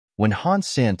When Han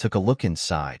Sen took a look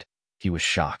inside, he was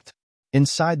shocked.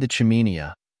 Inside the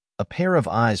chimenea, a pair of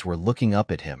eyes were looking up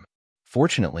at him.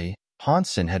 Fortunately, Han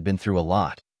Sen had been through a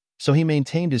lot, so he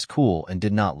maintained his cool and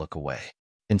did not look away.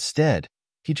 Instead,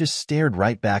 he just stared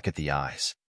right back at the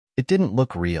eyes. It didn't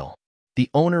look real.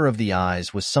 The owner of the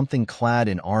eyes was something clad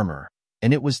in armor,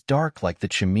 and it was dark like the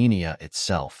chimenea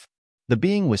itself. The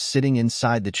being was sitting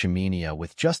inside the chimenea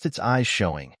with just its eyes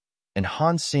showing, and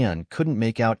Han Sen couldn't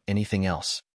make out anything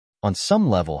else. On some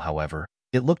level, however,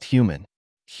 it looked human.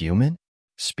 Human?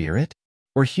 Spirit?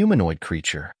 Or humanoid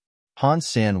creature? Han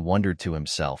Sen wondered to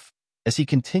himself as he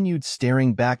continued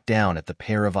staring back down at the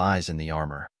pair of eyes in the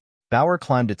armor. Bauer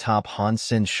climbed atop Han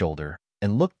Sen's shoulder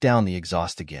and looked down the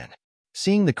exhaust again.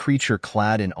 Seeing the creature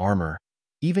clad in armor,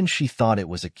 even she thought it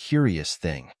was a curious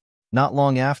thing. Not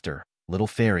long after, Little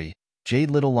Fairy,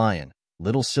 Jade Little Lion,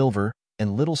 Little Silver,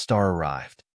 and Little Star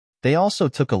arrived. They also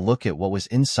took a look at what was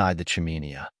inside the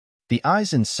chimenea. The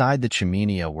eyes inside the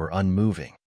chimenea were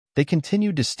unmoving. They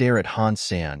continued to stare at Han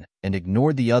Sen and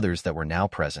ignored the others that were now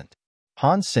present.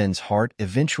 Han Sen's heart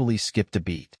eventually skipped a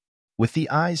beat. With the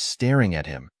eyes staring at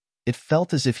him, it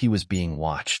felt as if he was being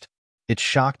watched. It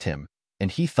shocked him, and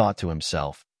he thought to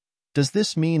himself, "Does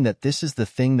this mean that this is the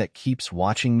thing that keeps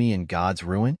watching me in God's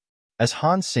ruin?" As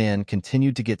Han Sen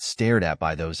continued to get stared at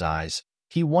by those eyes,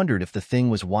 he wondered if the thing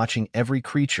was watching every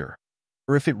creature,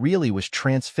 or if it really was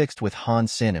transfixed with Han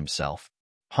Sen himself.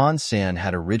 Han Sen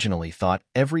had originally thought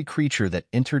every creature that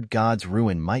entered God's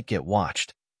ruin might get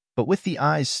watched, but with the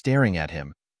eyes staring at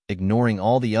him, ignoring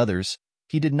all the others,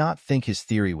 he did not think his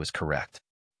theory was correct.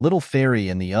 Little Fairy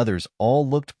and the others all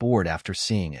looked bored after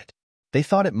seeing it. They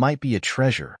thought it might be a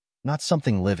treasure, not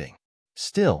something living.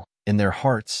 Still, in their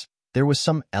hearts, there was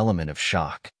some element of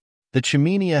shock. The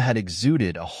chimenea had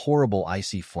exuded a horrible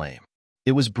icy flame.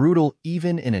 It was brutal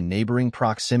even in a neighboring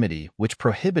proximity, which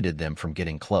prohibited them from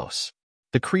getting close.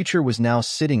 The creature was now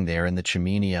sitting there in the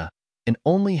chimenea, and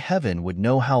only heaven would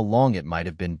know how long it might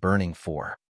have been burning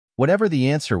for. Whatever the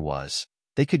answer was,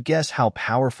 they could guess how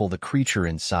powerful the creature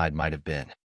inside might have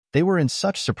been. They were in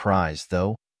such surprise,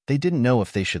 though, they didn't know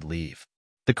if they should leave.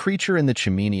 The creature in the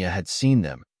chimenea had seen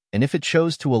them, and if it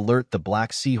chose to alert the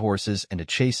black seahorses and a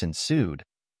chase ensued,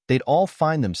 they'd all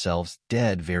find themselves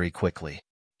dead very quickly.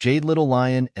 Jade Little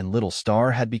Lion and Little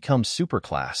Star had become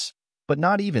superclass, but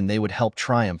not even they would help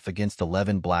triumph against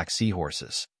 11 black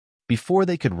seahorses. Before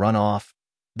they could run off,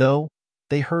 though,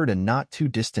 they heard a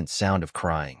not-too-distant sound of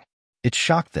crying. It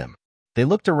shocked them. They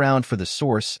looked around for the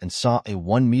source and saw a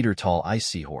 1-meter-tall ice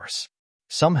seahorse.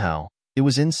 Somehow, it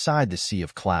was inside the sea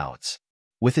of clouds.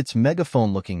 With its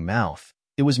megaphone-looking mouth,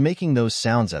 it was making those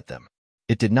sounds at them.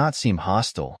 It did not seem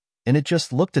hostile, and it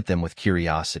just looked at them with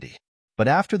curiosity. But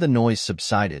after the noise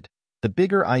subsided, the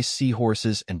bigger ice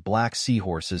seahorses and black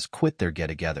seahorses quit their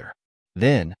get-together.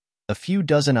 Then, a few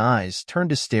dozen eyes turned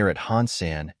to stare at Han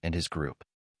Sen and his group.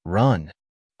 "Run,"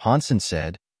 Han Sen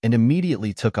said, and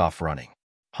immediately took off running.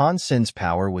 Han Sen's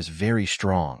power was very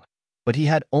strong, but he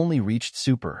had only reached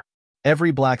super.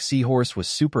 Every black seahorse was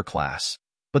superclass,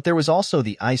 but there was also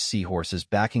the ice seahorses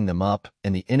backing them up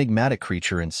and the enigmatic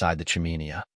creature inside the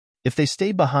chimenea. If they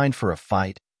stayed behind for a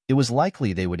fight, it was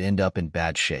likely they would end up in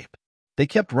bad shape. They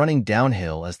kept running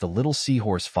downhill as the little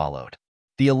seahorse followed.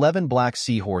 The 11 black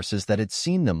seahorses that had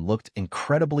seen them looked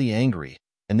incredibly angry,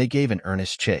 and they gave an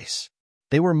earnest chase.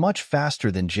 They were much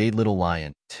faster than Jade Little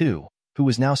Lion, too, who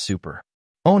was now super.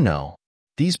 "Oh no,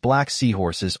 these black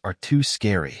seahorses are too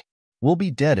scary. We'll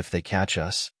be dead if they catch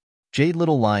us." Jade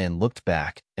Little Lion looked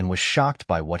back and was shocked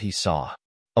by what he saw.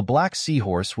 A black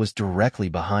seahorse was directly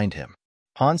behind him.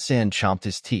 Han Sen chomped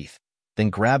his teeth, then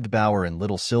grabbed Bauer and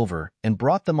Little Silver and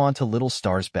brought them onto Little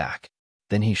Star's back.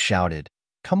 Then he shouted,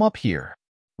 "Come up here.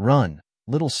 Run,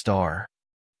 Little Star."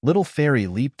 Little Fairy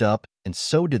leaped up, and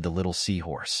so did the little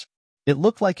seahorse. It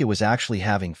looked like it was actually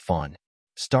having fun.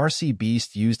 Starsea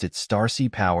Beast used its Starsea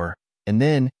power, and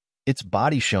then its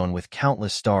body shone with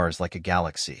countless stars like a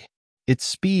galaxy. Its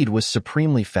speed was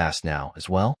supremely fast now as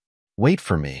well. "Wait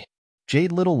for me."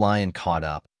 Jade Little Lion caught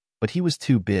up, but he was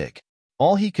too big.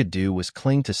 All he could do was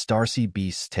cling to Starsea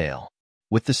Beast's tail.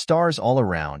 With the stars all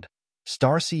around,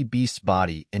 Starsea Beast's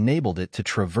body enabled it to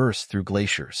traverse through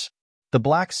glaciers. The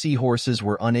black seahorses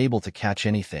were unable to catch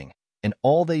anything, and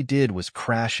all they did was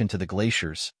crash into the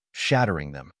glaciers,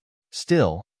 shattering them.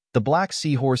 Still, the black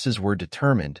seahorses were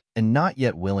determined and not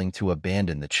yet willing to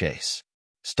abandon the chase.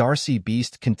 Starsea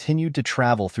Beast continued to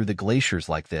travel through the glaciers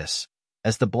like this,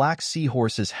 as the black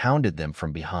seahorses hounded them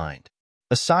from behind.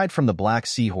 Aside from the black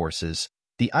seahorses,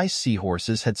 the ice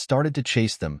seahorses had started to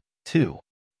chase them, too.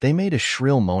 They made a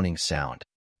shrill moaning sound.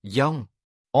 Young.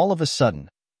 All of a sudden,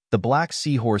 The black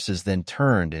seahorses then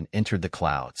turned and entered the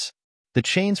clouds. The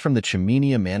chains from the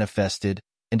chimeneal manifested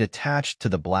and attached to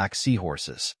the black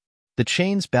seahorses. The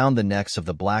chains bound the necks of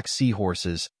the black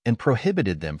seahorses and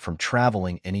prohibited them from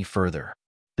traveling any further.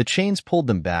 The chains pulled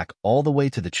them back all the way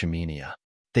to the chimeneal.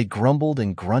 They grumbled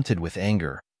and grunted with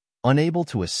anger, unable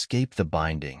to escape the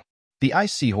binding. The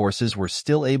ice seahorses were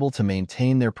still able to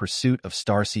maintain their pursuit of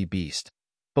Starsea Beast,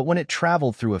 but when it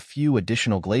traveled through a few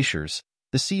additional glaciers,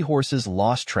 the seahorses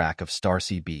lost track of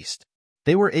Starsea Beast.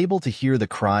 They were able to hear the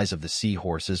cries of the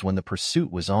seahorses when the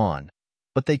pursuit was on,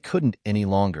 but they couldn't any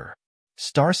longer.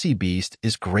 Starsea Beast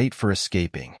is great for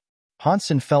escaping. Han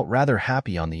Sen felt rather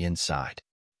happy on the inside.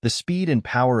 The speed and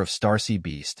power of Starsea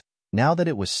Beast, now that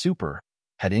it was super,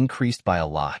 had increased by a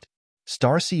lot.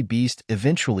 Starsea Beast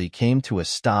eventually came to a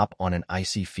stop on an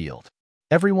icy field.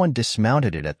 Everyone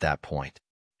dismounted it at that point.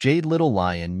 Jade Little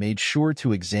Lion made sure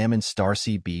to examine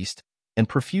Starsea Beast and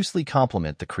profusely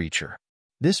compliment the creature.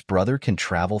 This brother can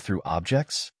travel through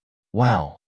objects?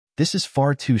 Wow, this is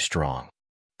far too strong.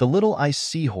 The little ice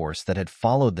seahorse that had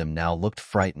followed them now looked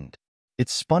frightened. It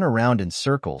spun around in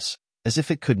circles, as if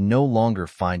it could no longer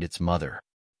find its mother.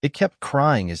 It kept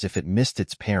crying as if it missed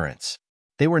its parents.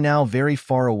 They were now very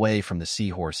far away from the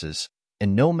seahorses,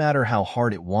 and no matter how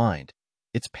hard it whined,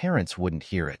 its parents wouldn't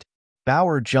hear it.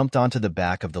 Bower jumped onto the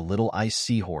back of the little ice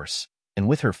seahorse, and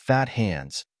with her fat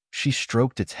hands, she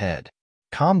stroked its head.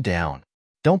 Calm down.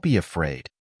 Don't be afraid.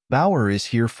 Bower is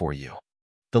here for you.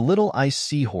 The little ice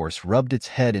seahorse rubbed its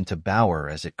head into Bower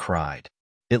as it cried.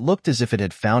 It looked as if it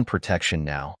had found protection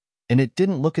now, and it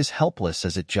didn't look as helpless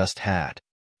as it just had.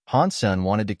 Han Sen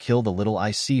wanted to kill the little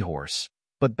ice seahorse,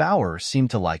 but Bower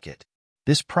seemed to like it.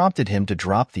 This prompted him to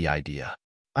drop the idea.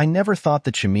 I never thought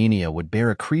the chimeneal would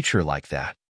bear a creature like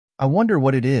that. I wonder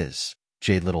what it is,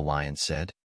 Jade Little Lion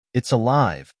said. It's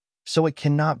alive, so it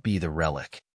cannot be the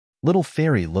relic. Little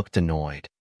Fairy looked annoyed.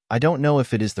 I don't know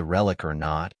if it is the relic or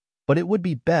not, but it would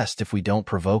be best if we don't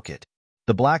provoke it.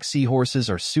 The black seahorses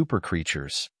are super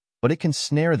creatures, but it can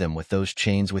snare them with those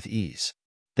chains with ease.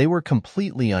 They were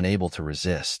completely unable to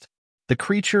resist. The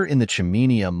creature in the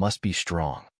chimeneal must be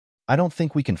strong. I don't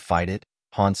think we can fight it,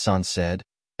 Han Sen said,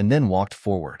 and then walked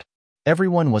forward.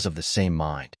 Everyone was of the same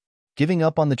mind. Giving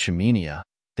up on the chimeneal,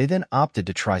 they then opted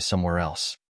to try somewhere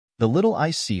else. The little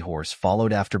ice seahorse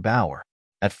followed after Bower.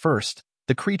 At first,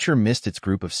 the creature missed its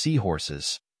group of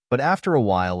seahorses, but after a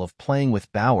while of playing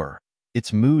with Bower,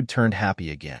 its mood turned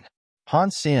happy again.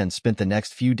 Han Sen spent the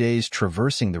next few days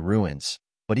traversing the ruins,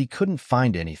 but he couldn't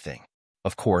find anything.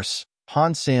 Of course,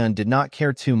 Han Sen did not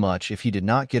care too much if he did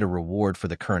not get a reward for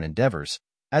the current endeavors,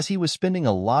 as he was spending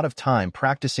a lot of time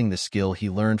practicing the skill he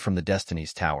learned from the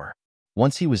Destiny's Tower.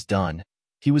 Once he was done,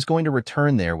 he was going to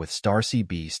return there with Starsea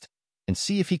Beast and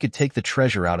see if he could take the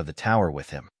treasure out of the tower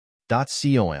with him.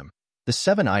 Com. The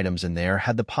 7 items in there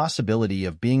had the possibility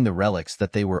of being the relics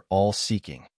that they were all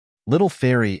seeking. Little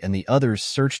Fairy and the others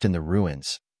searched in the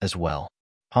ruins, as well.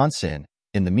 Han Sen,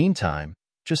 in the meantime,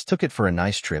 just took it for a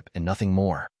nice trip and nothing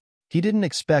more. He didn't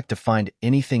expect to find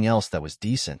anything else that was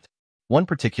decent. One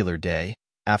particular day,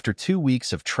 after 2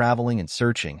 weeks of traveling and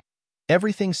searching,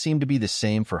 everything seemed to be the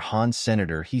same for Han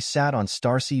Senator. He sat on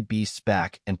Starsea Beast's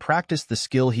back and practiced the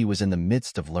skill he was in the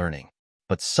midst of learning.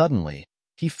 But suddenly,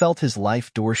 he felt his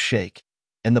life door shake,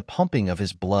 and the pumping of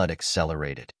his blood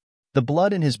accelerated. The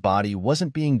blood in his body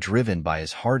wasn't being driven by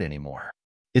his heart anymore.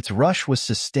 Its rush was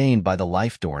sustained by the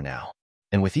life door now,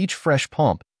 and with each fresh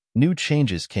pump, new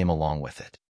changes came along with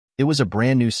it. It was a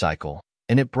brand new cycle,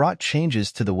 and it brought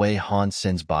changes to the way Han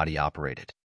Sen's body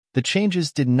operated. The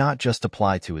changes did not just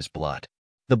apply to his blood.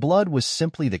 The blood was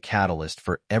simply the catalyst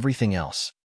for everything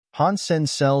else. Han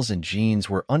Sen's cells and genes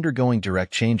were undergoing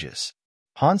direct changes.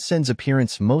 Han Sen's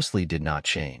appearance mostly did not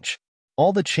change.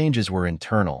 All the changes were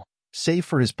internal, save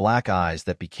for his black eyes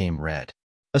that became red.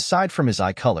 Aside from his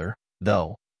eye color,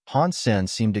 though, Han Sen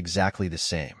seemed exactly the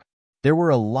same. There were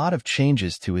a lot of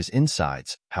changes to his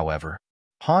insides, however.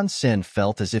 Han Sen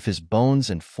felt as if his bones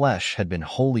and flesh had been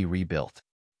wholly rebuilt.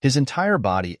 His entire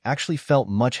body actually felt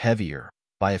much heavier,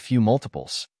 by a few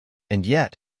multiples. And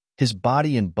yet, his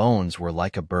body and bones were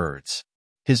like a bird's.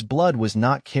 His blood was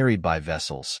not carried by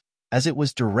vessels, as it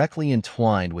was directly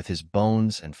entwined with his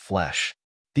bones and flesh.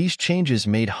 These changes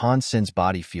made Han Sen's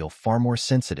body feel far more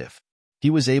sensitive. He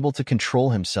was able to control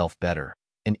himself better,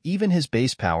 and even his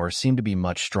base power seemed to be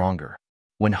much stronger.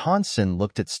 When Han Sen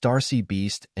looked at Starsea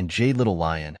Beast and Jade Little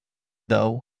Lion,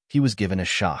 though, he was given a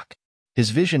shock.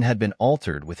 His vision had been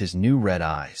altered with his new red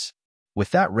eyes.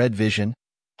 With that red vision,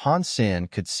 Han Sen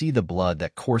could see the blood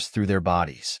that coursed through their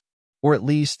bodies. Or at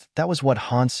least, that was what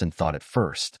Han Sen thought at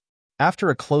first. After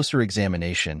a closer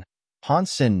examination, Han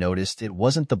Sen noticed it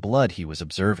wasn't the blood he was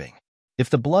observing. If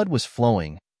the blood was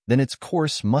flowing, then its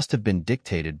course must have been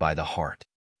dictated by the heart.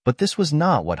 But this was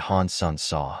not what Han Sen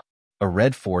saw. A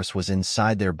red force was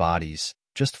inside their bodies,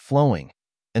 just flowing,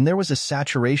 and there was a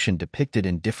saturation depicted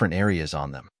in different areas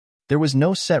on them. There was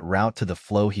no set route to the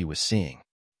flow he was seeing.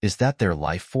 Is that their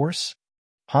life force?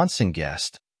 Han Sen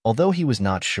guessed, although he was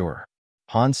not sure.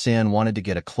 Han Sen wanted to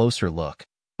get a closer look,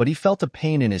 but he felt a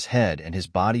pain in his head and his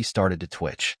body started to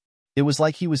twitch. It was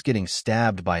like he was getting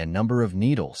stabbed by a number of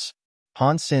needles.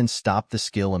 Han Sen stopped the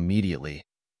skill immediately,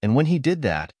 and when he did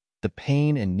that, the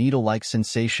pain and needle-like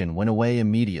sensation went away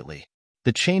immediately.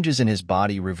 The changes in his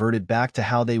body reverted back to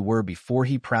how they were before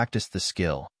he practiced the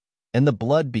skill, and the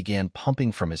blood began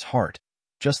pumping from his heart,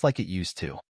 just like it used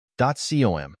to.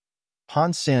 Com.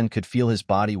 Han Sen could feel his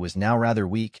body was now rather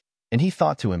weak, and he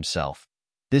thought to himself,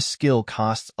 this skill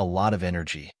costs a lot of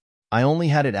energy. I only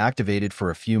had it activated for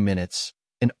a few minutes,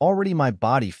 and already my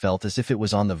body felt as if it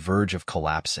was on the verge of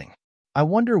collapsing. I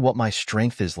wonder what my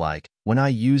strength is like when I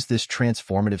use this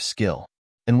transformative skill.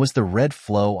 And was the red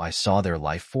flow I saw their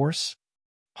life force?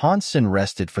 Han Sen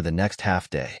rested for the next half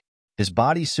day. His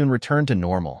body soon returned to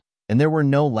normal, and there were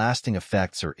no lasting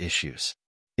effects or issues.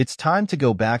 It's time to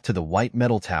go back to the white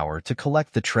metal tower to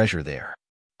collect the treasure there.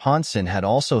 Han Sen had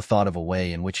also thought of a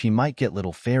way in which he might get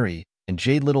Little Fairy and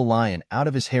Jade Little Lion out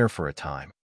of his hair for a time.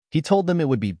 He told them it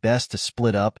would be best to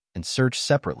split up and search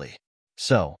separately.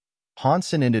 So, Han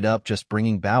Sen ended up just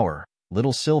bringing Bower,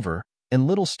 Little Silver, and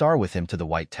Little Star with him to the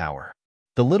White Tower.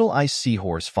 The little ice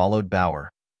seahorse followed Bower,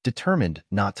 determined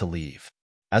not to leave.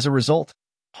 As a result,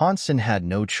 Han Sen had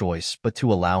no choice but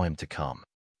to allow him to come.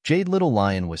 Jade Little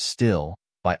Lion was still,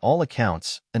 by all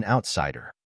accounts, an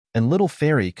outsider, and Little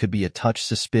Fairy could be a touch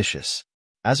suspicious.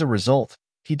 As a result,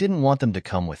 he didn't want them to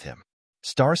come with him.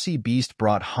 Starsea Beast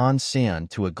brought Han Sen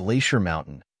to a glacier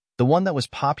mountain, the one that was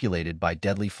populated by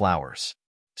deadly flowers.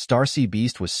 Starsea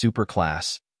Beast was super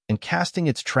class, and casting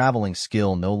its traveling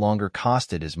skill no longer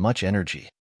costed as much energy.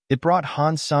 It brought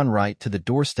Han Sen right to the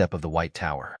doorstep of the White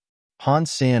Tower. Han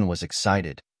Sen was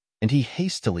excited, and he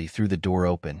hastily threw the door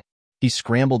open. He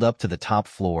scrambled up to the top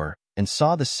floor and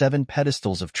saw the 7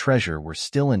 pedestals of treasure were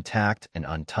still intact and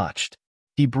untouched.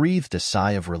 He breathed a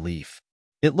sigh of relief.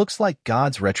 It looks like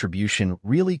God's retribution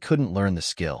really couldn't learn the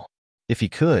skill. If he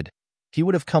could, he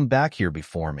would have come back here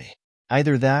before me.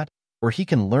 Either that, or he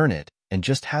can learn it and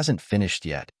just hasn't finished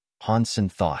yet, Han Sen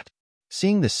thought.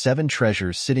 Seeing the 7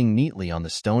 treasures sitting neatly on the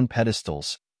stone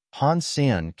pedestals, Han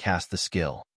Sen cast the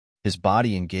skill. His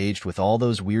body engaged with all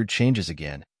those weird changes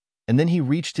again, and then he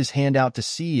reached his hand out to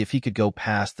see if he could go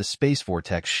past the space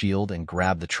vortex shield and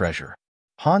grab the treasure.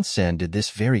 Han Sen did this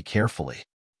very carefully.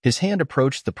 His hand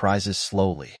approached the prizes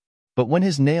slowly, but when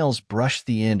his nails brushed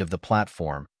the end of the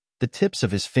platform, the tips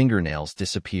of his fingernails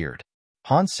disappeared.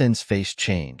 Han Sen's face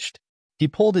changed. He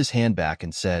pulled his hand back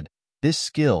and said, "This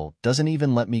skill doesn't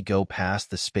even let me go past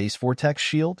the space vortex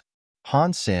shield?"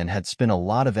 Han Sen had spent a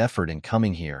lot of effort in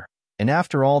coming here, and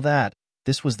after all that,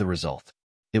 this was the result.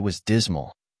 It was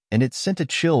dismal, and it sent a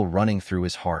chill running through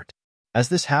his heart. As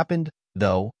this happened,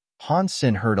 though, Han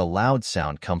Sen heard a loud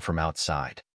sound come from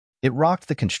outside. It rocked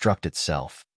the construct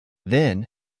itself. Then,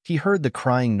 he heard the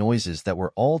crying noises that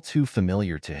were all too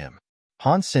familiar to him.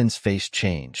 Han Sen's face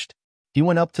changed. He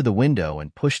went up to the window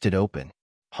and pushed it open.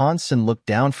 Han Sen looked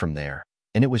down from there,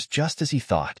 and it was just as he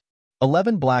thought.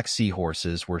 11 black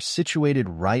seahorses were situated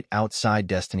right outside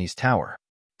Destiny's Tower.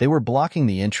 They were blocking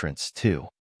the entrance, too.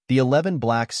 The 11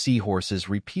 black seahorses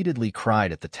repeatedly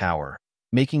cried at the tower,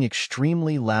 making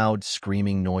extremely loud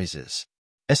screaming noises.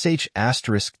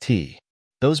 *T.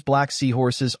 Those black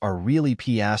seahorses are really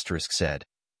P** said,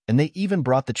 and they even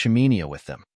brought the Chimenia with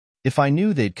them. If I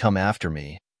knew they'd come after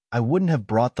me, I wouldn't have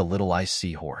brought the little ice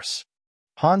seahorse.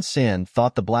 Han Sen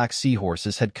thought the black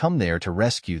seahorses had come there to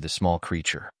rescue the small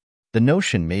creature. The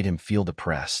notion made him feel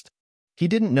depressed. He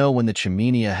didn't know when the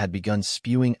Chimenia had begun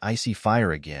spewing icy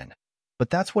fire again, but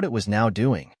that's what it was now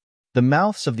doing. The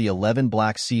mouths of the 11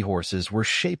 black seahorses were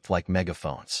shaped like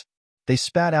megaphones. They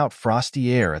spat out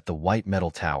frosty air at the white metal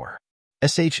tower.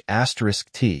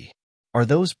 *T. Are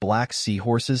those black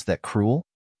seahorses that cruel?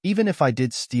 Even if I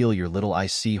did steal your little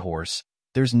ice seahorse,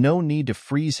 there's no need to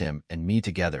freeze him and me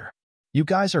together. You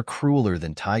guys are crueler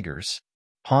than tigers.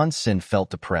 Han Sen felt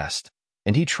depressed,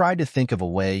 and he tried to think of a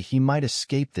way he might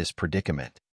escape this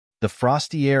predicament. The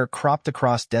frosty air cropped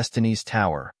across Destiny's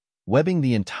Tower, webbing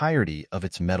the entirety of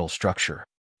its metal structure.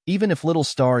 Even if Little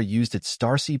Star used its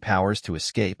Starsea powers to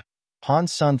escape, Han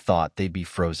Sen thought they'd be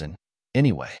frozen.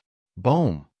 Anyway,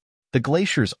 boom! The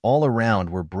glaciers all around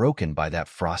were broken by that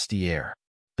frosty air.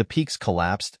 The peaks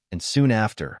collapsed, and soon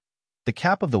after, The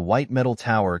cap of the white metal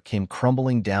tower came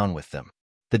crumbling down with them.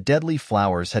 The deadly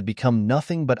flowers had become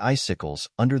nothing but icicles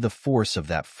under the force of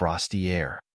that frosty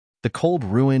air. The cold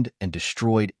ruined and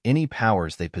destroyed any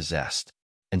powers they possessed.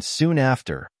 And soon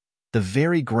after, the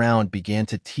very ground began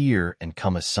to tear and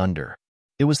come asunder.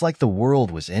 It was like the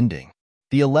world was ending.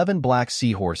 The 11 black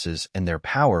seahorses and their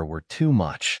power were too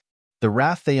much. The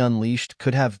wrath they unleashed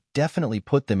could have definitely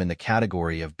put them in the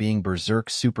category of being berserk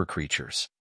super creatures.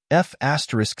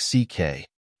 F***CK.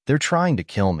 They're trying to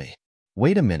kill me.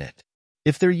 Wait a minute.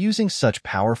 If they're using such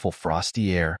powerful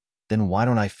frosty air, then why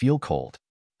don't I feel cold?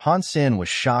 Han Sen was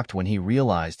shocked when he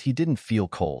realized he didn't feel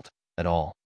cold at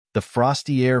all. The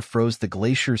frosty air froze the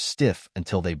glaciers stiff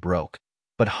until they broke,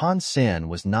 but Han Sen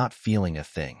was not feeling a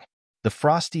thing. The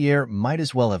frosty air might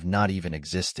as well have not even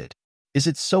existed. Is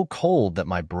it so cold that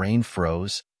my brain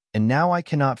froze, and now I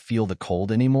cannot feel the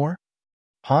cold anymore?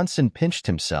 Han Sen pinched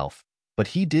himself, but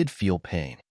he did feel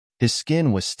pain. His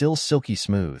skin was still silky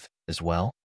smooth, as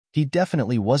well. He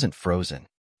definitely wasn't frozen.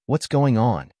 What's going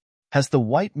on? Has the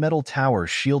white metal tower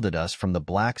shielded us from the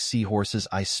black seahorses'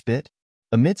 ice spit?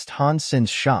 Amidst Han Sen's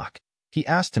shock, he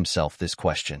asked himself this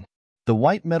question. The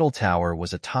white metal tower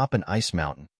was atop an ice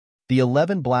mountain. The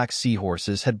 11 black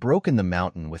seahorses had broken the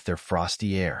mountain with their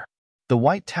frosty air. The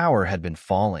white tower had been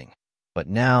falling, but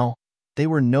now they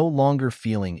were no longer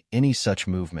feeling any such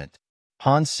movement.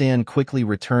 Han Sen quickly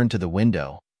returned to the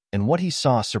window, and what he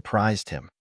saw surprised him.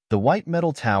 The white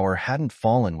metal tower hadn't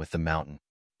fallen with the mountain.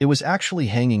 It was actually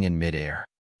hanging in midair.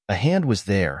 A hand was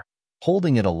there,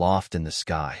 holding it aloft in the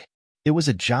sky. It was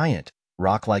a giant,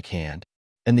 rock-like hand,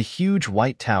 and the huge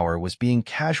white tower was being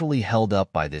casually held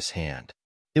up by this hand.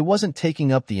 It wasn't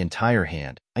taking up the entire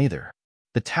hand, either.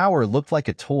 The tower looked like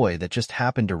a toy that just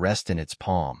happened to rest in its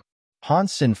palm. Han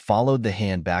Sen followed the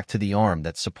hand back to the arm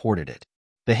that supported it.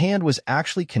 The hand was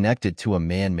actually connected to a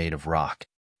man made of rock,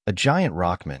 a giant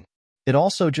rockman. It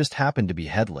also just happened to be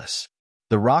headless.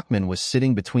 The rockman was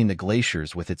sitting between the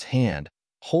glaciers with its hand,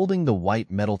 holding the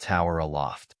white metal tower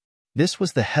aloft. This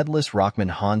was the headless rockman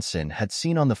Han Sen had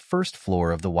seen on the first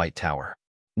floor of the white tower.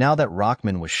 Now that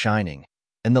rockman was shining,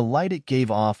 and the light it gave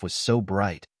off was so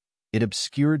bright, it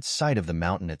obscured sight of the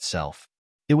mountain itself.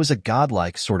 It was a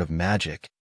godlike sort of magic.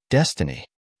 Destiny.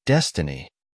 Destiny.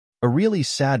 A really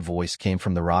sad voice came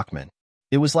from the rockman.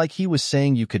 It was like he was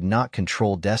saying you could not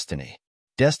control destiny.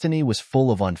 Destiny was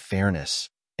full of unfairness,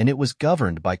 and it was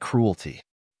governed by cruelty.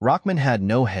 Rockman had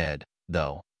no head,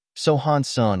 though, so Han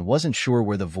Sen wasn't sure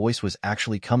where the voice was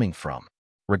actually coming from.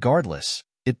 Regardless,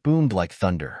 it boomed like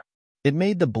thunder. It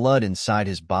made the blood inside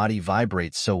his body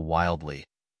vibrate so wildly.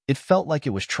 It felt like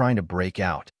it was trying to break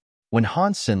out. When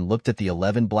Han Sen looked at the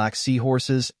 11 black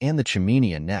seahorses and the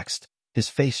Chimenia next, his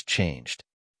face changed.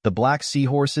 The black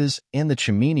seahorses and the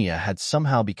Chimenia had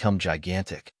somehow become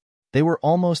gigantic. They were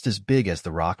almost as big as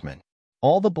the rockman.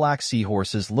 All the black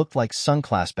seahorses looked like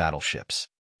Sun-class battleships,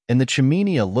 and the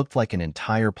Chimenia looked like an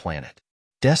entire planet.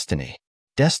 Destiny.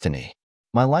 Destiny.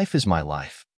 My life is my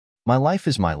life. My life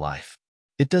is my life.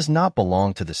 It does not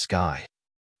belong to the sky.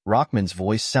 Rockman's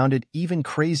voice sounded even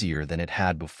crazier than it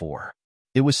had before.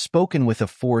 It was spoken with a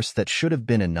force that should have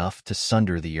been enough to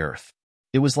sunder the earth.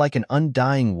 It was like an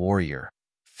undying warrior,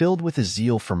 filled with a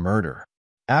zeal for murder.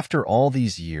 After all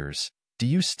these years, do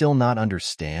you still not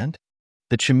understand?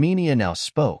 The Chimenia now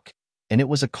spoke, and it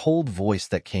was a cold voice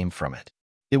that came from it.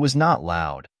 It was not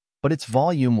loud, but its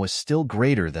volume was still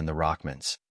greater than the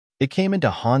rockman's. It came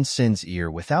into Han Sen's ear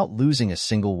without losing a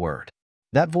single word.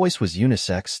 That voice was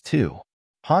unisex, too.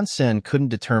 Han Sen couldn't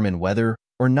determine whether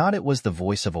or not it was the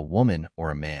voice of a woman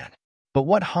or a man. But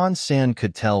what Han Sen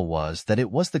could tell was that it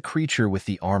was the creature with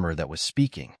the armor that was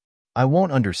speaking. I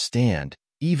won't understand,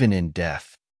 even in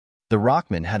death. The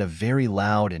rockman had a very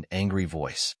loud and angry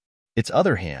voice. Its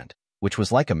other hand, which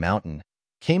was like a mountain,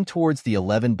 came towards the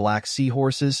 11 black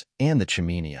seahorses and the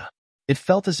Chimenia. It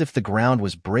felt as if the ground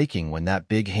was breaking when that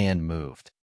big hand moved.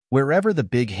 Wherever the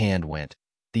big hand went,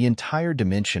 the entire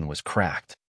dimension was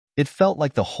cracked. It felt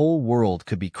like the whole world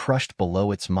could be crushed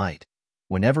below its might.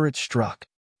 Whenever it struck,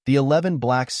 the 11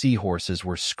 black seahorses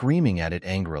were screaming at it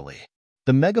angrily.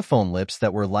 The megaphone lips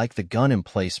that were like the gun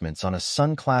emplacements on a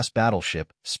Sun-class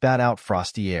battleship spat out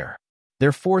frosty air.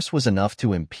 Their force was enough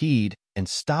to impede and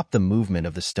stop the movement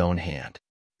of the stone hand.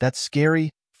 That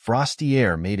scary, frosty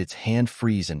air made its hand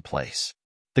freeze in place.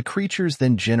 The creatures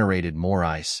then generated more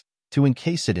ice to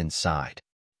encase it inside.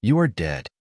 You are dead.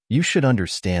 You should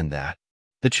understand that.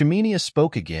 The Chimenia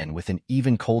spoke again with an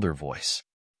even colder voice.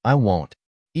 I won't,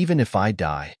 even if I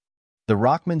die. The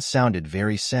rockman sounded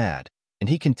very sad, and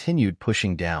he continued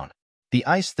pushing down. The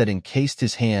ice that encased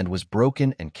his hand was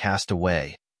broken and cast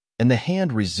away, and the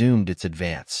hand resumed its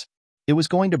advance. It was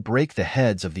going to break the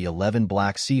heads of the 11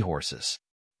 black seahorses.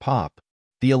 Pop!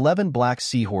 The 11 black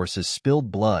seahorses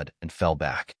spilled blood and fell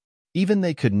back. Even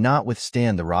they could not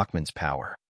withstand the Rockman's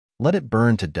power. Let it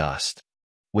burn to dust.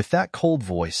 With that cold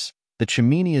voice, the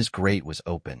Chimenia's grate was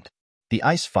opened. The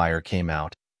ice fire came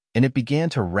out, and it began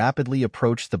to rapidly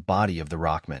approach the body of the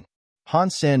Rockman. Han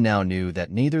Sen now knew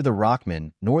that neither the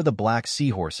Rockman nor the black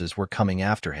seahorses were coming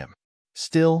after him.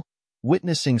 Still,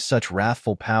 witnessing such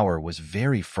wrathful power was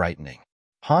very frightening.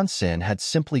 Han Sen had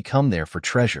simply come there for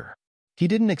treasure. He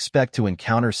didn't expect to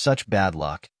encounter such bad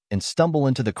luck and stumble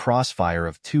into the crossfire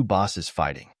of two bosses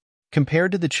fighting.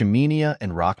 Compared to the Chimenia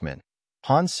and Rockman,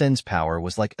 Han Sen's power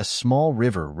was like a small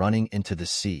river running into the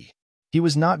sea. He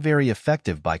was not very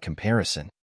effective by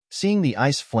comparison. Seeing the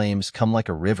ice flames come like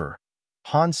a river,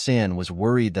 Han Sen was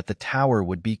worried that the tower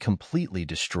would be completely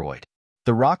destroyed.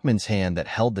 The Rockman's hand that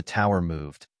held the tower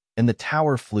moved, and the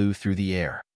tower flew through the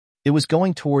air. It was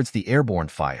going towards the airborne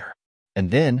fire. And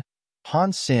then,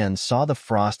 Han Sen saw the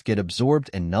frost get absorbed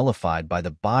and nullified by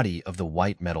the body of the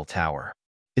white metal tower.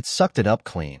 It sucked it up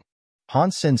clean.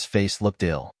 Han Sen's face looked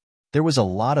ill. There was a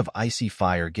lot of icy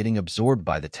fire getting absorbed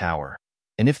by the tower,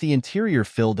 and if the interior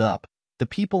filled up, the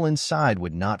people inside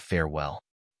would not fare well.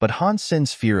 But Han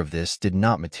Sen's fear of this did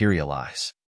not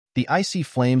materialize. The icy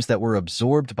flames that were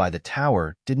absorbed by the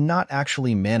tower did not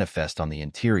actually manifest on the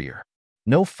interior.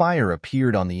 No fire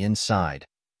appeared on the inside,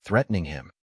 threatening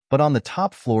him. But on the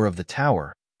top floor of the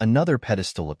tower, another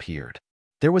pedestal appeared.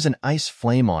 There was an ice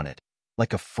flame on it,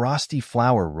 like a frosty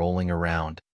flower rolling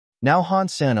around. Now Han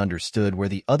Sen understood where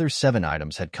the other 7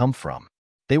 items had come from.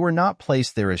 They were not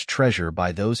placed there as treasure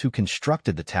by those who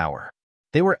constructed the tower.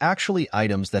 They were actually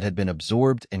items that had been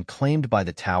absorbed and claimed by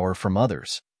the tower from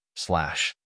others.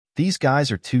 These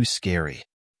guys are too scary.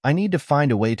 I need to find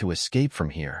a way to escape from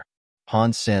here.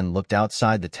 Han Sen looked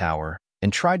outside the tower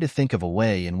and tried to think of a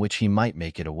way in which he might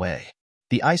make it away.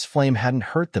 The ice flame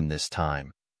hadn't hurt them this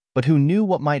time, but who knew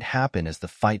what might happen as the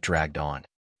fight dragged on.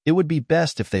 It would be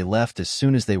best if they left as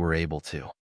soon as they were able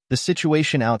to. The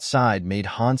situation outside made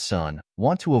Han Sen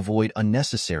want to avoid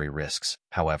unnecessary risks,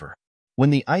 however. When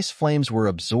the ice flames were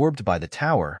absorbed by the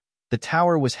tower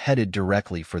was headed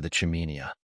directly for the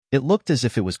Chimenia. It looked as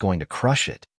if it was going to crush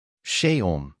it.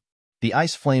 The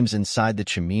ice flames inside the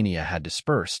Chimenia had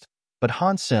dispersed, but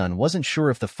Han Sen wasn't sure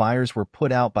if the fires were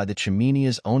put out by the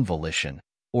Chimenia's own volition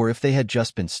or if they had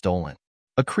just been stolen.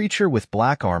 A creature with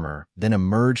black armor then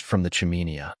emerged from the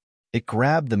Chimenia. It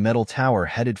grabbed the metal tower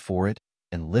headed for it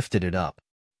and lifted it up.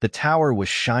 The tower was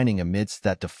shining amidst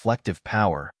that deflective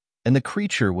power, and the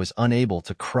creature was unable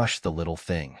to crush the little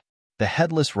thing. The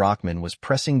headless Rockman was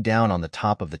pressing down on the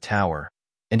top of the tower,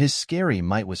 and his scary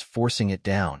might was forcing it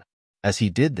down. As he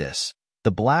did this,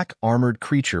 the black armored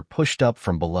creature pushed up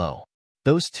from below.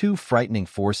 Those two frightening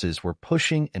forces were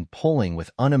pushing and pulling with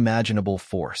unimaginable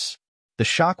force. The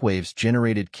shockwaves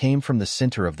generated came from the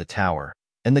center of the tower,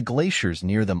 and the glaciers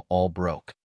near them all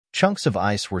broke. Chunks of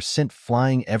ice were sent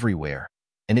flying everywhere,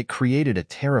 and it created a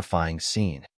terrifying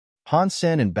scene. Han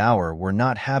Sen and Bauer were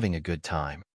not having a good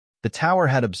time. The tower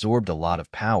had absorbed a lot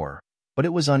of power, but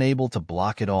it was unable to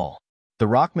block it all. The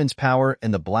Rockman's power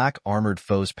and the black armored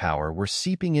foe's power were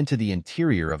seeping into the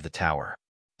interior of the tower.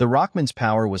 The Rockman's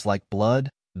power was like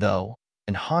blood, though,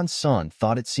 and Han Sen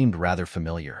thought it seemed rather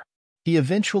familiar. He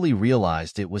eventually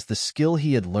realized it was the skill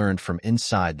he had learned from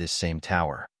inside this same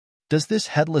tower. Does this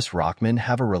headless Rockman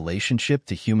have a relationship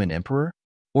to Human Emperor?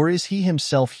 Or is he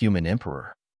himself Human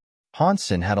Emperor? Han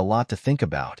Sen had a lot to think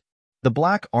about. The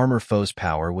black armor foe's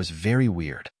power was very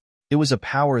weird. It was a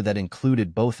power that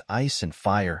included both ice and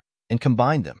fire, and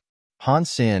combined them. Han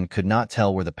Sen could not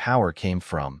tell where the power came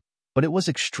from, but it was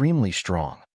extremely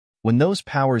strong. When those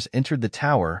powers entered the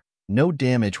tower, no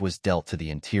damage was dealt to the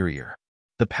interior.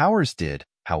 The powers did,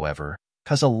 however,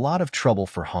 cause a lot of trouble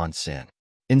for Han Sen.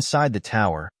 Inside the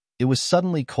tower, it was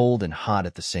suddenly cold and hot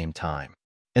at the same time,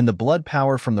 and the blood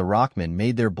power from the Rockman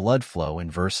made their blood flow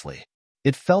inversely.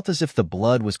 It felt as if the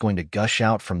blood was going to gush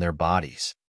out from their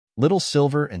bodies. Little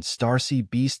Silver and Starsea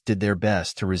Beast did their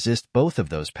best to resist both of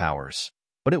those powers,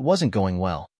 but it wasn't going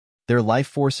well. Their life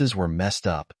forces were messed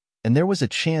up, and there was a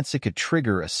chance it could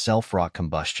trigger a self-wrought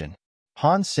combustion.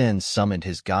 Han Sen summoned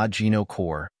his god Geno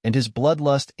Core and his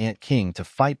bloodlust Ant King to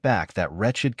fight back that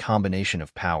wretched combination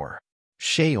of power.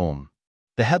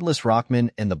 The headless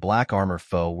Rockman and the black armor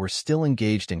foe were still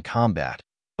engaged in combat,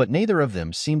 but neither of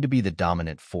them seemed to be the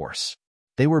dominant force.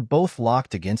 They were both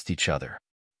locked against each other.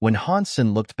 When Han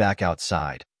Sen looked back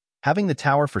outside, having the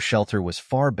tower for shelter was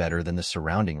far better than the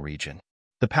surrounding region.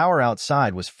 The power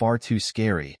outside was far too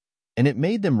scary, and it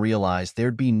made them realize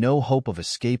there'd be no hope of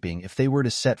escaping if they were to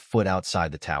set foot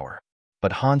outside the tower.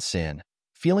 But Han Sen,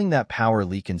 Feeling that power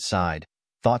leak inside,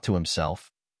 thought to himself,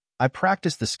 I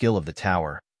practiced the skill of the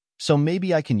tower, so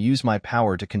maybe I can use my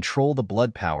power to control the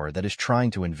blood power that is trying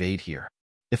to invade here.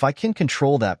 If I can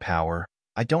control that power,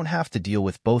 I don't have to deal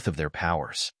with both of their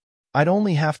powers. I'd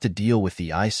only have to deal with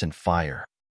the ice and fire.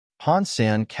 Han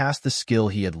Sen cast the skill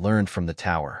he had learned from the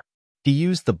tower. He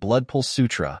used the Blood Pulse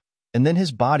Sutra, and then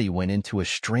his body went into a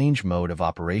strange mode of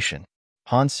operation.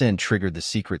 Han Sen triggered the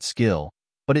secret skill,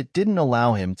 but it didn't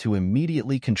allow him to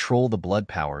immediately control the blood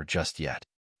power just yet.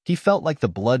 He felt like the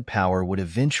blood power would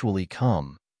eventually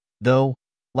come, though,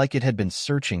 like it had been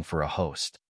searching for a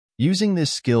host. Using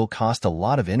this skill cost a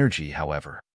lot of energy,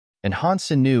 however, and Han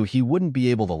Sen knew he wouldn't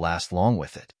be able to last long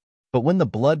with it. But when the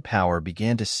blood power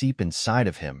began to seep inside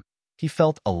of him, he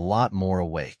felt a lot more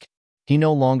awake. He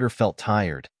no longer felt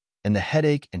tired, and the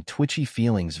headache and twitchy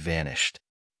feelings vanished.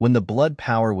 When the blood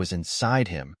power was inside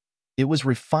him, it was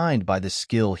refined by the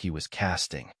skill he was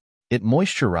casting. It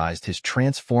moisturized his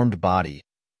transformed body,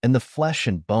 and the flesh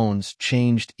and bones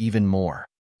changed even more.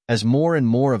 As more and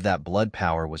more of that blood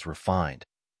power was refined,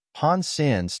 Han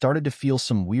Sen started to feel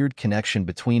some weird connection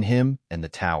between him and the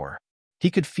tower.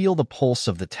 He could feel the pulse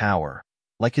of the tower,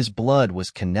 like his blood was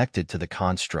connected to the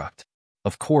construct.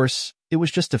 Of course, it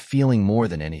was just a feeling more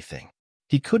than anything.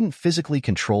 He couldn't physically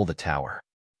control the tower.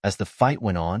 As the fight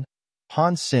went on,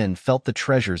 Han Sen felt the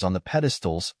treasures on the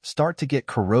pedestals start to get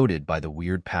corroded by the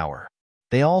weird power.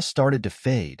 They all started to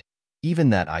fade, even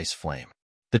that ice flame.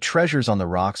 The treasures on the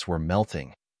rocks were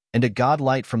melting, and a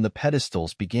godlight from the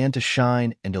pedestals began to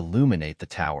shine and illuminate the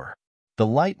tower. The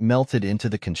light melted into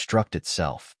the construct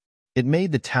itself. It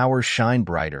made the tower shine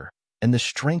brighter, and the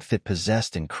strength it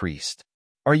possessed increased.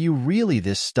 Are you really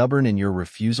this stubborn in your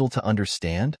refusal to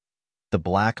understand? The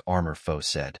black armor foe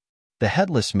said. The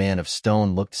headless man of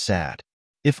stone looked sad.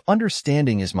 If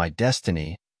understanding is my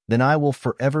destiny, then I will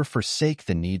forever forsake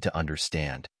the need to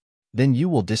understand. Then you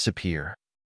will disappear.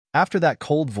 After that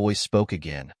cold voice spoke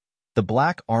again, the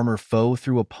black armor foe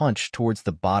threw a punch towards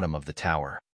the bottom of the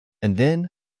tower. And then,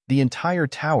 the entire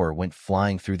tower went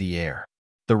flying through the air.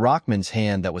 The rockman's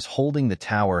hand that was holding the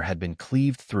tower had been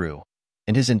cleaved through,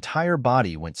 and his entire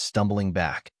body went stumbling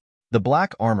back. The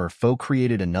black armor foe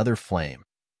created another flame,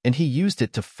 and he used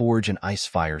it to forge an ice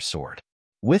fire sword.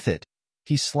 With it,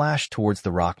 he slashed towards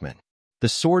the rockman. The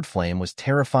sword flame was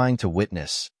terrifying to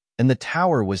witness, and the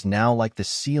tower was now like the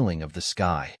ceiling of the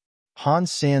sky. Han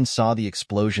Sen saw the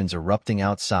explosions erupting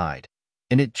outside,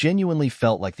 and it genuinely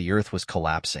felt like the earth was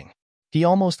collapsing. He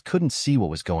almost couldn't see what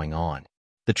was going on.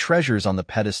 The treasures on the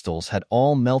pedestals had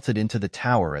all melted into the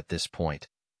tower at this point,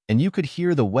 and you could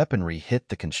hear the weaponry hit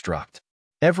the construct.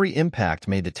 Every impact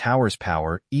made the tower's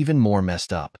power even more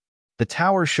messed up. The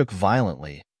tower shook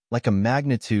violently, like a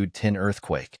magnitude 10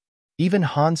 earthquake. Even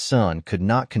Han Sen could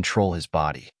not control his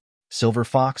body. Silver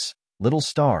Fox, Little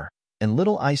Star, and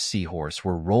Little Ice Seahorse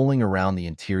were rolling around the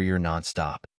interior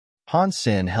nonstop. Han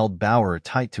Sen held Bauer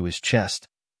tight to his chest,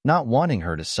 not wanting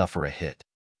her to suffer a hit.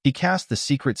 He cast the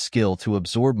secret skill to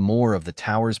absorb more of the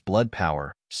tower's blood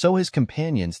power, so his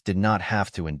companions did not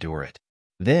have to endure it.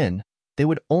 Then, they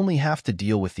would only have to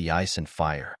deal with the ice and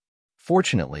fire.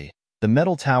 Fortunately, the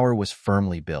metal tower was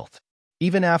firmly built.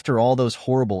 Even after all those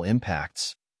horrible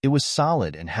impacts, it was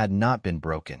solid and had not been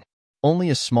broken. Only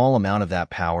a small amount of that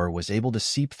power was able to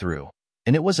seep through,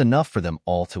 and it was enough for them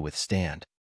all to withstand.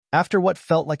 After what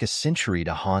felt like a century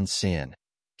to Han Sen,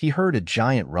 he heard a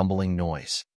giant rumbling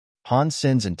noise. Han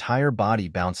Sen's entire body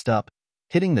bounced up,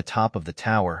 hitting the top of the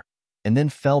tower, and then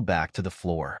fell back to the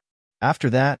floor. After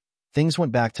that, things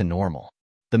went back to normal.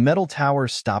 The metal tower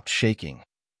stopped shaking,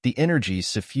 the energy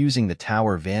suffusing the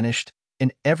tower vanished,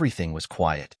 and everything was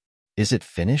quiet. Is it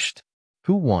finished?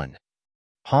 Who won?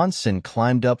 Han Sen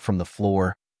climbed up from the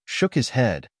floor, shook his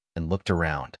head, and looked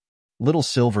around. Little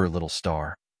Silver, Little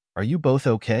Star, are you both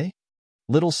okay?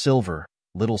 Little Silver,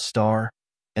 Little Star,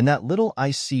 and that Little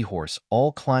Ice Seahorse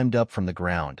all climbed up from the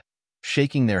ground,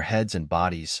 shaking their heads and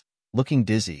bodies, looking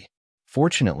dizzy.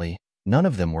 Fortunately, none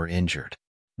of them were injured.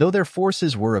 Though their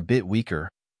forces were a bit weaker,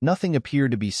 nothing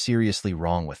appeared to be seriously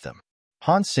wrong with them.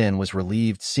 Han Sen was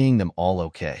relieved seeing them all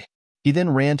okay. He then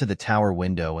ran to the tower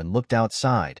window and looked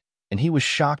outside, and he was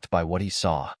shocked by what he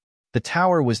saw. The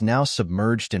tower was now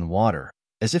submerged in water,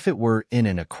 as if it were in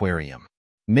an aquarium.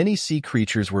 Many sea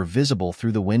creatures were visible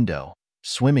through the window,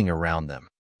 swimming around them.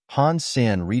 Han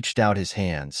Sen reached out his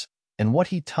hands, and what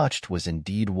he touched was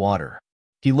indeed water.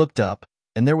 He looked up,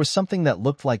 and there was something that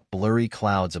looked like blurry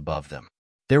clouds above them.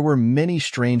 There were many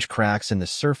strange cracks in the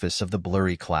surface of the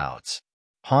blurry clouds.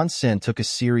 Han Sen took a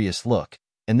serious look,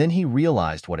 and then he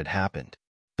realized what had happened.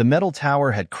 The metal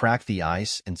tower had cracked the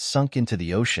ice and sunk into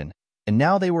the ocean, and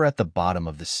now they were at the bottom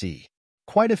of the sea.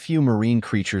 Quite a few marine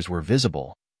creatures were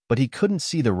visible, but he couldn't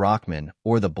see the rockman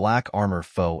or the black armor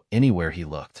foe anywhere he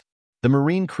looked. The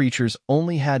marine creatures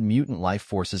only had mutant life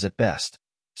forces at best,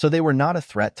 so they were not a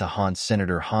threat to Han.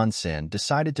 Senator Han Sen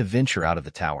decided to venture out of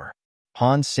the tower.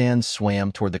 Han Sen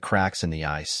swam toward the cracks in the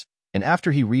ice, and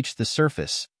after he reached the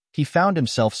surface, he found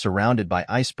himself surrounded by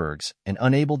icebergs and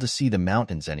unable to see the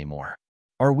mountains anymore.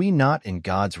 Are we not in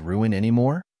God's ruin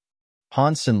anymore?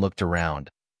 Han Sen looked around,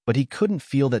 but he couldn't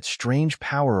feel that strange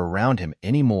power around him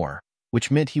anymore,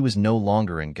 which meant he was no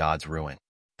longer in God's ruin.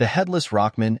 The headless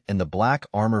rockman and the black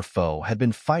armor foe had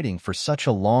been fighting for such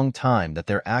a long time that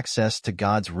their access to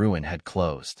God's ruin had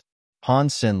closed. Han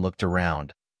Sen looked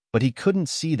around, but he couldn't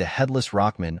see the headless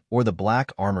rockman or the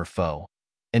black armor foe,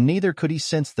 and neither could he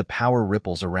sense the power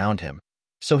ripples around him,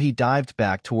 so he dived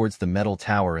back towards the metal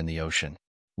tower in the ocean.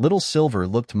 Little Silver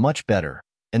looked much better,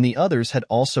 and the others had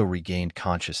also regained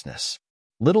consciousness.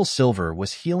 Little Silver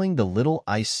was healing the little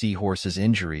ice seahorse's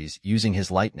injuries using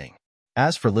his lightning.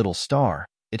 As for Little Star,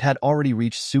 it had already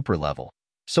reached super level,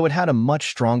 so it had a much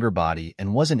stronger body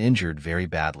and wasn't injured very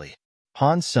badly.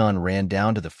 Han Sen ran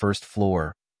down to the first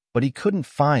floor, but he couldn't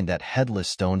find that headless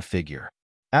stone figure.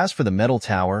 As for the metal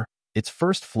tower, its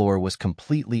first floor was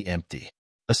completely empty.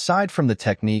 Aside from the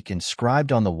technique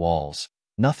inscribed on the walls,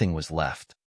 nothing was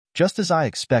left. Just as I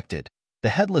expected, the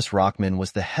headless rockman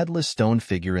was the headless stone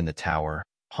figure in the tower,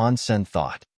 Han Sen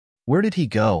thought. Where did he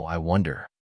go, I wonder?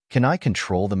 Can I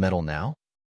control the metal now?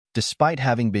 Despite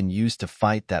having been used to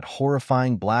fight that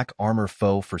horrifying black armor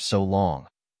foe for so long,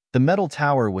 the metal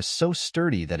tower was so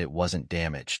sturdy that it wasn't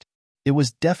damaged. It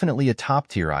was definitely a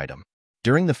top-tier item.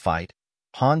 During the fight,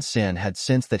 Han Sen had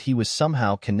sensed that he was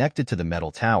somehow connected to the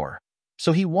metal tower,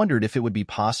 so he wondered if it would be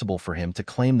possible for him to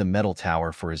claim the metal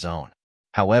tower for his own.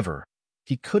 However,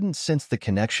 he couldn't sense the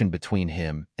connection between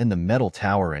him and the metal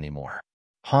tower anymore.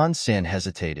 Han Sen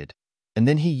hesitated, and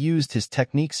then he used his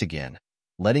techniques again,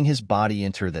 letting his body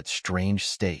enter that strange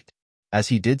state. As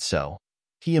he did so,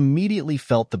 he immediately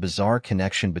felt the bizarre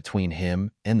connection between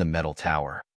him and the metal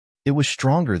tower. It was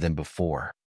stronger than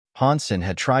before. Han Sen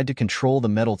had tried to control the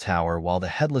metal tower while the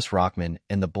headless rockman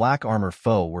and the black armor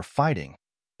foe were fighting,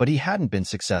 but he hadn't been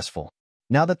successful.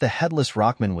 Now that the headless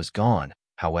rockman was gone,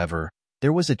 however,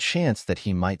 there was a chance that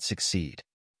he might succeed.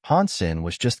 Han Sen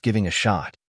was just giving a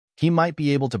shot. He might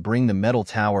be able to bring the metal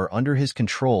tower under his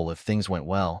control if things went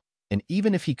well, and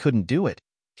even if he couldn't do it,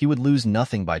 he would lose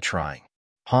nothing by trying.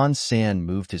 Han Sen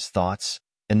moved his thoughts,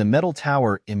 and the metal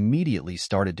tower immediately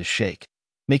started to shake,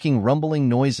 making rumbling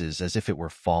noises as if it were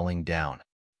falling down.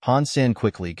 Han Sen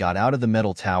quickly got out of the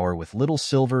metal tower with Little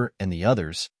Silver and the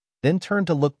others, then turned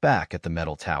to look back at the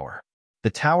metal tower. The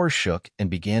tower shook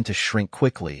and began to shrink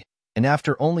quickly, and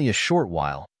after only a short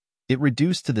while, it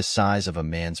reduced to the size of a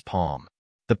man's palm.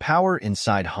 The power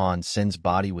inside Han Sen's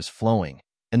body was flowing,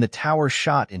 and the tower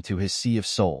shot into his sea of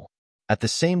soul. At the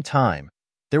same time,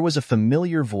 there was a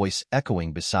familiar voice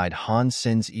echoing beside Han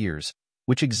Sen's ears,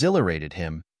 which exhilarated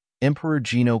him. Emperor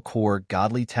Geno Core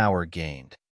Godly Tower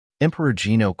gained. Emperor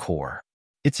Geno Core.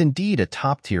 It's indeed a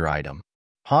top-tier item.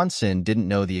 Han Sen didn't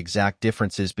know the exact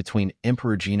differences between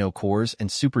Emperor Geno Cores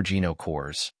and Super Geno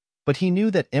Cores, but he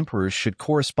knew that Emperors should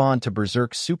correspond to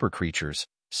Berserk super creatures,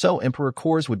 so Emperor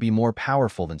Cores would be more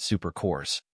powerful than Super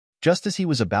Cores. Just as he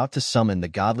was about to summon the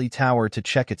Godly Tower to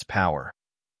check its power,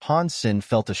 Han Sen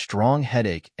felt a strong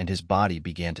headache and his body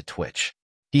began to twitch.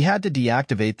 He had to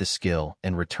deactivate the skill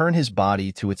and return his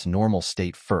body to its normal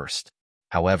state first.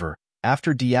 However,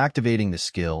 after deactivating the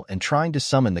skill and trying to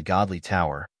summon the Godly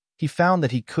Tower, he found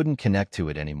that he couldn't connect to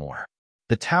it anymore.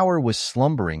 The tower was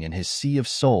slumbering in his sea of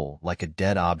soul like a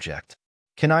dead object.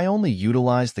 Can I only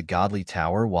utilize the Godly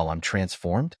Tower while I'm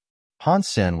transformed? Han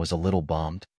Sen was a little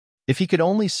bummed. If he could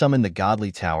only summon the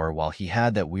Godly Tower while he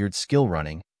had that weird skill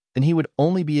running, then he would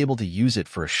only be able to use it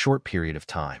for a short period of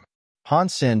time. Han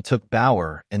Sen took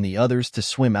Bauer and the others to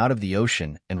swim out of the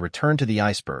ocean and return to the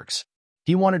icebergs.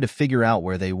 He wanted to figure out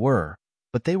where they were,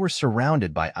 but they were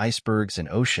surrounded by icebergs and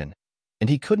ocean, and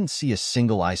he couldn't see a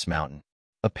single ice mountain.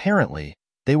 Apparently,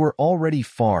 they were already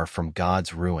far from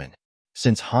God's ruin.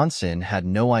 Since Han Sen had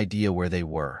no idea where they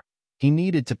were, he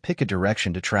needed to pick a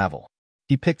direction to travel.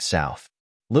 He picked south.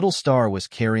 Little Star was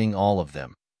carrying all of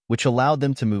them, which allowed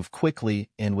them to move quickly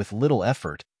and with little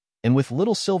effort, and with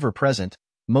Little Silver present,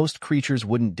 most creatures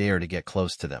wouldn't dare to get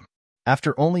close to them.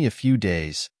 After only a few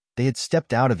days, they had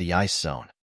stepped out of the ice zone.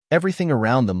 Everything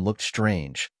around them looked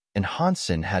strange, and Han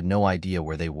Sen had no idea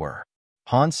where they were.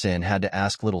 Han Sen had to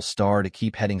ask Little Star to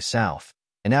keep heading south,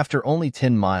 and after only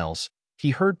 10 miles, he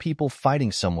heard people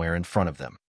fighting somewhere in front of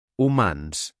them.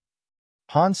 Humans.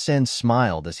 Han Sen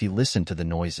smiled as he listened to the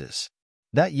noises.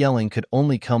 That yelling could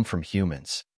only come from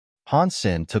humans. Han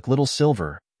Sen took little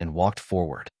silver and walked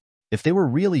forward. If they were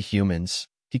really humans,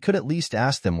 he could at least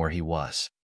ask them where he was.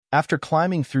 After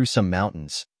climbing through some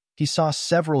mountains, he saw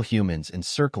several humans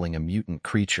encircling a mutant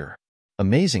creature.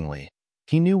 Amazingly,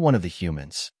 he knew one of the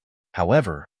humans.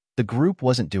 However, the group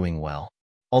wasn't doing well.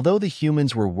 Although the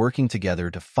humans were working together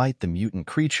to fight the mutant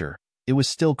creature, it was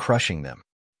still crushing them.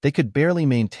 They could barely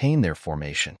maintain their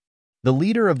formation. The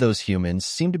leader of those humans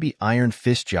seemed to be Iron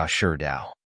Fist Jia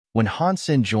Sherdao. When Han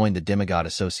Sen joined the Demigod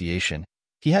Association,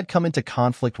 he had come into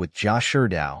conflict with Jia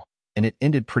Sherdao, and it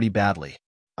ended pretty badly.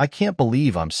 I can't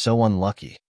believe I'm so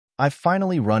unlucky. I've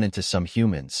finally run into some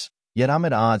humans, yet I'm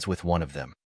at odds with one of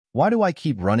them. Why do I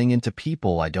keep running into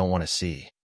people I don't want to see?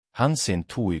 Han Sen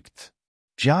tweaked.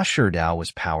 Jia Sherdao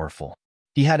was powerful.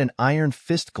 He had an iron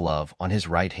fist glove on his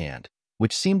right hand,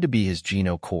 which seemed to be his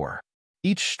Geno core.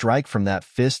 Each strike from that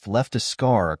fist left a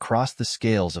scar across the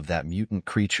scales of that mutant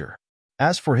creature.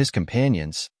 As for his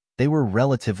companions, they were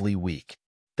relatively weak.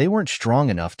 They weren't strong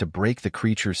enough to break the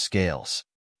creature's scales.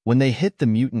 When they hit the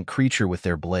mutant creature with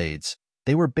their blades,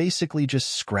 they were basically just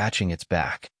scratching its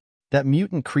back. That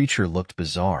mutant creature looked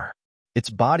bizarre. Its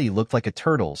body looked like a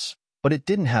turtle's, but it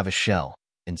didn't have a shell.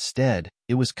 Instead,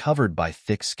 it was covered by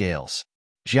thick scales.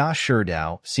 Jia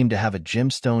Sherdao seemed to have a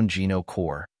gemstone Geno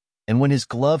core, and when his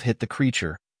glove hit the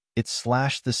creature, it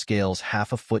slashed the scales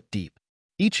half a foot deep.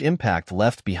 Each impact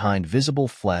left behind visible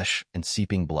flesh and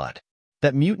seeping blood.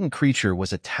 That mutant creature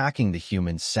was attacking the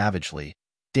humans savagely,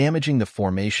 damaging the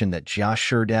formation that Jia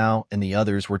Sherdao and the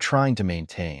others were trying to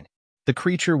maintain. The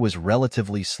creature was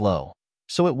relatively slow,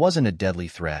 so it wasn't a deadly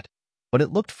threat, but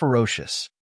it looked ferocious.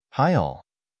 Hi all.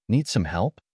 Need some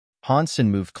help? Han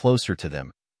Sen moved closer to them,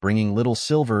 bringing Little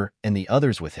Silver and the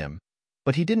others with him,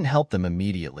 but he didn't help them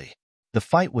immediately. The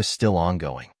fight was still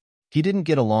ongoing. He didn't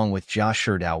get along with Jia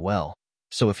Sherdao well,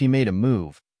 so if he made a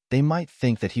move, they might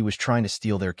think that he was trying to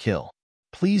steal their kill.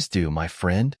 Please do, my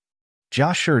friend.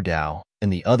 Jia Sherdao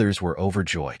and the others were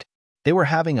overjoyed. They were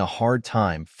having a hard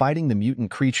time fighting the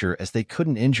mutant creature as they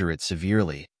couldn't injure it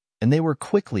severely, and they were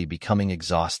quickly becoming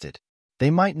exhausted.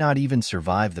 They might not even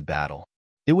survive the battle.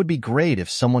 It would be great if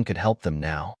someone could help them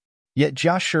now. Yet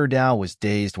Jia Sherdao was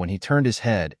dazed when he turned his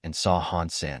head and saw Han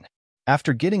Sen.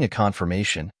 After getting a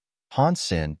confirmation, Han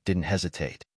Sen didn't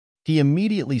hesitate. He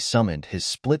immediately summoned his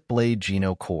split-blade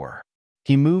Geno core.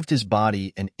 He moved his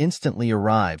body and instantly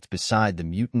arrived beside the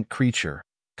mutant creature,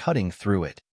 cutting through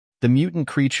it. The mutant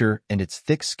creature and its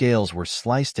thick scales were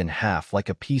sliced in half like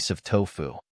a piece of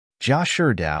tofu. Jia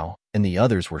Sherdao and the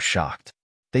others were shocked.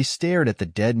 They stared at the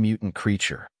dead mutant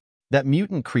creature. That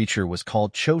mutant creature was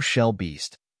called Cho Shell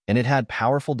Beast, and it had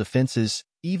powerful defenses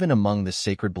even among the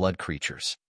sacred blood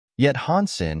creatures. Yet Han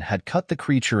Sen had cut the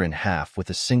creature in half with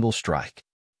a single strike.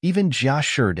 Even Jia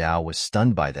Sherdao was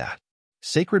stunned by that.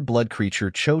 Sacred blood creature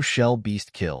Cho Shell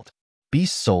Beast killed.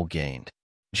 Beast soul gained.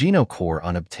 Geno core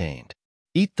unobtained.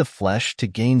 Eat the flesh to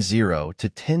gain 0 to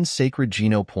 10 sacred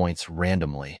Geno points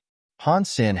randomly. Han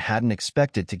Sen hadn't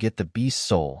expected to get the beast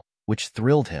soul, which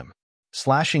thrilled him.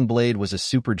 Slashing Blade was a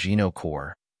super Geno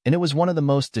core, and it was one of the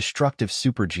most destructive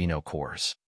super Geno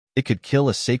cores. It could kill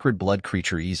a sacred blood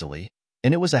creature easily,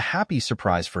 and it was a happy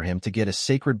surprise for him to get a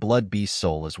sacred blood beast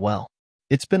soul as well.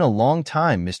 It's been a long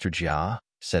time, Mr. Jia,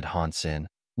 said Han Sen,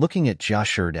 looking at Jia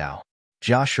Sherdao.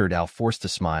 Jia Sherdao forced a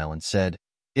smile and said,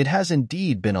 It has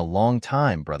indeed been a long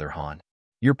time, Brother Han.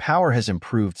 Your power has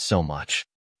improved so much.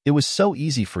 It was so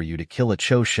easy for you to kill a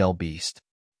Cho Shell Beast.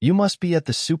 You must be at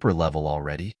the super level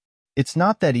already. It's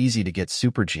not that easy to get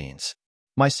super genes.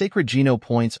 My sacred Geno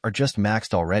points are just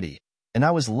maxed already, and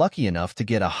I was lucky enough to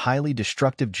get a highly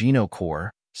destructive Geno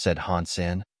core, said Han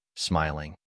Sen,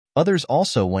 smiling. Others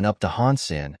also went up to Han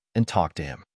Sen and talked to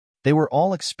him. They were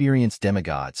all experienced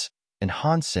demigods, and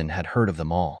Han Sen had heard of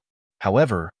them all.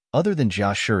 However, other than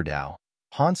Jia Sherdao,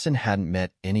 Han Sen hadn't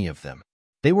met any of them.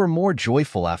 They were more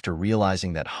joyful after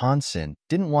realizing that Han Sen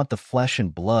didn't want the flesh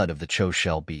and blood of the Cho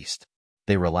Shell Beast.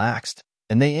 They relaxed,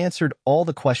 and they answered all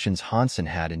the questions Han Sen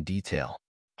had in detail.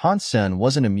 Han Sen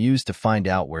wasn't amused to find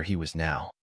out where he was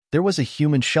now. There was a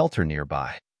human shelter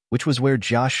nearby, which was where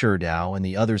Jia Sherdao and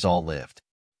the others all lived.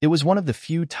 It was one of the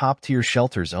few top-tier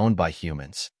shelters owned by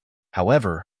humans.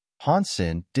 However, Han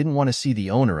Sen didn't want to see the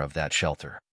owner of that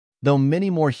shelter. Though many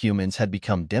more humans had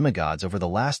become demigods over the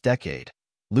last decade,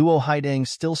 Luo Haidang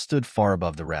still stood far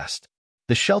above the rest.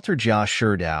 The shelter Jia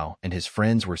Sherdao and his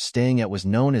friends were staying at was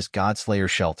known as Godslayer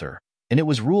Shelter, and it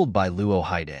was ruled by Luo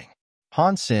Haidang.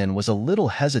 Han Sen was a little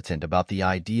hesitant about the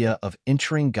idea of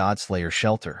entering Godslayer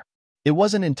Shelter. It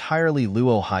wasn't entirely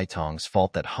Luo Haitong's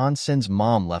fault that Han Sen's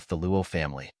mom left the Luo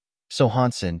family, so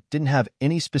Han Sen didn't have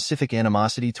any specific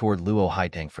animosity toward Luo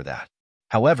Haitang for that.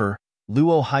 However,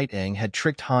 Luo Haiteng had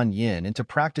tricked Han Yin into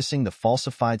practicing the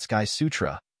falsified Sky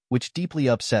Sutra, which deeply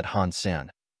upset Han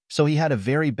Sen, so he had a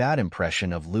very bad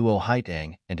impression of Luo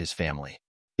Haiteng and his family.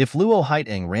 If Luo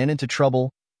Haiteng ran into trouble,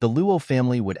 the Luo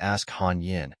family would ask Han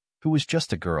Yin, who was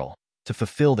just a girl, to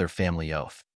fulfill their family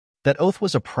oath. That oath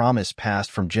was a promise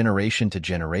passed from generation to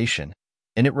generation,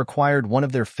 and it required one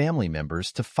of their family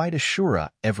members to fight Ashura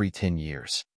every 10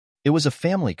 years. It was a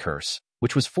family curse,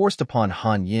 which was forced upon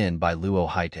Han Yin by Luo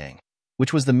Haiteng,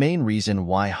 which was the main reason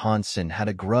why Han Sen had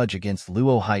a grudge against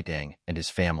Luo Haiteng and his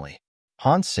family.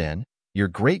 Han Sen, your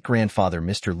great-grandfather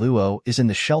Mr. Luo is in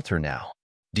the shelter now.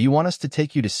 Do you want us to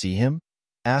take you to see him?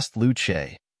 Asked Lu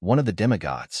Che, one of the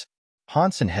demigods.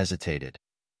 Han Sen hesitated,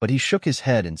 but he shook his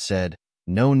head and said,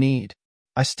 no need.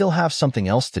 I still have something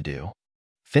else to do.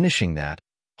 Finishing that,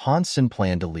 Han Sen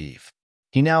planned to leave.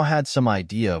 He now had some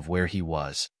idea of where he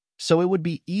was, so it would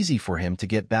be easy for him to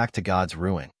get back to God's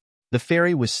ruin. The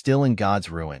ferry was still in God's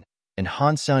ruin, and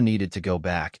Han Sen needed to go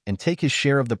back and take his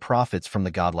share of the profits from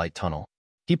the Godlight Tunnel.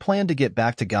 He planned to get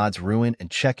back to God's ruin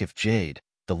and check if Jade,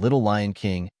 the Little Lion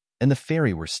King, and the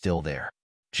ferry were still there.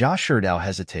 Jia Sherdao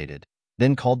hesitated,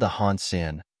 then called to Han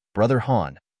Sen, Brother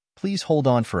Han, please hold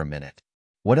on for a minute.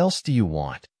 What else do you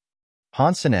want?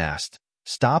 Han Sen asked,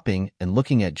 stopping and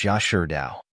looking at Jia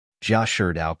Sherdao. Jia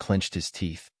Sherdao clenched his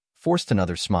teeth, forced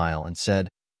another smile, and said,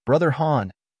 Brother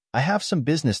Han, I have some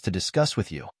business to discuss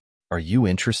with you. Are you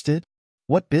interested?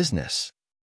 What business?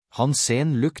 Han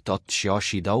Sen looked at Jia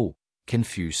Sherdao,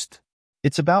 confused.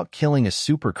 It's about killing a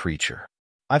super creature.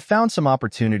 I've found some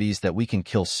opportunities that we can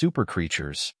kill super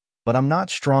creatures, but I'm not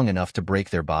strong enough to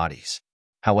break their bodies.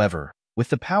 However, with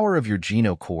the power of your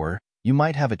Geno Core, you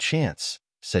might have a chance,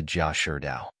 said Jia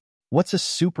Sherdao. What's a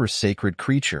super sacred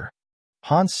creature?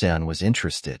 Han Sen was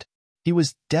interested. He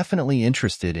was definitely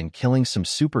interested in killing some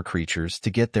super creatures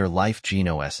to get their life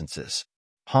Geno essences.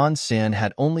 Han Sen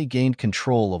had only gained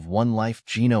control of one life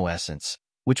Geno essence,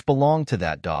 which belonged to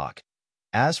that dog.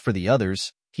 As for the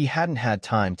others, he hadn't had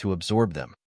time to absorb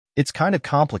them. It's kind of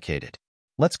complicated.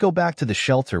 Let's go back to the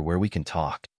shelter where we can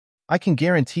talk. I can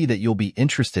guarantee that you'll be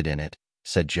interested in it,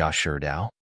 said Jia Sherdao.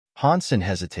 Han Sen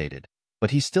hesitated,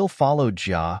 but he still followed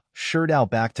Jia Sherdao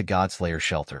back to Godslayer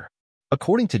shelter.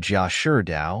 According to Jia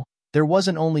Sherdao, there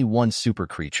wasn't only one super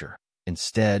creature.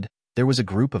 Instead, there was a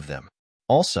group of them.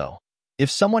 Also, if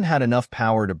someone had enough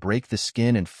power to break the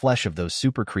skin and flesh of those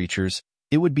super creatures,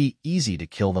 it would be easy to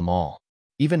kill them all.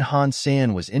 Even Han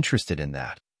Sen was interested in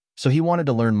that, so he wanted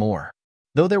to learn more.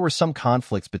 Though there were some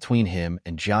conflicts between him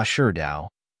and Jia Sherdao,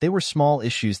 they were small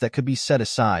issues that could be set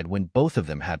aside when both of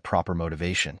them had proper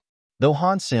motivation. Though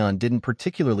Han Sen didn't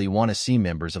particularly want to see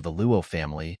members of the Luo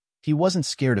family, he wasn't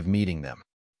scared of meeting them.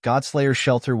 Godslayer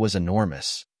shelter was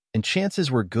enormous, and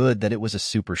chances were good that it was a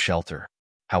super shelter.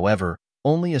 However,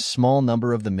 only a small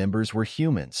number of the members were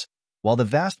humans, while the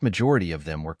vast majority of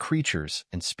them were creatures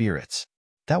and spirits.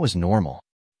 That was normal.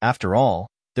 After all,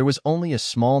 there was only a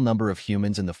small number of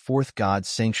humans in the fourth god's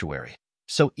sanctuary,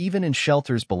 so even in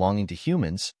shelters belonging to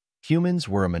humans, humans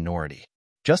were a minority.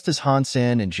 Just as Han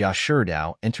Sen and Jia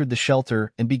Sherdao entered the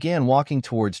shelter and began walking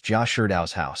towards Jia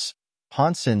Sherdao's house,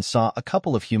 Han Sen saw a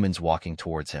couple of humans walking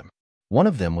towards him. One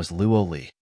of them was Luo Li.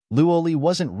 Luo Li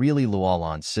wasn't really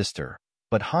Luolan's sister,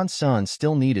 but Han Sen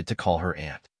still needed to call her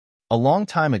aunt. A long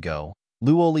time ago,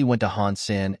 Luo Li went to Han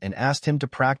Sen and asked him to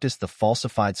practice the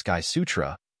falsified Sky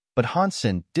Sutra, but Han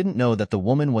Sen didn't know that the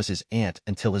woman was his aunt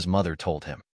until his mother told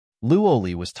him. Luo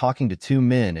Li was talking to two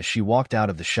men as she walked out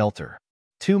of the shelter.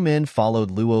 Two men followed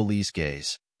Luo Li's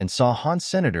gaze and saw Han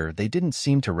Senator. They didn't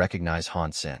seem to recognize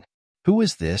Han Sen. Who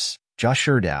is this? Jia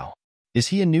Sherdao. Is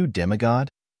he a new demigod?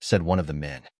 Said one of the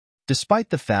men. Despite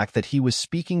the fact that he was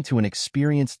speaking to an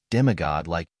experienced demigod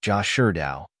like Jia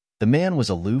Sherdao, the man was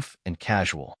aloof and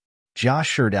casual. Jia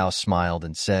Sherdao smiled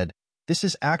and said, This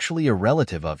is actually a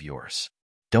relative of yours.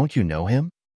 Don't you know him?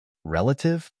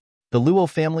 Relative? The Luo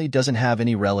family doesn't have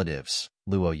any relatives,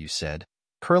 Luo Yu said,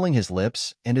 curling his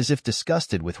lips and as if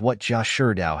disgusted with what Jia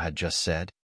Sherdao had just said.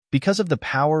 Because of the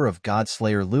power of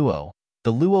Godslayer Luo,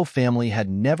 the Luo family had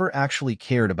never actually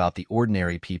cared about the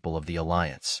ordinary people of the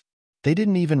Alliance. They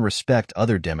didn't even respect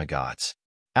other demigods.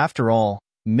 After all,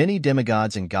 many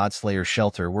demigods in Godslayer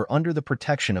shelter were under the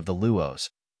protection of the Luos,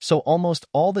 so almost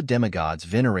all the demigods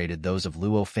venerated those of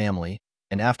Luo family,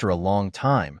 and after a long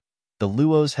time, the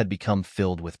Luos had become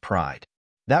filled with pride.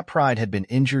 That pride had been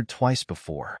injured twice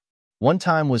before. One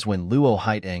time was when Luo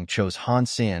Haiteng chose Han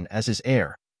Sen as his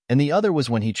heir, and the other was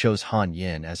when he chose Han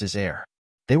Yin as his heir.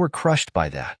 They were crushed by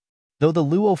that. Though the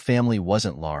Luo family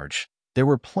wasn't large, there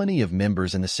were plenty of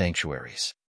members in the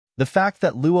sanctuaries. The fact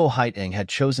that Luo Haiteng had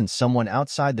chosen someone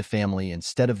outside the family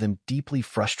instead of them deeply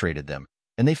frustrated them,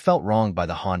 and they felt wronged by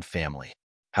the Han family.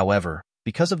 However,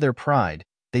 because of their pride,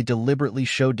 they deliberately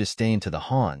showed disdain to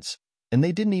the Hans, and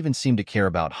they didn't even seem to care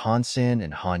about Han Sen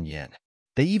and Han Yen.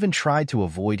 They even tried to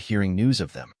avoid hearing news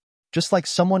of them, just like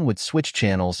someone would switch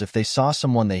channels if they saw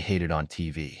someone they hated on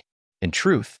TV. In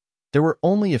truth, there were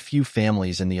only a few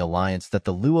families in the alliance that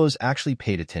the Luos actually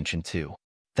paid attention to.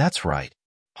 That's right.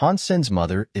 Han Sen's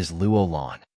mother is Luo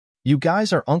Lan. You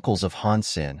guys are uncles of Han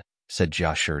Sen, said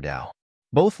Jia Sherdao.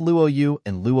 Both Luo Yu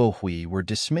and Luo Hui were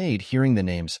dismayed hearing the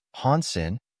names Han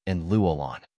Sen and Luo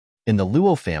Lan. In the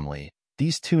Luo family,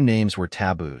 these two names were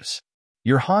taboos.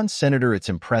 You're Han Senator, it's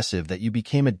impressive that you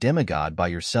became a demigod by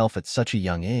yourself at such a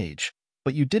young age,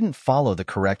 but you didn't follow the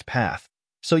correct path,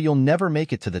 so you'll never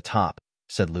make it to the top,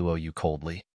 said Luo Yu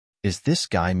coldly. Is this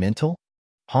guy mental?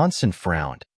 Han Sen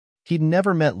frowned. He'd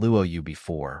never met Luo Yu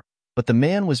before, but the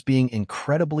man was being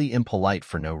incredibly impolite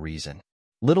for no reason.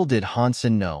 Little did Han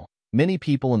Sen know, many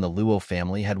people in the Luo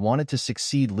family had wanted to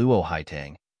succeed Luo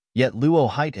Haitang, yet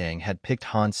Luo Haitang had picked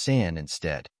Han Sen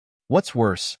instead. What's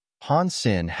worse, Han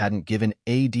Sen hadn't given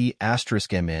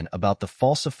AD**MN about the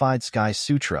falsified Sky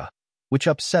Sutra, which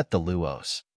upset the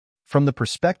Luos. From the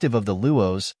perspective of the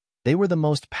Luos, they were the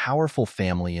most powerful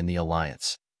family in the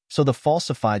alliance, so the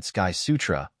falsified Sky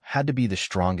Sutra had to be the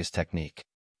strongest technique.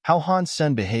 How Han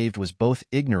Sen behaved was both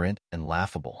ignorant and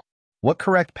laughable. What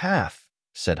correct path?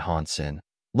 Said Han Sen,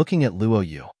 looking at Luo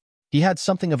Yu. He had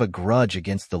something of a grudge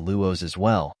against the Luos as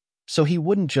well, so he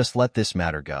wouldn't just let this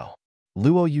matter go.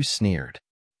 Luo Yu sneered.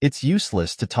 It's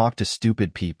useless to talk to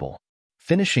stupid people.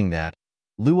 Finishing that,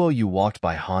 Luo Yu walked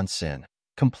by Han Sen,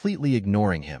 completely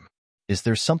ignoring him. Is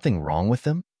there something wrong with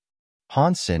them?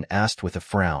 Han Sen asked with a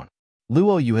frown.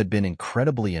 Luo Yu had been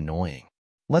incredibly annoying.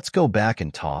 Let's go back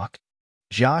and talk.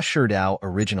 Jia Sherdao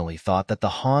originally thought that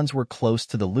the Hans were close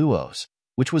to the Luos,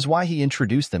 which was why he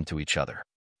introduced them to each other.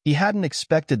 He hadn't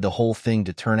expected the whole thing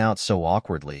to turn out so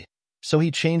awkwardly, so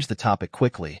he changed the topic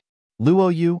quickly.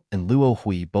 Luo Yu and Luo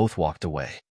Hui both walked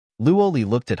away. Luo Li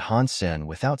looked at Han Sen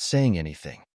without saying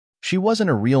anything. She wasn't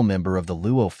a real member of the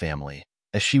Luo family,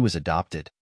 as she was adopted.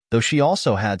 Though she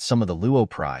also had some of the Luo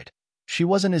pride, she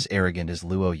wasn't as arrogant as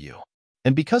Luo Yu.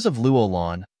 And because of Luo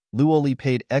Lan, Luo Li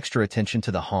paid extra attention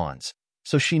to the Hans,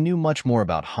 so she knew much more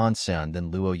about Han Sen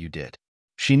than Luo Yu did.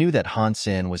 She knew that Han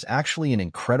Sen was actually an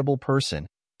incredible person,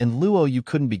 and Luo Yu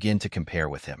couldn't begin to compare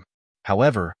with him.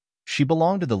 However, she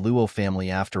belonged to the Luo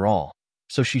family after all,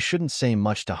 so she shouldn't say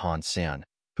much to Han Sen,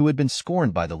 who had been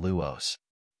scorned by the Luos.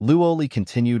 Luo Li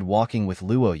continued walking with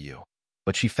Luo Yu,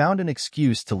 but she found an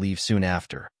excuse to leave soon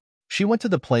after. She went to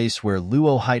the place where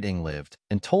Luo Haitang lived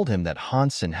and told him that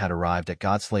Han Sen had arrived at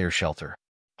Godslayer shelter.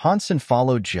 Han Sen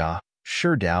followed Jia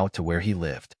Sherdao to where he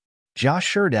lived. Jia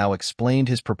Sherdao explained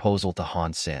his proposal to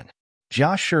Han Sen.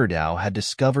 Jia Sherdao had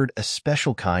discovered a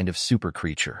special kind of super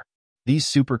creature. These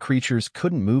super creatures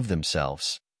couldn't move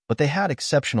themselves, but they had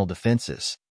exceptional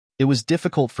defenses. It was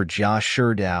difficult for Jia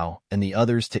Sherdao and the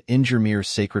others to injure mere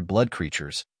sacred blood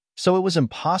creatures, so it was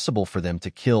impossible for them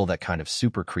to kill that kind of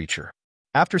super creature.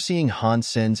 After seeing Han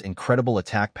Sen's incredible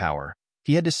attack power,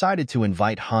 he had decided to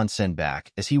invite Han Sen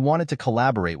back as he wanted to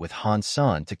collaborate with Han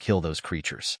Sen to kill those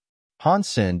creatures. Han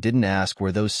Sen didn't ask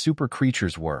where those super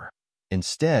creatures were.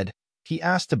 Instead, he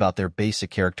asked about their basic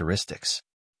characteristics.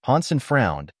 Han Sen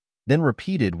frowned, then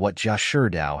repeated what Jia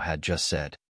Sherdao had just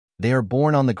said. They are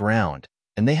born on the ground,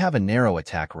 and they have a narrow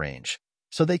attack range,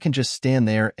 so they can just stand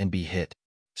there and be hit.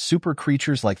 Super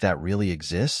creatures like that really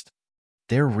exist?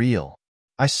 They're real.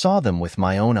 I saw them with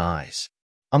my own eyes.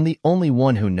 I'm the only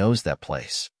one who knows that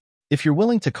place. If you're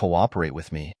willing to cooperate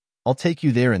with me, I'll take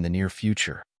you there in the near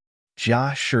future.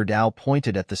 Jia Sherdao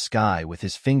pointed at the sky with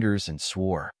his fingers and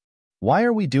swore. Why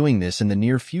are we doing this in the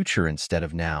near future instead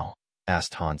of now?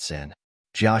 Asked Han Sen.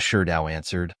 Jia Sherdao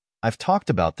answered, I've talked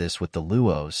about this with the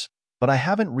Luos, but I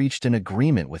haven't reached an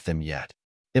agreement with them yet.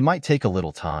 It might take a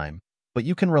little time, but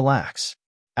you can relax.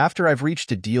 After I've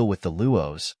reached a deal with the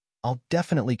Luos, I'll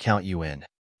definitely count you in.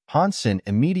 Han Sen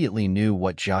immediately knew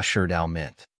what Jia Sherdao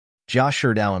meant. Jia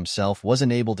Sherdao himself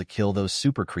wasn't able to kill those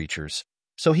super creatures,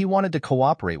 so he wanted to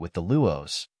cooperate with the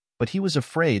Luos, but he was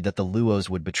afraid that the Luos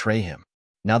would betray him.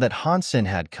 Now that Han Sen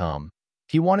had come,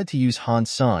 he wanted to use Han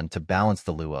Sen to balance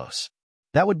the Luos.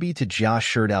 That would be to Jia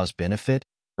Sherdao's benefit,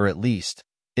 or at least,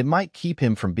 it might keep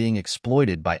him from being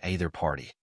exploited by either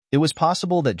party. It was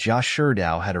possible that Jia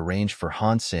Sherdao had arranged for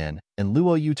Han Sen and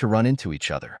Luo Yu to run into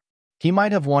each other. He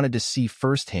might have wanted to see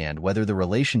firsthand whether the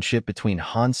relationship between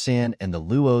Han Sen and the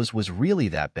Luos was really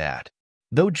that bad.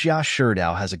 Though Jia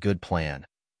Sherdao has a good plan,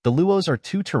 the Luos are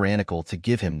too tyrannical to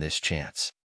give him this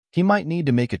chance. He might need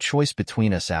to make a choice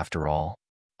between us after all.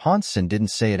 Han Sen didn't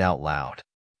say it out loud.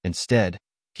 Instead,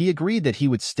 He agreed that he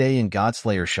would stay in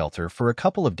Godslayer shelter for a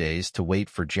couple of days to wait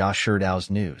for Jia Shidao's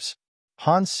news.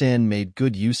 Han Sen made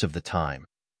good use of the time,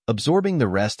 absorbing the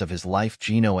rest of his life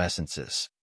geno-essences.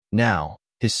 Now,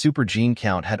 his super gene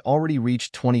count had already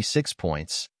reached 26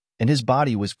 points, and his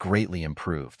body was greatly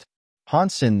improved. Han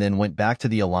Sen then went back to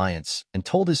the Alliance and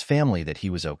told his family that he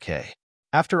was okay.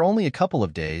 After only a couple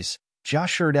of days, Jia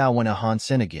Shidao went to Han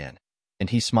Sen again, and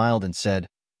he smiled and said,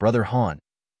 "Brother Han,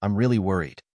 I'm really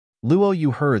worried. Luo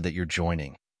Yu heard that you're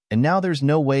joining, and now there's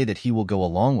no way that he will go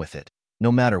along with it,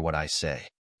 no matter what I say.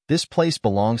 This place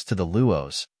belongs to the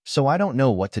Luos, so I don't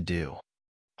know what to do."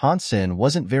 Han Sen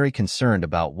wasn't very concerned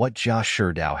about what Jia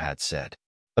Shidao had said.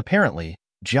 Apparently,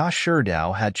 Jia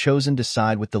Shidao had chosen to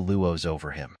side with the Luos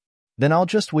over him. "Then I'll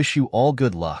just wish you all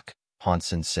good luck," Han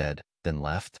Sen said, then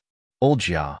left. "Old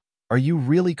Jia, are you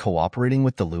really cooperating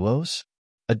with the Luos?"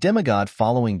 A demigod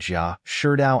following Jia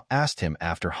Shidao asked him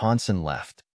after Han Sen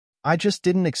left. "I just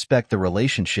didn't expect the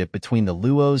relationship between the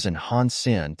Luos and Han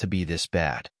Sen to be this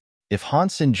bad. If Han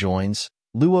Sen joins,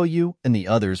 Luo Yu and the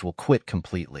others will quit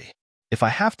completely. If I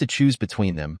have to choose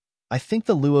between them, I think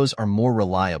the Luos are more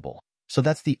reliable, so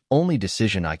that's the only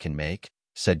decision I can make,"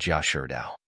 said Jia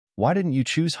Shidao. "Why didn't you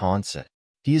choose Han Sen?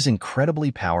 He is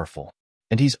incredibly powerful,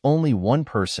 and he's only one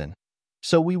person,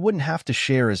 so we wouldn't have to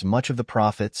share as much of the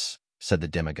profits," said the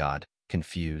demigod,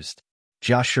 confused.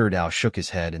 Jia Shidao shook his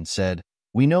head and said,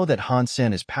 "We know that Han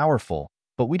Sen is powerful,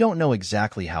 but we don't know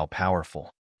exactly how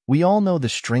powerful. We all know the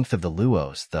strength of the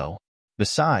Luos, though.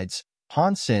 Besides,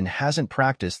 Han Sen hasn't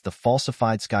practiced the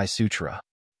falsified Sky Sutra.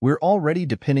 We're already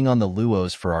depending on the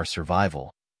Luos for our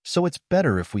survival, so it's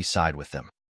better if we side with them."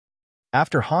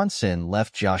 After Han Sen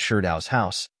left Jia Shidao's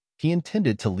house, he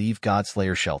intended to leave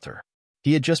Godslayer shelter.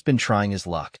 He had just been trying his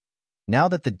luck. Now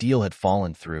that the deal had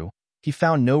fallen through, he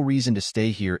found no reason to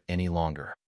stay here any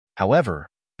longer. However,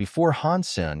 before Han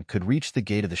Sen could reach the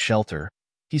gate of the shelter,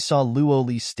 he saw Luo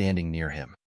Li standing near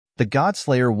him. "The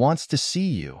Godslayer wants to see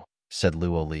you," said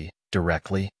Luo Li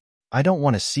directly. "I don't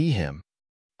want to see him."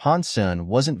 Han Sen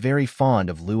wasn't very fond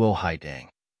of Luo Haidang,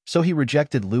 so he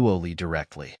rejected Luo Li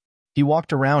directly. He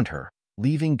walked around her,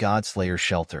 leaving Godslayer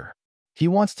shelter. "He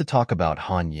wants to talk about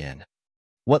Han Yin."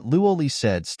 What Luo Li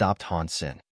said stopped Han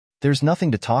Sen. "There's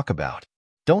nothing to talk about.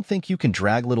 Don't think you can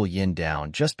drag little Yin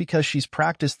down just because she's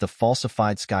practiced the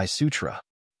falsified Sky Sutra.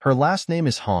 Her last name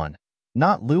is Han,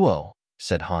 not Luo,"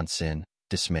 said Han Sen,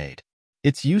 dismayed.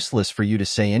 "It's useless for you to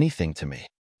say anything to me.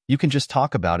 You can just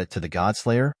talk about it to the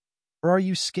Godslayer, or are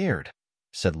you scared?"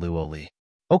 said Luo Li.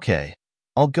 "Okay,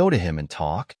 I'll go to him and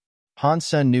talk." Han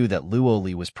Sen knew that Luo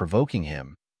Li was provoking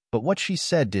him, but what she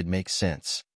said did make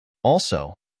sense.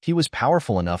 Also, he was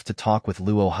powerful enough to talk with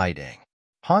Luo Haidang.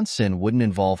 Han Sen wouldn't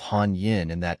involve Han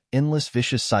Yin in that endless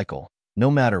vicious cycle,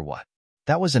 no matter what.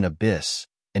 That was an abyss,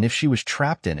 and if she was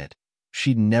trapped in it,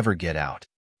 she'd never get out.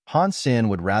 Han Sen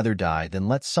would rather die than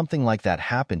let something like that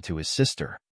happen to his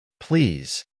sister.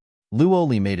 "Please." Luo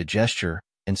Li made a gesture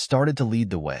and started to lead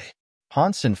the way.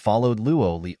 Han Sen followed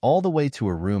Luo Li all the way to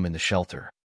a room in the shelter.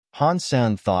 Han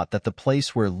Sen thought that the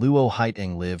place where Luo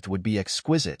Haidang lived would be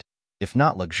exquisite, if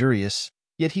not luxurious,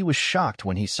 yet he was shocked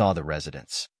when he saw the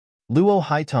residence. Luo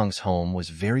Haitang's home was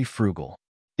very frugal.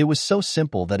 It was so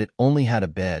simple that it only had a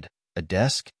bed, a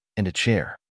desk, and a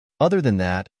chair. Other than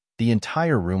that, the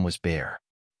entire room was bare.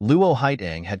 Luo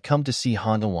Haidang had come to see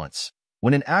Han once,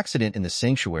 when an accident in the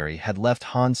sanctuary had left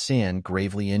Han Sen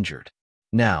gravely injured.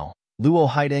 Now, Luo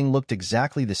Haidang looked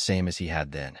exactly the same as he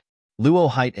had then.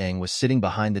 Luo Haidang was sitting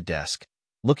behind the desk,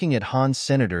 looking at Han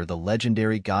Senator, the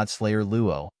legendary Godslayer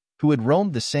Luo, who had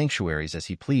roamed the sanctuaries as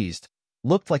he pleased,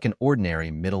 looked like an ordinary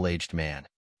middle-aged man.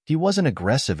 He wasn't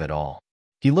aggressive at all.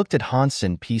 He looked at Han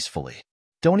Sen peacefully.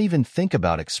 "Don't even think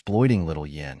about exploiting little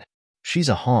Yin. She's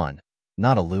a Han,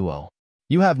 not a Luo.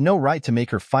 You have no right to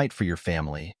make her fight for your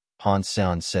family," Han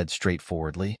Sen said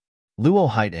straightforwardly. Luo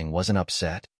Haidang wasn't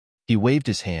upset. He waved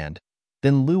his hand.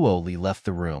 Then Luo Li left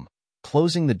the room,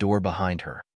 closing the door behind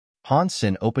her. Han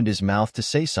Sen opened his mouth to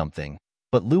say something,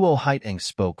 but Luo Haidang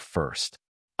spoke first.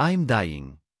 "I'm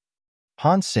dying."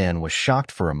 Han Sen was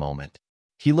shocked for a moment.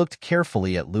 He looked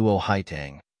carefully at Luo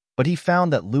Haidang, but he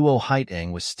found that Luo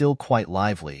Haidang was still quite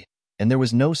lively, and there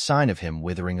was no sign of him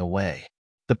withering away.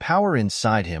 The power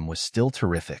inside him was still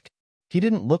terrific. He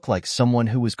didn't look like someone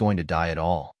who was going to die at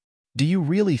all. "Do you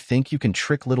really think you can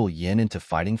trick little Yin into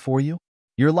fighting for you?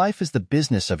 Your life is the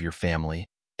business of your family,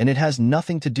 and it has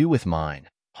nothing to do with mine,"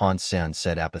 Han Sen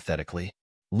said apathetically.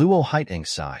 Luo Haidang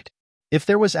sighed. "If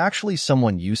there was actually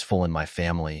someone useful in my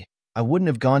family, I wouldn't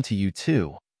have gone to you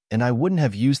too, and I wouldn't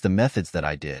have used the methods that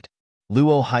I did."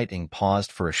 Luo Haidang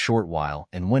paused for a short while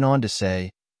and went on to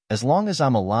say, "As long as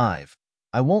I'm alive,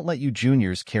 I won't let you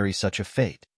juniors carry such a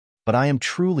fate. But I am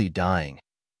truly dying,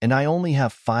 and I only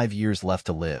have 5 years left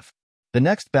to live. The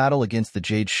next battle against the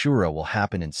Jade Shura will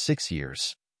happen in 6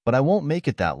 years, but I won't make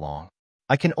it that long.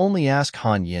 I can only ask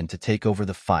Han Yin to take over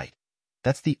the fight.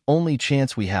 That's the only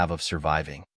chance we have of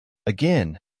surviving.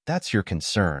 Again, that's your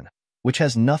concern, which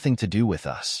has nothing to do with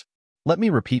us. Let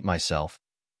me repeat myself.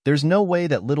 There's no way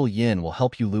that little Yin will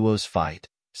help you Luo's fight,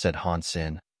 said Han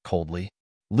Sen, coldly.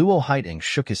 Luo Haiteng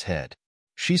shook his head.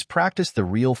 She's practiced the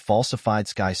real falsified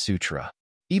Sky Sutra.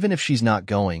 Even if she's not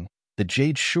going, the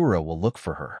Jade Shura will look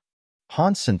for her.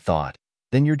 Han Sen thought,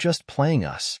 then you're just playing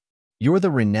us. You're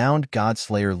the renowned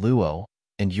Godslayer Luo,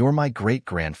 and you're my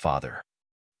great-grandfather.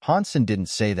 Han Sen didn't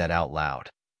say that out loud.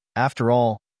 After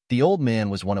all, the old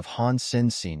man was one of Han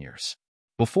Sen's seniors.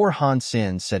 Before Han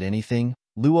Sen said anything,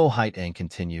 Luo Haiteng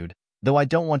continued, though I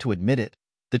don't want to admit it,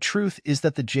 the truth is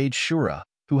that the Jade Shura,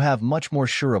 who have much more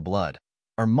Shura blood,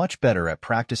 are much better at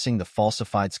practicing the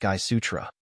falsified Sky Sutra.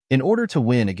 In order to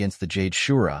win against the Jade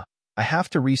Shura, I have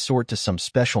to resort to some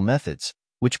special methods,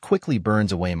 which quickly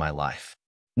burns away my life.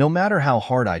 No matter how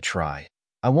hard I try,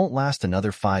 I won't last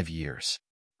another 5 years.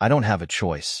 I don't have a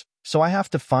choice, so I have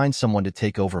to find someone to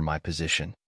take over my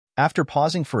position. After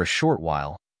pausing for a short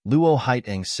while, Luo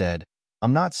Haiteng said,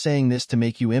 I'm not saying this to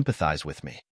make you empathize with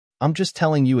me. I'm just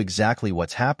telling you exactly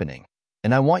what's happening,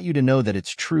 and I want you to know that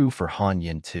it's true for Han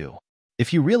Yin too.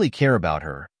 If you really care about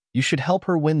her, you should help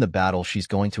her win the battle she's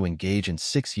going to engage in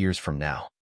 6 years from now.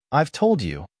 I've told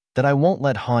you that I won't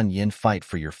let Han Yin fight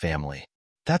for your family.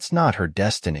 That's not her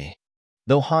destiny.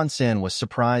 Though Han Sen was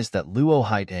surprised that Luo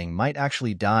Haiteng might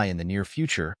actually die in the near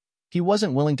future, he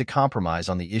wasn't willing to compromise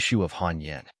on the issue of Han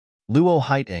Yin. Luo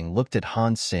Haiteng looked at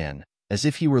Han Sen as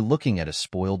if he were looking at a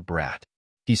spoiled brat.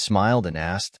 He smiled and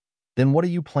asked, then what are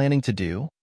you planning to do?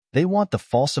 They want the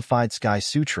falsified Sky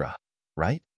Sutra,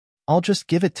 right? I'll just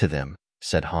give it to them,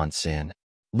 said Han Sen.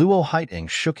 Luo Haiteng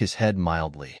shook his head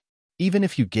mildly. Even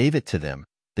if you gave it to them,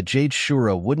 the Jade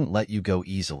Shura wouldn't let you go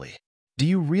easily. Do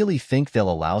you really think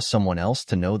they'll allow someone else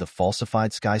to know the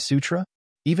falsified Sky Sutra?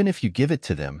 Even if you give it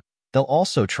to them, they'll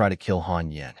also try to kill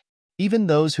Han Yin. Even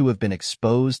those who have been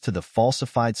exposed to the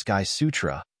falsified Sky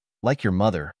Sutra, like your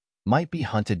mother, might be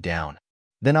hunted down.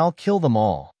 Then I'll kill them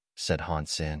all, said Han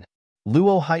Sen.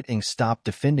 Luo Haiteng stopped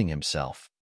defending himself.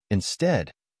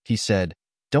 Instead, he said,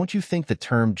 don't you think the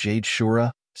term Jade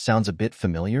Shura sounds a bit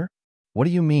familiar? What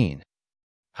do you mean?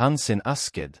 Han Sen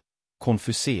asked,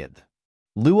 confused.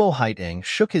 Luo Haiteng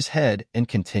shook his head and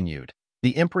continued,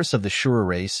 the Empress of the Shura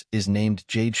race is named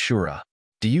Jade Shura.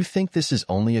 Do you think this is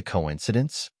only a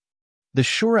coincidence? The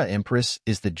Shura Empress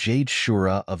is the Jade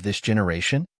Shura of this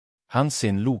generation? Han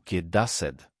Sen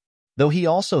said. Though he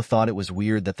also thought it was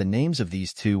weird that the names of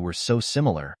these two were so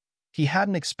similar, he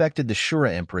hadn't expected the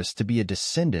Shura Empress to be a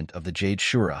descendant of the Jade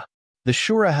Shura. The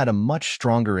Shura had a much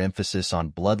stronger emphasis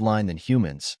on bloodline than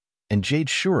humans, and Jade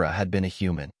Shura had been a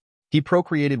human. He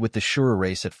procreated with the Shura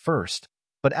race at first,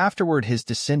 but afterward his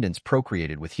descendants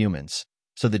procreated with humans,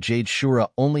 so the Jade Shura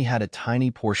only had a tiny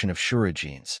portion of Shura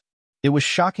genes. It was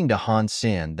shocking to Han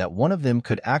Sen that one of them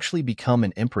could actually become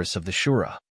an Empress of the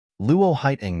Shura. Luo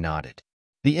Haiteng nodded.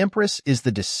 The Empress is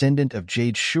the descendant of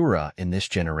Jade Shura in this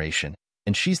generation,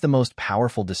 and she's the most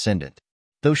powerful descendant.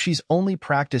 Though she's only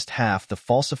practiced half the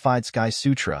falsified Sky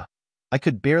Sutra, I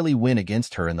could barely win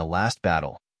against her in the last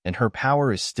battle, and her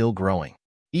power is still growing.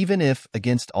 Even if,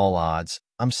 against all odds,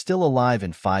 I'm still alive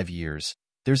in 5 years,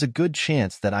 there's a good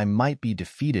chance that I might be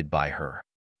defeated by her.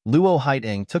 Luo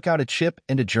Haiteng took out a chip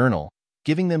and a journal,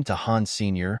 giving them to Han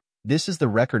Sr. This is the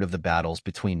record of the battles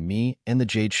between me and the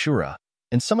Jade Shura,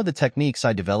 and some of the techniques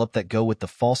I developed that go with the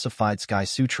falsified Sky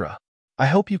Sutra. I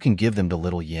hope you can give them to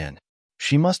little Yin.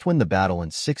 She must win the battle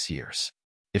in 6 years.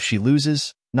 If she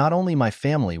loses, not only my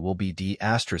family will be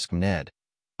d***ned,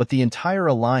 but the entire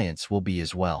alliance will be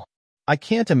as well. I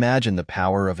can't imagine the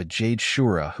power of a Jade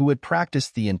Shura who had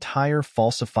practiced the entire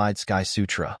falsified Sky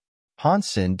Sutra. Han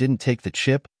Sen didn't take the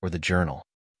chip or the journal.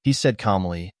 He said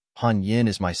calmly, Han Yin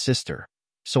is my sister,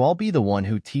 so I'll be the one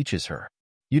who teaches her.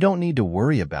 You don't need to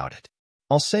worry about it.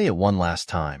 I'll say it one last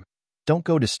time. Don't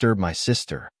go disturb my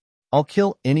sister. I'll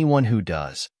kill anyone who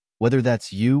does, whether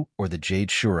that's you or the Jade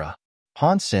Shura.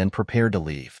 Han Sen prepared to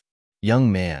leave.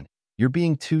 Young man, you're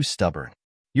being too stubborn.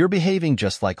 You're behaving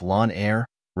just like Lan Er,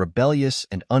 rebellious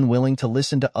and unwilling to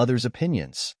listen to others'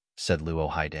 opinions, said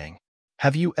Luo Haiteng.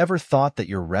 Have you ever thought that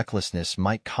your recklessness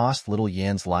might cost little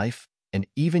Yan's life, and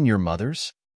even your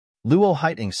mother's? Luo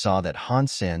Haiteng saw that Han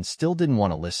Sen still didn't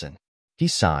want to listen. He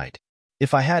sighed.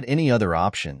 If I had any other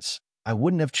options, I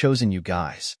wouldn't have chosen you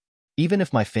guys. Even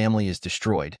if my family is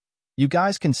destroyed, you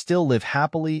guys can still live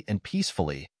happily and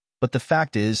peacefully, but the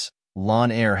fact is,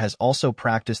 Lan Er has also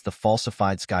practiced the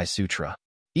falsified Sky Sutra.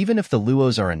 Even if the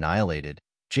Luos are annihilated,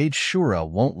 Jade Shura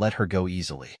won't let her go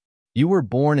easily. You were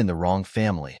born in the wrong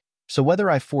family, so whether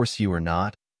I force you or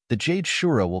not, the Jade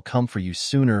Shura will come for you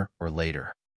sooner or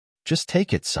later. Just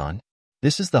take it, son.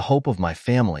 This is the hope of my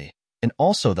family, and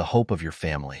also the hope of your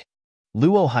family.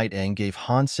 Luo Haitang gave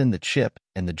Han Sen the chip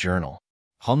and the journal.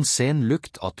 Han Sen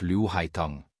looked at Luo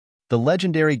Haitang. The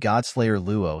legendary godslayer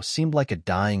Luo seemed like a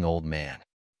dying old man.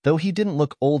 Though he didn't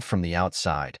look old from the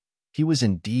outside, he was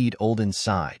indeed old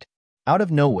inside. Out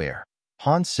of nowhere,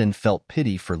 Han Sen felt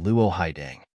pity for Luo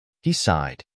Haitang. He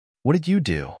sighed. What did you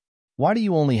do? Why do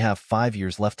you only have 5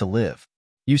 years left to live?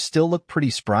 You still look pretty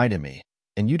spry to me,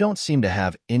 and you don't seem to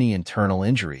have any internal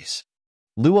injuries.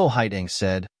 Luo Haitang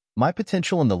said, my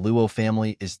potential in the Luo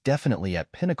family is definitely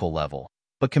at pinnacle level,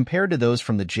 but compared to those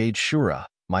from the Jade Shura,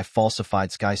 my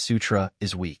falsified Sky Sutra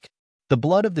is weak. The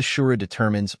blood of the Shura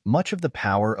determines much of the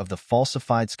power of the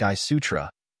falsified Sky Sutra,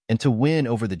 and to win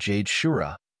over the Jade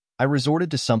Shura, I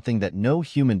resorted to something that no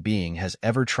human being has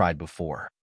ever tried before.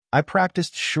 I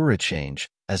practiced Shura change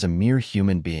as a mere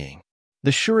human being.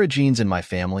 The Shura genes in my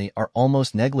family are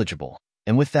almost negligible,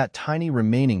 and with that tiny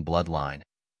remaining bloodline,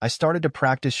 I started to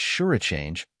practice Shura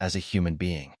change as a human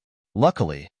being.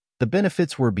 Luckily, the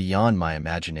benefits were beyond my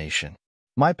imagination.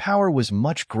 My power was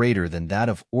much greater than that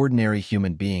of ordinary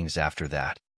human beings after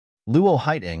that. Luo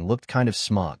Haitang looked kind of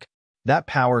smug. That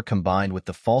power combined with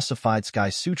the falsified Sky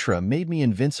Sutra made me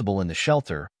invincible in the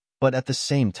shelter, but at the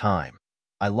same time,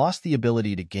 I lost the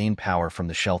ability to gain power from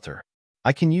the shelter.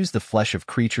 I can use the flesh of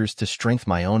creatures to strengthen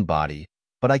my own body,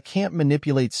 but I can't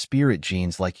manipulate spirit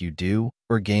genes like you do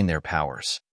or gain their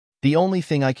powers. The only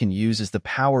thing I can use is the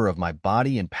power of my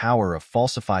body and power of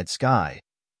falsified sky,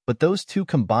 but those two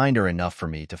combined are enough for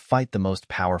me to fight the most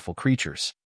powerful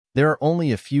creatures. There are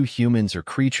only a few humans or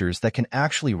creatures that can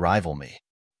actually rival me.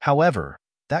 However,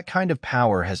 that kind of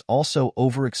power has also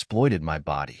overexploited my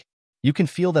body. You can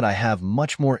feel that I have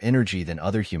much more energy than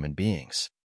other human beings.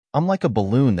 I'm like a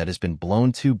balloon that has been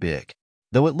blown too big.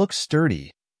 Though it looks sturdy,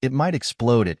 it might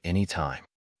explode at any time.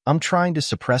 I'm trying to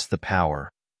suppress the power,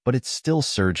 but it's still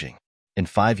surging. In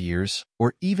 5 years,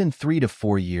 or even 3 to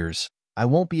 4 years, I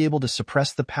won't be able to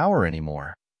suppress the power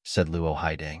anymore, said Luo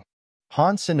Haitang.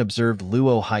 Han Sen observed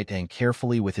Luo Haitang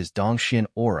carefully with his Dongxian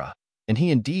aura, and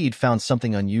he indeed found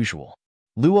something unusual.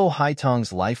 Luo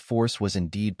Haitang's life force was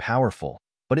indeed powerful,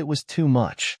 but it was too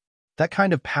much. That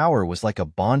kind of power was like a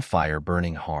bonfire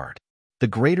burning hard. The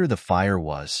greater the fire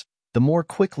was, the more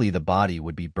quickly the body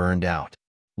would be burned out.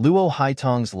 Luo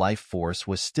Haitang's life force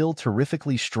was still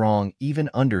terrifically strong even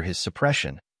under his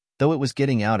suppression, though it was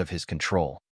getting out of his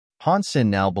control. Han Sen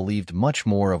now believed much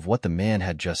more of what the man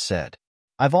had just said.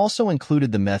 I've also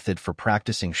included the method for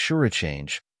practicing Shura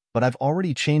change, but I've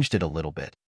already changed it a little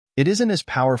bit. It isn't as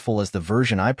powerful as the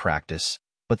version I practice,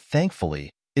 but thankfully,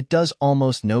 it does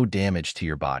almost no damage to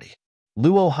your body.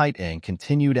 Luo Haitang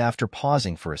continued after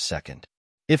pausing for a second.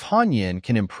 If Han Yin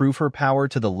can improve her power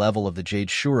to the level of the Jade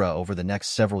Shura over the next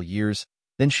several years,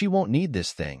 then she won't need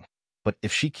this thing. But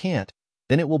if she can't,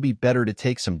 then it will be better to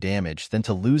take some damage than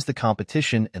to lose the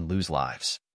competition and lose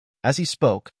lives. As he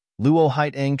spoke, Luo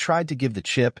Haitang tried to give the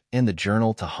chip and the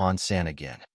journal to Han Sen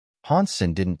again. Han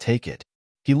Sen didn't take it.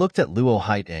 He looked at Luo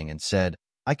Haitang and said,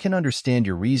 I can understand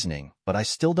your reasoning, but I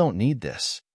still don't need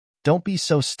this. Don't be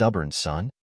so stubborn, son.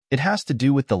 It has to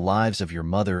do with the lives of your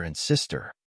mother and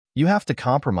sister. You have to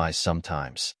compromise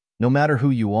sometimes, no matter who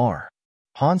you are.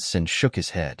 Han Sen shook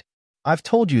his head. I've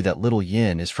told you that little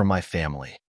Yin is from my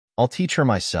family. I'll teach her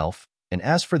myself, and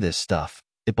as for this stuff,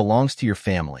 it belongs to your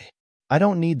family. I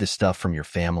don't need the stuff from your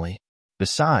family.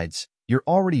 Besides, you're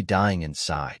already dying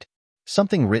inside.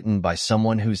 Something written by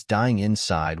someone who's dying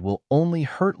inside will only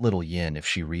hurt little Yin if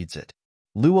she reads it.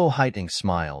 Luo Haitang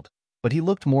smiled, but he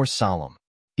looked more solemn.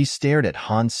 He stared at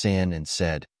Han Sen and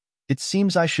said, It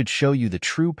seems I should show you the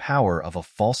true power of a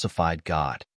falsified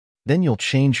god. Then you'll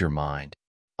change your mind.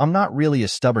 I'm not really a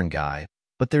stubborn guy,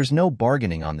 but there's no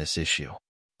bargaining on this issue.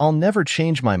 I'll never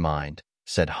change my mind,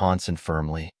 said Han Sen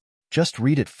firmly. Just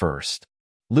read it first.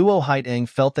 Luo Haitang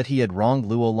felt that he had wronged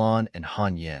Luo Lan and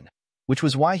Han Yin, which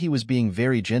was why he was being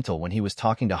very gentle when he was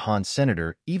talking to Han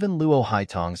Senator. Even Luo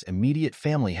Haitang's immediate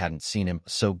family hadn't seen him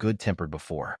so good-tempered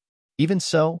before. Even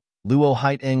so, Luo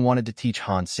Haitang wanted to teach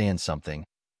Han Sen something,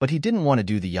 but he didn't want to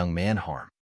do the young man harm.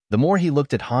 The more he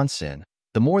looked at Han Sen,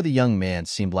 the more the young man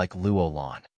seemed like Luo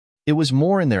Lan. It was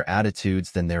more in their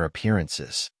attitudes than their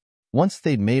appearances. Once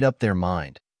they'd made up their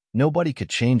mind, nobody could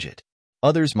change it.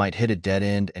 Others might hit a dead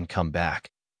end and come back,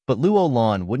 but Luo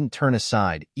Lan wouldn't turn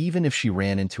aside even if she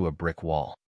ran into a brick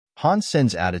wall. Han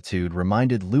Sen's attitude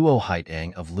reminded Luo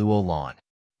Haitang of Luo Lan.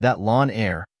 That Lan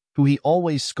Er, who he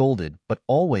always scolded but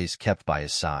always kept by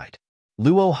his side.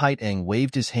 Luo Haiteng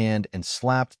waved his hand and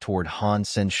slapped toward Han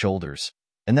Sen's shoulders,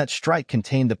 and that strike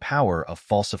contained the power of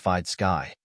falsified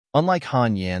sky. Unlike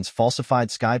Han Yan's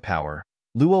falsified sky power,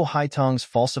 Luo Haiteng's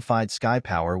falsified sky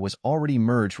power was already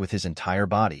merged with his entire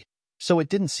body, so it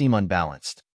didn't seem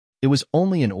unbalanced. It was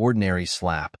only an ordinary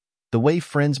slap, the way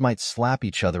friends might slap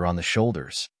each other on the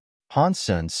shoulders. Han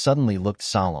Sen suddenly looked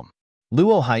solemn.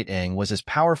 Luo Haiteng was as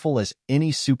powerful as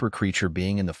any super creature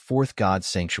being in the fourth god's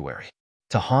sanctuary.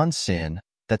 To Han Sen,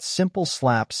 that simple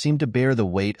slap seemed to bear the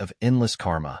weight of endless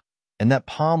karma, and that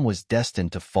palm was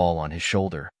destined to fall on his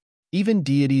shoulder. Even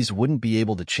deities wouldn't be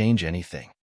able to change anything.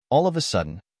 All of a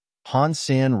sudden, Han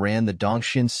Sen ran the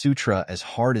Dongxian Sutra as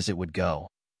hard as it would go,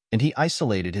 and he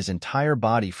isolated his entire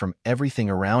body from everything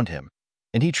around him,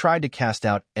 and he tried to cast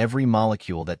out every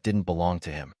molecule that didn't belong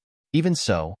to him. Even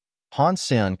so, Han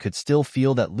Sen could still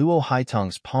feel that Luo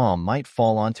Haiteng's palm might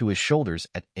fall onto his shoulders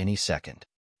at any second.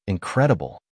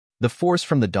 Incredible. The force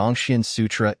from the Dongxian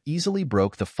Sutra easily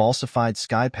broke the falsified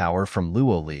sky power from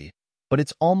Luo Li, but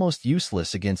it's almost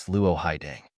useless against Luo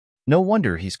Haiteng. No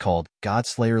wonder he's called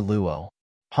Godslayer Luo.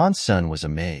 Han Sen was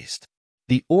amazed.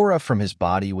 The aura from his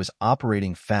body was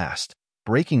operating fast,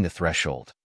 breaking the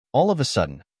threshold. All of a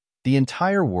sudden, the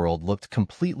entire world looked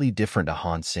completely different to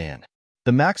Han Sen.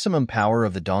 The maximum power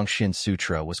of the Dongxian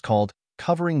Sutra was called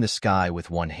covering the sky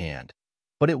with one hand,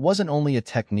 but it wasn't only a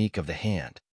technique of the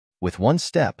hand. With one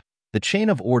step, the chain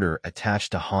of order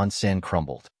attached to Han Sen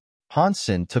crumbled. Han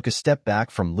Sen took a step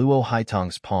back from Luo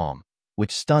Haiteng's palm,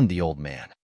 which stunned the old man.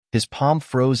 His palm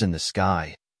froze in the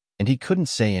sky, and he couldn't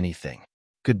say anything.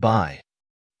 Goodbye.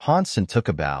 Han Sen took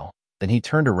a bow, then he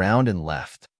turned around and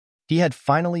left. He had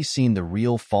finally seen the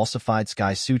real falsified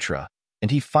Sky Sutra, and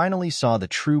he finally saw the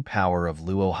true power of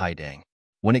Luo Haiteng.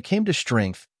 When it came to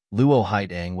strength, Luo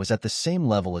Haiteng was at the same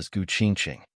level as Gu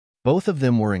Qingqing. Both of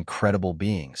them were incredible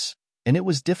beings, and it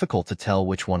was difficult to tell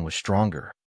which one was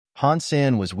stronger. Han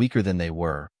Sen was weaker than they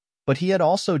were, but he had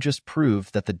also just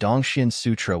proved that the Dongxian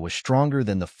Sutra was stronger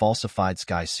than the falsified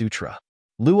Sky Sutra.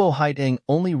 Luo Haiteng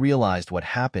only realized what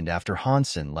happened after Han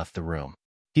Sen left the room.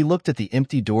 He looked at the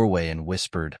empty doorway and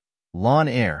whispered, "Lan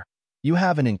Er, you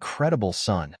have an incredible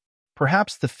son.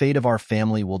 Perhaps the fate of our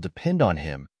family will depend on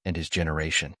him and his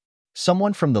generation."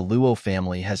 Someone from the Luo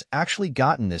family has actually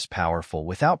gotten this powerful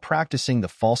without practicing the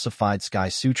falsified Sky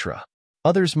Sutra.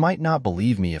 Others might not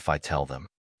believe me if I tell them.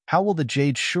 How will the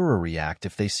Jade Shura react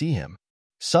if they see him?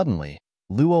 Suddenly,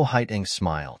 Luo Haiteng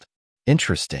smiled.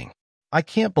 Interesting. I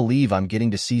can't believe I'm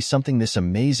getting to see something this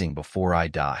amazing before I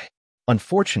die.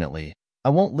 Unfortunately, I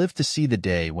won't live to see the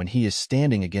day when he is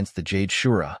standing against the Jade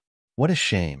Shura. What a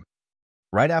shame.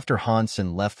 Right after Han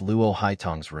Sen left Luo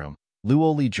Haiteng's room,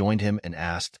 Luo Li joined him and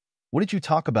asked, "What did you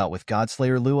talk about with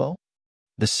Godslayer Luo?"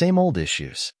 "The same old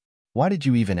issues. Why did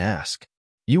you even ask?"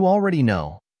 "You already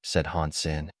know," said Han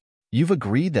Sen. "You've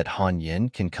agreed that Han Yin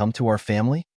can come to our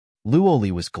family?" Luo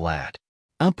Li was glad.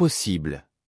 Impossible.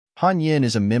 "Han Yin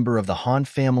is a member of the Han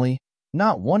family,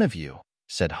 not one of you,"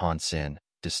 said Han Sen,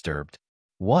 disturbed.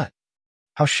 "What?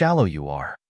 How shallow you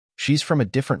are. She's from a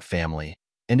different family,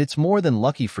 and it's more than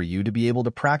lucky for you to be able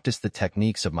to practice the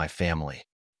techniques of my family.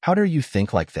 How dare you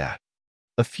think like that?"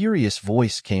 A furious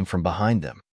voice came from behind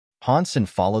them. Han Sen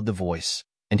followed the voice,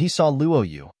 and he saw Luo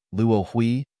Yu, Luo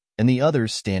Hui, and the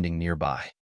others standing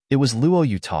nearby. It was Luo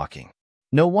Yu talking.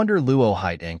 "No wonder Luo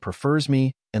Haiteng prefers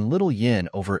me and little Yin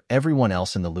over everyone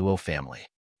else in the Luo family.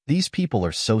 These people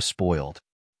are so spoiled."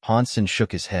 Han Sen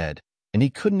shook his head, and he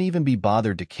couldn't even be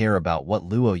bothered to care about what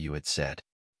Luo Yu had said.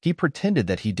 He pretended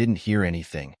that he didn't hear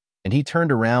anything, and he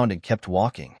turned around and kept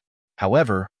walking.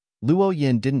 However, Luo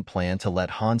Yin didn't plan to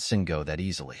let Han Sen go that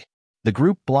easily. The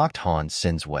group blocked Han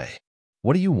Sen's way.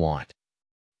 "What do you want?"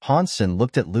 Han Sen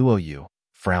looked at Luo Yu,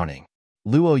 frowning.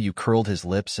 Luo Yu curled his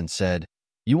lips and said,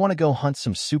 "You want to go hunt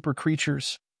some super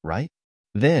creatures, right?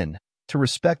 Then, to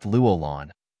respect Luo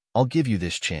Lan, I'll give you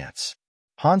this chance."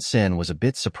 Han Sen was a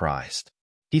bit surprised.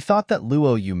 He thought that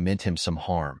Luo Yu meant him some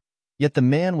harm, yet the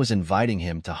man was inviting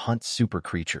him to hunt super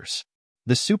creatures.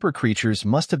 The super creatures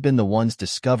must have been the ones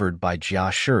discovered by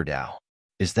Jia Sherdao.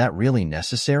 Is that really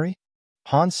necessary?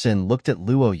 Han Sen looked at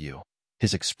Luo Yu,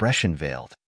 his expression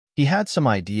veiled. He had some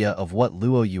idea of what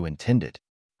Luo Yu intended.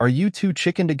 "Are you too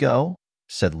chicken to go?"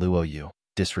 said Luo Yu,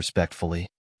 disrespectfully.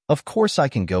 "Of course I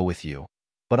can go with you,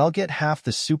 but I'll get half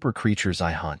the super creatures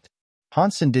I hunt."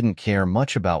 Han Sen didn't care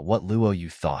much about what Luo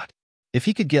Yu thought. If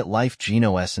he could get life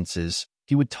geno essences,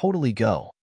 he would totally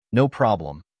go. "No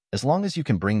problem, as long as you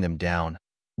can bring them down,"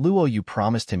 Luo Yu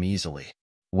promised him easily.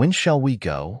 "When shall we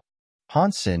go?"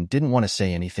 Han Sen didn't want to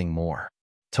say anything more.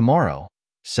 "Tomorrow,"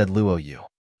 said Luo Yu.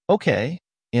 "Okay,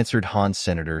 answered Han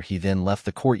Senator. He then left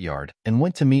the courtyard and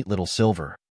went to meet Little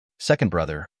Silver. Second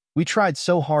brother, we tried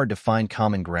so hard to find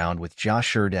common ground with Jia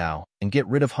Sherdao and get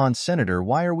rid of Han Senator.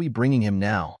 Why are we bringing him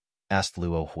now? Asked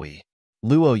Luo Hui.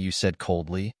 Luo Yu said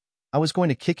coldly, I was going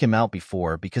to kick him out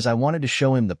before because I wanted to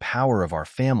show him the power of our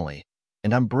family,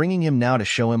 and I'm bringing him now to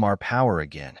show him our power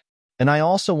again. And I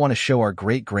also want to show our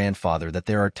great-grandfather that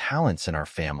there are talents in our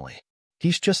family.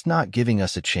 He's just not giving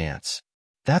us a chance.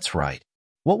 That's right.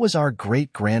 What was our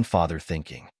great-grandfather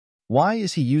thinking? Why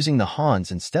is he using the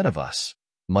Hans instead of us?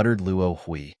 Muttered Luo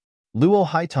Hui. Luo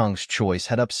Haitong's choice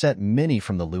had upset many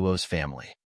from the Luo's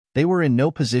family. They were in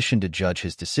no position to judge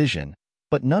his decision,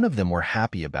 but none of them were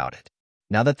happy about it.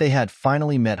 Now that they had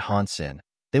finally met Han Sen,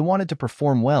 they wanted to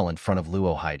perform well in front of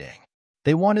Luo Haidang.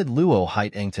 They wanted Luo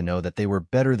Haidang to know that they were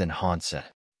better than Han Sen.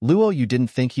 Luo Yu didn't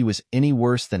think he was any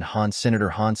worse than Han.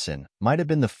 Senator Han Sen might have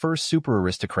been the first super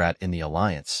aristocrat in the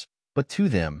alliance, but to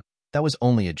them, that was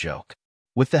only a joke.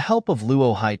 With the help of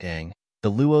Luo Haidang,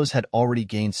 the Luos had already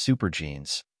gained super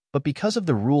genes, but because of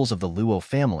the rules of the Luo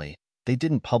family, they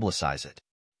didn't publicize it.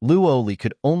 Luo Li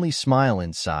could only smile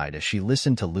inside as she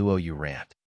listened to Luo Yu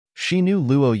rant. She knew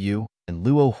Luo Yu and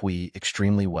Luo Hui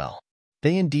extremely well.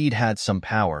 They indeed had some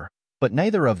power, but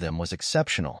neither of them was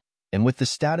exceptional, and with the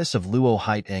status of Luo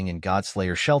Haitang in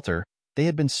Godslayer Shelter, they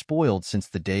had been spoiled since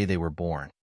the day they were born.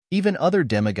 Even other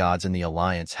demigods in the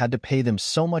alliance had to pay them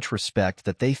so much respect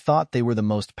that they thought they were the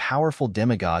most powerful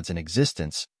demigods in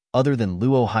existence, other than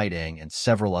Luo Haidang and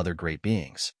several other great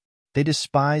beings. They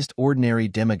despised ordinary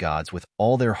demigods with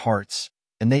all their hearts,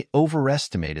 and they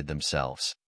overestimated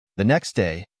themselves. The next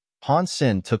day, Han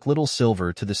Sen took Little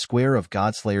Silver to the square of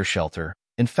Godslayer Shelter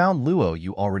and found Luo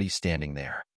Yu already standing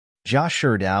there. Jia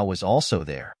Sherdao was also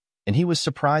there, and he was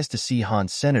surprised to see Han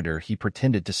Senator. He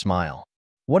pretended to smile.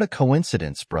 What a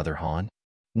coincidence, Brother Han.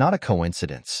 Not a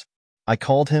coincidence. I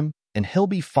called him, and he'll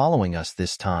be following us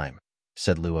this time,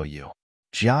 said Luo Yu.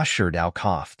 Jia Sherdao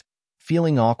coughed,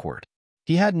 feeling awkward.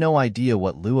 He had no idea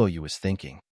what Luo Yu was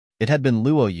thinking. It had been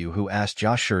Luo Yu who asked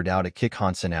Jia Sherdao to kick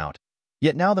Han Sen out,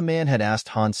 yet now the man had asked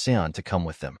Han Sen to come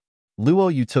with them.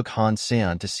 Luo Yu took Han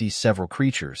Sen to see several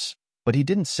creatures, but he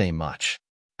didn't say much.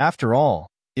 After all,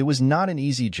 it was not an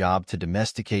easy job to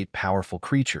domesticate powerful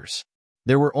creatures.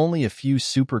 There were only a few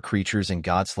super creatures in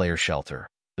Godslayer Shelter.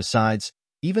 Besides,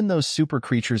 even those super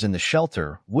creatures in the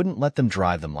shelter wouldn't let them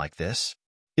drive them like this.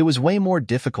 It was way more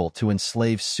difficult to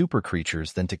enslave super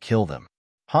creatures than to kill them.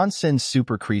 Han Sen's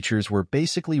super creatures were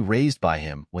basically raised by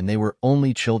him when they were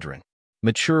only children.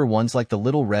 Mature ones like the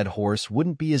little red horse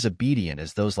wouldn't be as obedient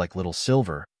as those like Little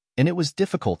Silver, and it was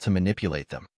difficult to manipulate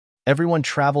them. Everyone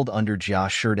traveled under Jia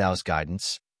Sherdao's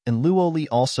guidance, and Luo Li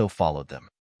also followed them.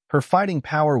 Her fighting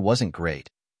power wasn't great,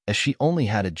 as she only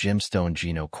had a gemstone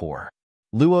Geno core.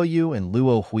 Luo Yu and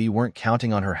Luo Hui weren't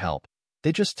counting on her help.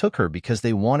 They just took her because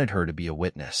they wanted her to be a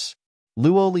witness.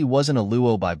 Luo Li wasn't a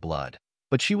Luo by blood,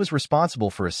 but she was responsible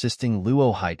for assisting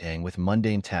Luo Haitang with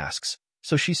mundane tasks,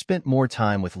 so she spent more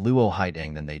time with Luo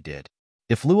Haitang than they did.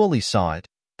 If Luo Li saw it,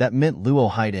 that meant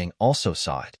Luo Haitang also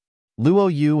saw it.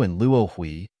 Luo Yu and Luo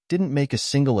Hui didn't make a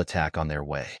single attack on their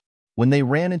way. When they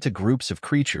ran into groups of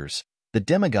creatures, the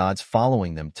demigods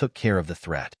following them took care of the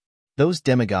threat. Those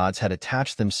demigods had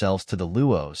attached themselves to the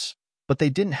Luos, but they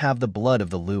didn't have the blood of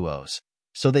the Luos,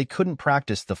 so they couldn't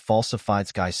practice the falsified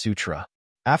Sky Sutra.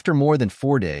 After more than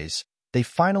 4 days, they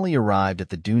finally arrived at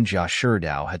the dune Jia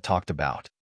Sherdao had talked about.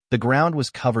 The ground was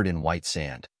covered in white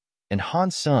sand, and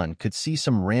Han Sen could see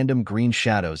some random green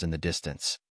shadows in the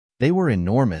distance. They were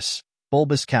enormous,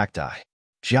 bulbous cacti.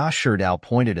 Jia Sherdao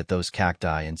pointed at those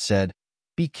cacti and said,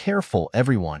 "Be careful,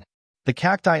 everyone. The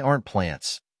cacti aren't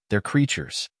plants, they're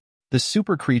creatures. The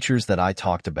super creatures that I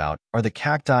talked about are the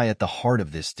cacti at the heart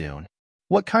of this dune."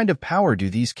 "What kind of power do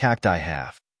these cacti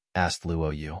have?" asked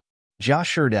Luo Yu. Jia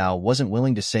Sherdao wasn't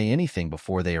willing to say anything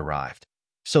before they arrived,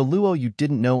 so Luo Yu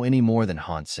didn't know any more than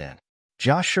Han Sen.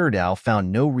 Jia Sherdao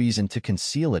found no reason to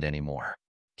conceal it anymore.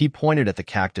 He pointed at the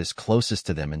cactus closest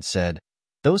to them and said,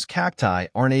 "Those cacti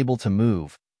aren't able to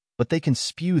move, but they can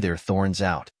spew their thorns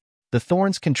out. The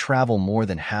thorns can travel more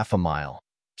than half a mile,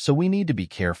 so we need to be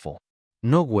careful."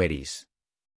 No worries.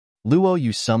 Luo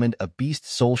Yu summoned a beast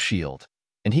soul shield,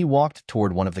 and he walked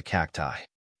toward one of the cacti.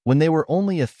 When they were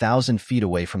only 1,000 feet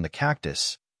away from the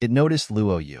cactus, it noticed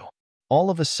Luo Yu.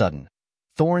 All of a sudden,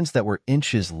 thorns that were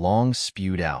inches long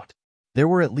spewed out. There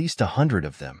were at least 100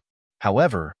 of them.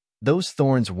 However, those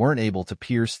thorns weren't able to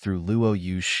pierce through Luo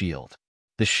Yu's shield.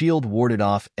 The shield warded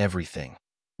off everything,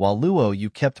 while Luo Yu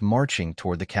kept marching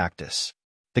toward the cactus.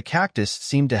 The cactus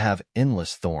seemed to have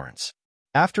endless thorns.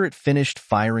 After it finished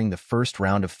firing the first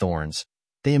round of thorns,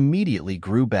 they immediately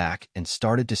grew back and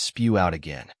started to spew out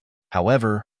again.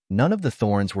 However, none of the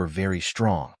thorns were very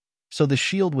strong, so the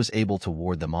shield was able to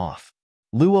ward them off.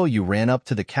 Luo Yu ran up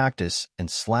to the cactus and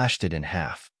slashed it in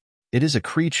half. It is a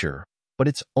creature, but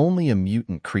it's only a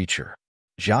mutant creature.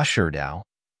 Jia Shidao,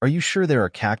 are you sure there are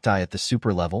cacti at the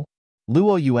super level?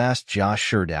 Luo Yu asked Jia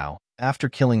Shidao after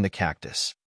killing the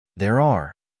cactus. There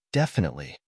are,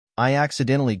 definitely. I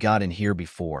accidentally got in here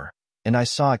before, and I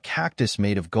saw a cactus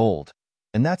made of gold,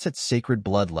 and that's at sacred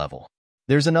blood level.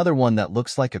 There's another one that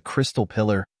looks like a crystal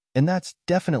pillar, and that's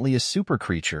definitely a super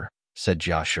creature, said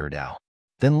Jia Shidao.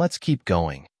 Then let's keep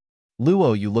going.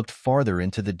 Luo Yu looked farther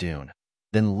into the dune,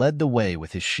 then led the way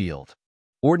with his shield.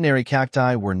 Ordinary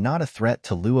cacti were not a threat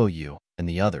to Luo Yu and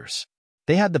the others.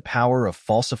 They had the power of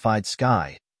falsified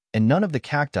sky, and none of the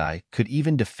cacti could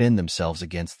even defend themselves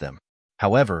against them.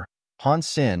 However, Han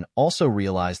Sen also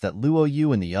realized that Luo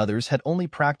Yu and the others had only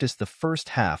practiced the first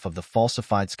half of the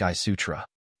falsified sky sutra.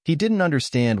 He didn't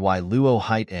understand why Luo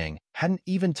Haiteng hadn't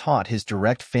even taught his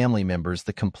direct family members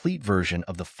the complete version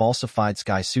of the falsified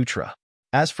sky sutra.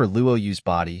 As for Luo Yu's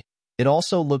body, it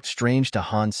also looked strange to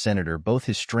Han Senator. Both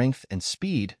his strength and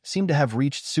speed seemed to have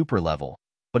reached super level,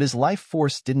 but his life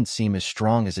force didn't seem as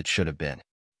strong as it should have been.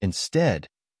 Instead,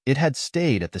 it had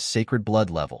stayed at the sacred blood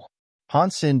level. Han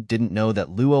Sen didn't know that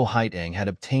Luo Haiteng had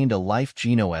obtained a life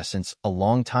geno essence a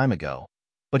long time ago,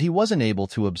 but he wasn't able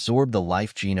to absorb the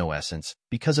life geno essence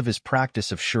because of his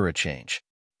practice of Shura change.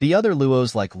 The other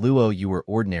Luos like Luo Yu were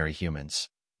ordinary humans,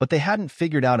 but they hadn't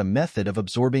figured out a method of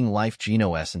absorbing life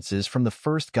geno essences from the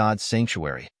first god's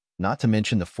sanctuary, not to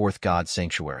mention the fourth god's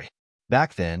sanctuary.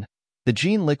 Back then, the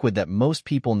gene liquid that most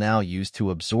people now use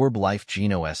to absorb life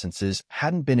geno essences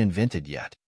hadn't been invented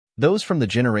yet. Those from the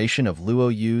generation of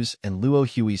Luo Yu's and Luo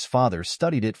Hui's father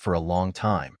studied it for a long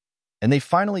time, and they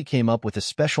finally came up with a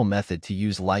special method to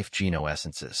use life geno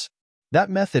essences. That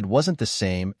method wasn't the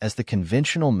same as the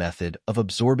conventional method of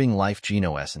absorbing life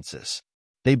geno essences.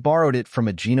 They borrowed it from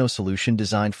a geno solution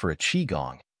designed for a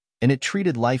qigong, and it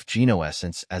treated life geno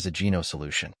essence as a geno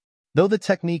solution. Though the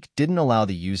technique didn't allow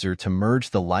the user to merge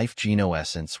the life geno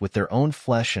essence with their own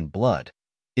flesh and blood,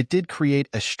 it did create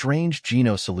a strange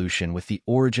geno solution with the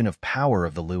origin of power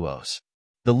of the Luos.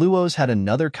 The Luos had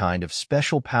another kind of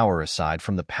special power aside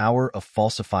from the power of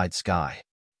falsified sky.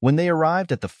 When they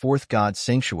arrived at the fourth god's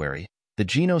sanctuary, the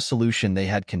geno solution they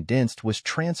had condensed was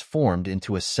transformed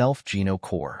into a self-geno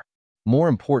core. More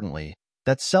importantly,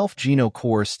 that self-geno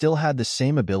core still had the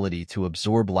same ability to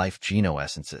absorb life geno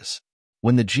essences.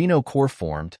 When the geno core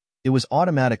formed, it was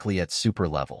automatically at super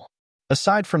level.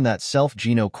 Aside from that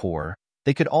self-geno core,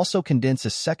 they could also condense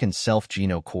a second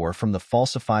self-geno core from the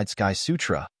falsified sky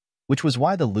sutra, which was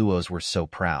why the Luos were so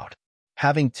proud.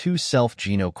 Having two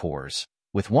self-geno cores,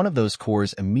 with one of those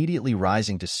cores immediately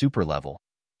rising to super level,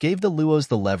 gave the Luos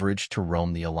the leverage to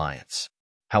roam the alliance.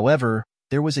 However,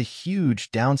 there was a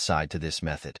huge downside to this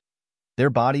method.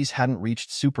 Their bodies hadn't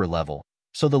reached super level,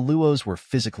 so the Luos were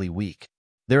physically weak.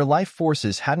 Their life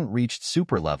forces hadn't reached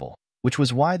super level, which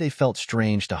was why they felt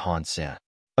strange to Han Sen.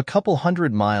 A couple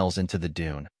 100 miles into the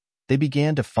dune, they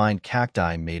began to find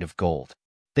cacti made of gold.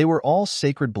 They were all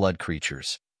sacred blood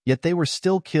creatures, yet they were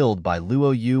still killed by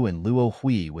Luo Yu and Luo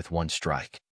Hui with one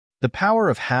strike. The power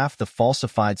of half the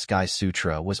falsified sky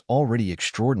sutra was already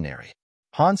extraordinary.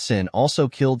 Han Sen also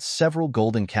killed several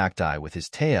golden cacti with his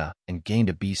teia and gained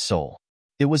a beast soul.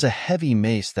 It was a heavy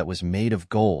mace that was made of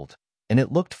gold, and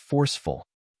it looked forceful.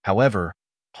 However,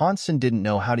 Han Sen didn't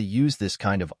know how to use this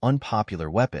kind of unpopular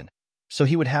weapon, so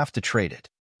he would have to trade it.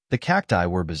 The cacti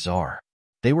were bizarre.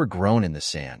 They were grown in the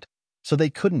sand, so they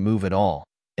couldn't move at all,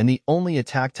 and the only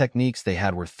attack techniques they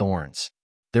had were thorns.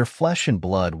 Their flesh and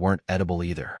blood weren't edible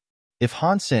either. If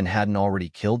Han Sen hadn't already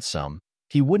killed some,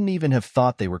 he wouldn't even have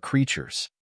thought they were creatures.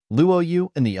 Luo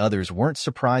Yu and the others weren't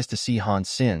surprised to see Han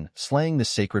Sen slaying the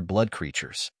sacred blood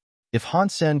creatures. If Han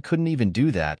Sen couldn't even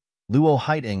do that, Luo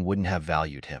Haiteng wouldn't have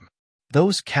valued him.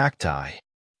 Those cacti.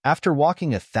 After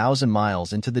walking 1,000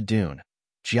 miles into the dune,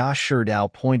 Jia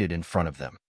Shidao pointed in front of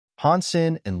them. Han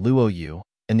Sen and Luo Yu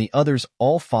and the others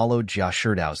all followed Jia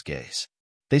Shidao's gaze.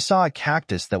 They saw a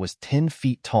cactus that was 10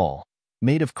 feet tall,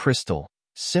 made of crystal,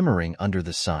 simmering under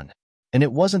the sun. And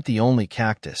it wasn't the only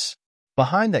cactus.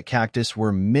 Behind that cactus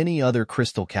were many other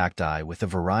crystal cacti with a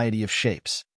variety of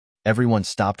shapes. Everyone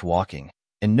stopped walking,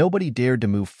 and nobody dared to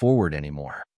move forward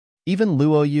anymore. Even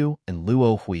Luo Yu and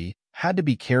Luo Hui had to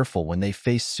be careful when they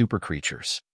faced super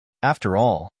creatures. After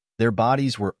all, their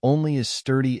bodies were only as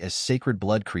sturdy as sacred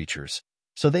blood creatures,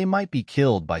 so they might be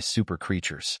killed by super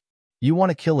creatures. You want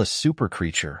to kill a super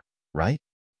creature, right?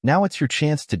 Now it's your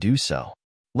chance to do so.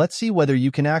 Let's see whether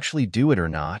you can actually do it or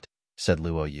not, said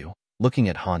Luo Yu, looking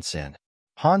at Han Sen.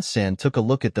 Han Sen took a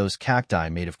look at those cacti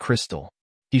made of crystal.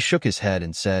 He shook his head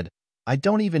and said, I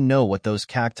don't even know what those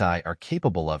cacti are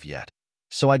capable of yet,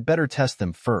 so I'd better test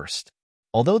them first.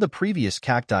 Although the previous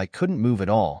cacti couldn't move at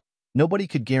all, nobody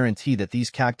could guarantee that these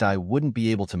cacti wouldn't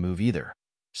be able to move either,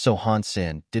 so Han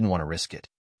Sen didn't want to risk it.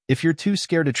 If you're too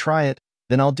scared to try it,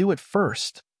 then I'll do it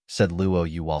first, said Luo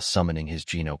Yu while summoning his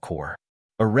Geno Core.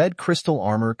 A red crystal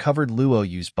armor covered Luo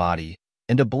Yu's body,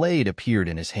 and a blade appeared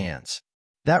in his hands.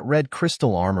 That red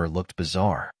crystal armor looked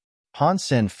bizarre. Han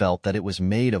Sen felt that it was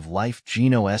made of life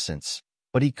Geno essence,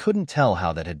 but he couldn't tell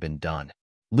how that had been done.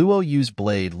 Luo Yu's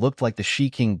blade looked like the Shi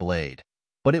King blade,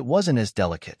 but it wasn't as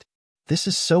delicate. This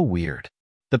is so weird.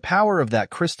 The power of that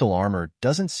crystal armor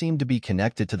doesn't seem to be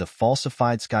connected to the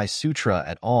falsified Sky Sutra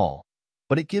at all,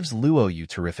 but it gives Luo Yu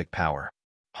terrific power.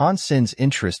 Han Sen's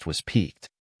interest was piqued.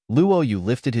 Luo Yu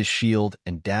lifted his shield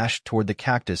and dashed toward the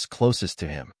cactus closest to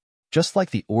him. Just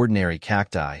like the ordinary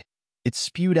cacti, it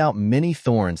spewed out many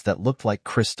thorns that looked like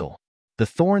crystal. The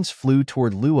thorns flew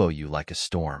toward Luo Yu like a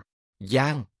storm.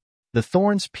 Yang. The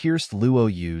thorns pierced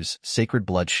Luo Yu's sacred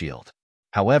blood shield.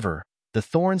 However, the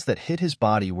thorns that hit his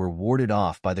body were warded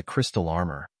off by the crystal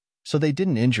armor, so they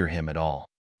didn't injure him at all.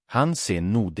 Han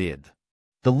Sen nodded.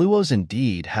 The Luos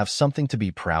indeed have something to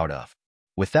be proud of.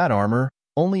 With that armor,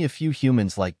 only a few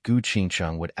humans like Gu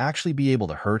Qingcheng would actually be able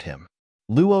to hurt him.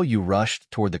 Luo Yu rushed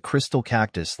toward the crystal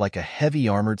cactus like a heavy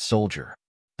armored soldier.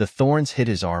 The thorns hit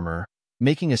his armor,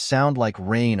 making a sound like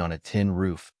rain on a tin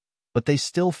roof, but they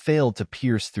still failed to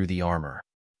pierce through the armor.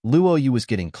 Luo Yu was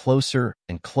getting closer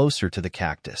and closer to the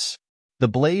cactus. The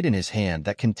blade in his hand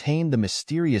that contained the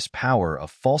mysterious power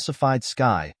of falsified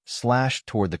sky slashed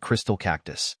toward the crystal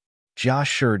cactus. Jia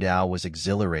Sherdao was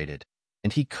exhilarated,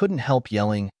 and he couldn't help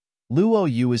yelling, Luo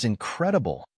Yu is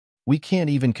incredible. We can't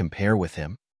even compare with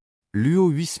him.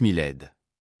 Luo Yu smiled.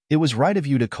 It was right of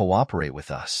you to cooperate with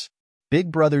us.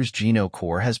 Big Brother's Geno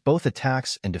Core has both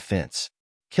attacks and defense.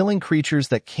 Killing creatures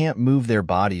that can't move their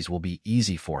bodies will be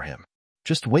easy for him.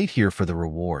 Just wait here for the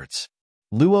rewards.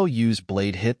 Luo Yu's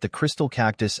blade hit the crystal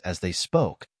cactus as they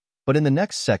spoke, but in the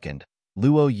next second,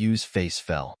 Luo Yu's face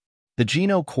fell. The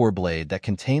Geno Core blade that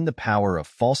contained the power of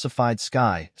falsified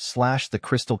sky slashed the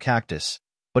crystal cactus,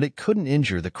 but it couldn't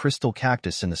injure the crystal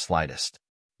cactus in the slightest.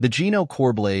 The Geno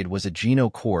Core blade was a Geno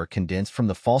Core condensed from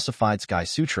the falsified Sky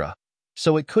Sutra,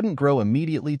 so it couldn't grow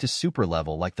immediately to super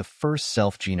level like the first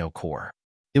self-Geno Core.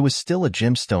 It was still a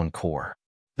gemstone core.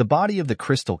 The body of the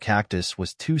crystal cactus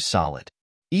was too solid.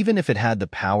 Even if it had the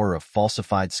power of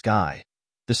falsified sky,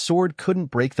 the sword couldn't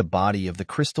break the body of the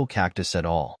crystal cactus at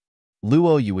all.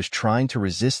 Luo Yu was trying to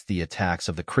resist the attacks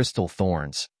of the crystal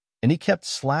thorns, and he kept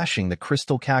slashing the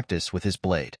crystal cactus with his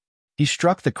blade. He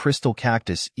struck the crystal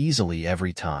cactus easily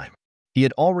every time. He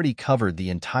had already covered the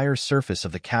entire surface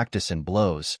of the cactus in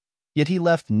blows, yet he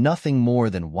left nothing more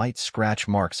than white scratch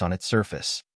marks on its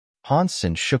surface. Han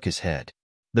Sen shook his head.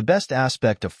 The best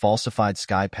aspect of falsified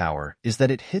sky power is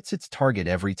that it hits its target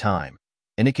every time,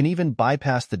 and it can even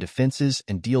bypass the defenses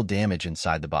and deal damage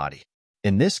inside the body.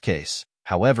 In this case,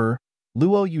 however,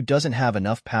 Luo Yu doesn't have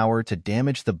enough power to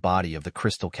damage the body of the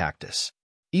crystal cactus.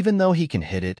 Even though he can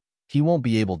hit it, he won't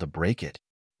be able to break it.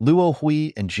 Luo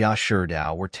Hui and Jia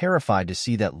Sherdao were terrified to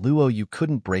see that Luo Yu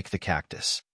couldn't break the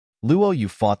cactus. Luo Yu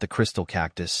fought the crystal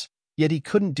cactus, yet he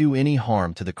couldn't do any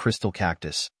harm to the crystal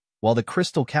cactus, while the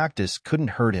crystal cactus couldn't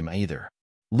hurt him either.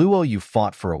 Luo Yu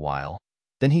fought for a while,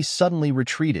 then he suddenly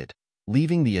retreated,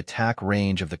 leaving the attack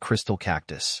range of the crystal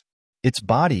cactus. Its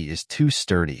body is too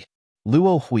sturdy.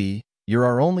 Luo Hui, you're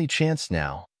our only chance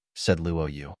now, said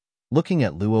Luo Yu. Looking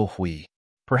at Luo Hui,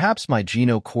 perhaps my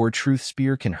Geno Core Truth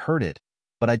Spear can hurt it,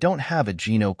 but I don't have a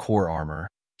Geno Core armor,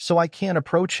 so I can't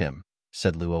approach him,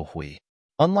 said Luo Hui.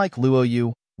 Unlike Luo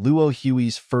Yu, Luo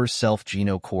Hui's first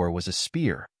self-Geno Core was a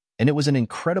spear, and it was an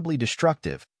incredibly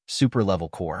destructive, super-level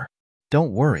core.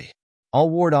 Don't worry. I'll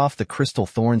ward off the crystal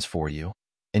thorns for you,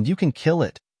 and you can kill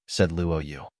it, said Luo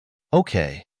Yu.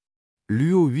 Okay.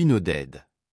 Luo Yu nodded.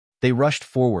 They rushed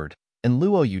forward, and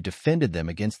Luo Yu defended them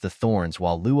against the thorns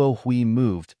while Luo Hui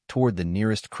moved toward the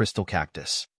nearest crystal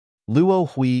cactus. Luo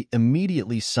Hui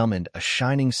immediately summoned a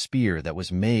shining spear that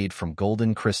was made from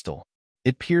golden crystal.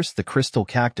 It pierced the crystal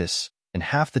cactus, and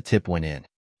half the tip went in.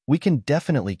 We can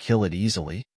definitely kill it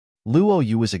easily. Luo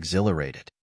Yu was exhilarated.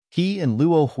 He and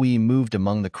Luo Hui moved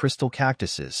among the crystal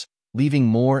cactuses, leaving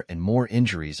more and more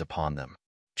injuries upon them.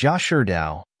 Jia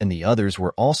Sherdao and the others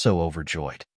were also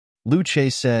overjoyed. Lu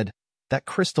Che said, that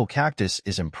crystal cactus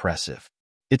is impressive.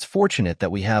 It's fortunate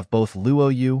that we have both Luo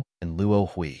Yu and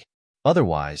Luo Hui.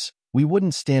 Otherwise, we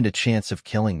wouldn't stand a chance of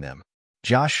killing them.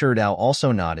 Jia Sherdao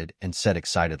also nodded and said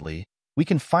excitedly, we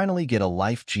can finally get a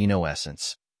life Geno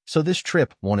essence, so this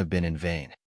trip won't have been in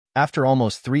vain. After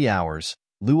almost 3 hours,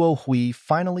 Luo Hui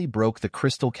finally broke the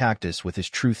crystal cactus with his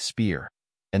truth spear,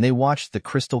 and they watched the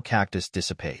crystal cactus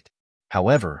dissipate.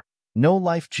 However, no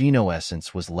life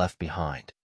geno-essence was left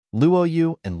behind. Luo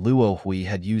Yu and Luo Hui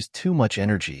had used too much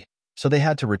energy, so they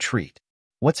had to retreat.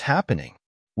 What's happening?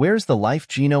 Where's the life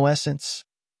geno-essence?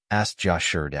 Asked Jia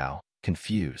Sherdao,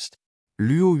 confused.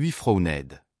 Luo Hui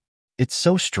frowned. It's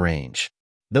so strange.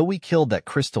 Though we killed that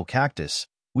crystal cactus,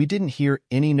 we didn't hear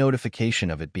any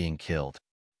notification of it being killed.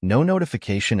 No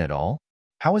notification at all?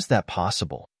 How is that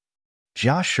possible?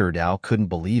 Jia Sherdao couldn't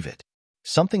believe it.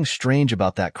 Something strange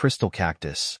about that crystal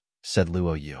cactus, said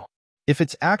Luo Yu. If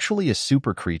it's actually a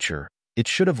super creature, it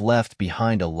should have left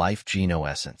behind a life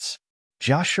geno-essence.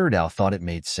 Jia Sherdao thought it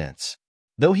made sense.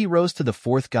 Though he rose to the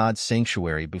fourth god's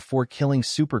sanctuary before killing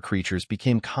super creatures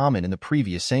became common in the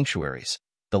previous sanctuaries,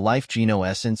 the life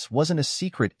geno-essence wasn't a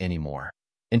secret anymore,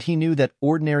 and he knew that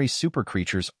ordinary super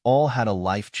creatures all had a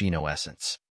life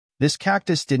geno-essence. This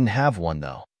cactus didn't have one,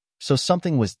 though, so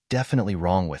something was definitely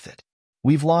wrong with it.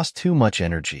 We've lost too much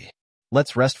energy.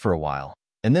 Let's rest for a while,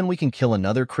 and then we can kill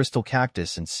another crystal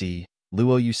cactus and see,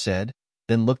 Luo Yu said,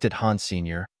 then looked at Han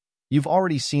Sr. You've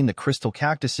already seen the crystal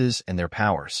cactuses and their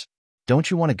powers. Don't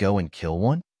you want to go and kill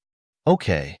one?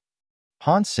 Okay.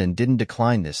 Han Sen didn't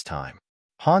decline this time.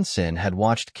 Han Sen had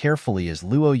watched carefully as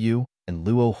Luo Yu and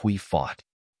Luo Hui fought.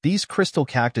 These crystal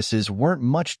cactuses weren't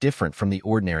much different from the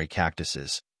ordinary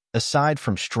cactuses, aside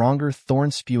from stronger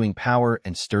thorn-spewing power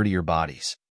and sturdier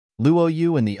bodies. Luo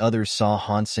Yu and the others saw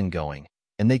Han Sen going,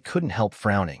 and they couldn't help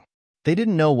frowning. They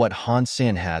didn't know what Han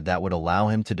Sen had that would allow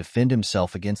him to defend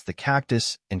himself against the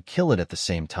cactus and kill it at the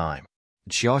same time.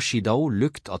 Jia Sherdao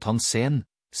looked at Han Sen,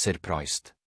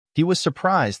 surprised. He was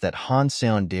surprised that Han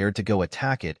Sen dared to go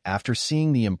attack it after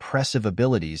seeing the impressive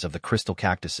abilities of the crystal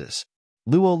cactuses.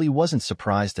 Luo Li wasn't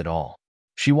surprised at all.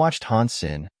 She watched Han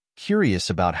Sen, curious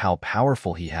about how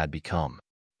powerful he had become.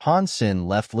 Han Sen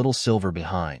left Little Silver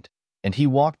behind, and he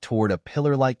walked toward a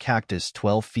pillar-like cactus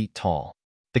 12 feet tall.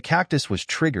 The cactus was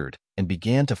triggered and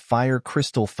began to fire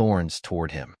crystal thorns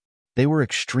toward him. They were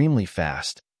extremely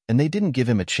fast, and they didn't give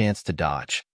him a chance to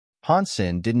dodge. Han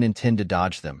Sen didn't intend to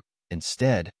dodge them.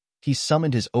 Instead, he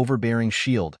summoned his overbearing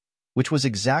shield, which was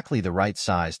exactly the right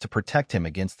size to protect him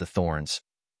against the thorns,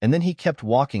 and then he kept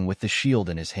walking with the shield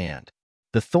in his hand.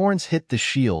 The thorns hit the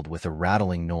shield with a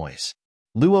rattling noise.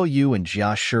 Luo Yu and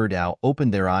Jia Sherdao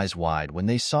opened their eyes wide when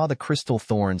they saw the crystal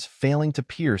thorns failing to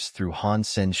pierce through Han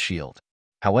Sen's shield.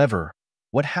 However,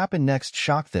 what happened next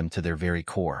shocked them to their very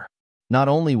core. Not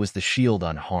only was the shield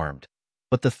unharmed,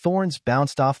 but the thorns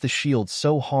bounced off the shield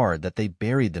so hard that they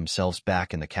buried themselves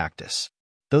back in the cactus.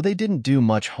 Though they didn't do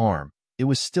much harm, it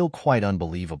was still quite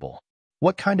unbelievable.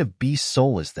 What kind of beast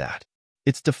soul is that?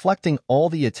 It's deflecting all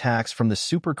the attacks from the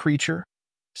super creature?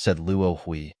 Said Luo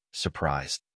Hui,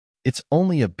 surprised. It's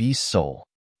only a beast soul.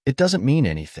 It doesn't mean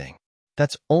anything.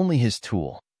 That's only his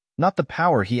tool, not the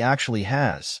power he actually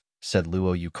has, said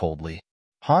Luo Yu coldly.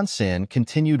 Han Sen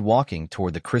continued walking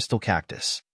toward the crystal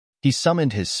cactus. He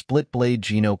summoned his split-blade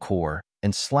Geno core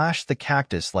and slashed the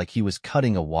cactus like he was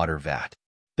cutting a water vat.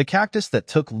 The cactus that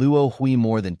took Luo Hui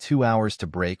more than 2 hours to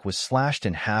break was slashed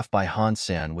in half by Han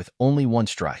Sen with only one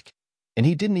strike, and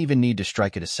he didn't even need to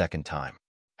strike it a second time.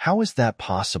 How is that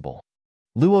possible?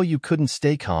 Luo Yu couldn't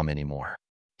stay calm anymore.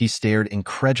 He stared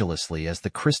incredulously as the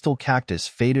crystal cactus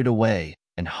faded away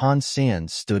and Han Sen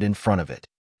stood in front of it.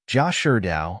 Jia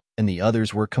Sherdao and the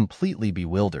others were completely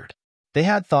bewildered. They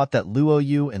had thought that Luo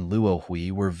Yu and Luo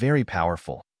Hui were very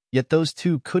powerful, yet those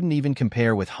two couldn't even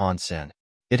compare with Han Sen.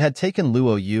 It had taken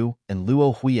Luo Yu and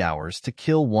Luo Hui hours to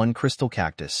kill one crystal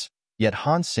cactus, yet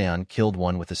Han Sen killed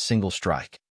one with a single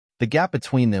strike. The gap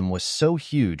between them was so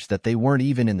huge that they weren't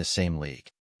even in the same league.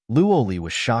 Luo Li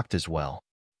was shocked as well.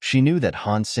 She knew that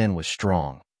Han Sen was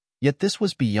strong, yet this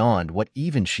was beyond what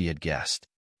even she had guessed.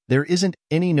 There isn't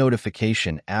any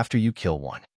notification after you kill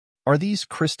one. Are these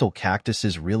crystal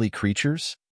cactuses really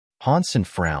creatures? Han Sen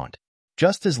frowned.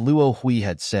 Just as Luo Hui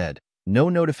had said, no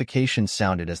notification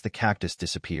sounded as the cactus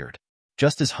disappeared.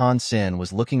 Just as Han Sen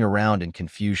was looking around in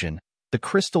confusion, the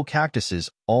crystal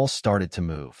cactuses all started to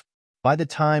move. By the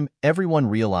time everyone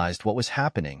realized what was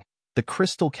happening, the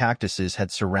crystal cactuses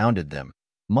had surrounded them,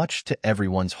 much to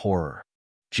everyone's horror.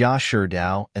 Jia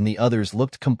Sherdao and the others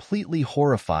looked completely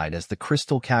horrified as the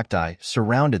crystal cacti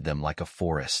surrounded them like a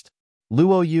forest.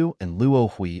 Luo Yu and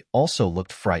Luo Hui also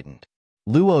looked frightened.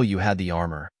 Luo Yu had the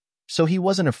armor, so he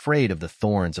wasn't afraid of the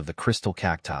thorns of the crystal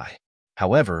cacti.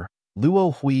 However,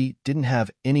 Luo Hui didn't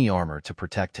have any armor to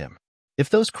protect him. If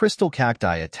those crystal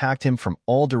cacti attacked him from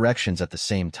all directions at the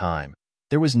same time,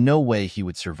 there was no way he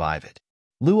would survive it.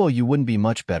 Luo Yu wouldn't be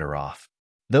much better off.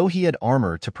 Though he had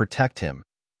armor to protect him,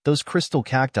 Those crystal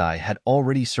cacti had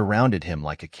already surrounded him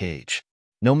like a cage.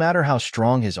 No matter how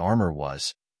strong his armor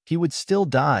was, he would still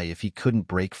die if he couldn't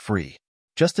break free.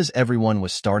 Just as everyone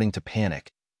was starting to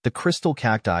panic, the crystal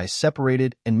cacti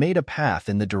separated and made a path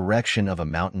in the direction of a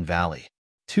mountain valley.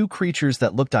 Two creatures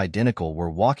that looked identical were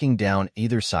walking down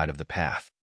either side of the path.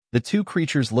 The two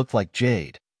creatures looked like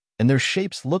jade, and their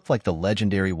shapes looked like the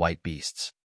legendary white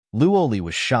beasts. Luoli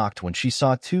was shocked when she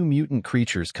saw two mutant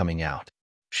creatures coming out.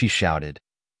 She shouted,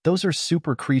 "Those are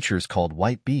super creatures called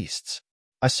white beasts.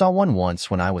 I saw one once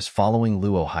when I was following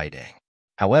Luo Haidang.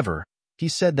 However, he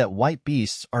said that white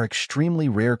beasts are extremely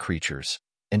rare creatures,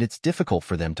 and it's difficult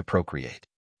for them to procreate.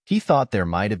 He thought there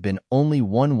might have been only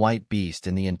one white beast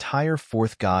in the entire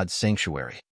fourth god's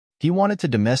sanctuary. He wanted to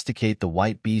domesticate the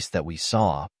white beast that we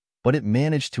saw, but it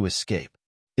managed to escape.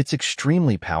 It's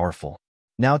extremely powerful.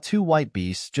 Now two white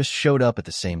beasts just showed up at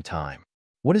the same time.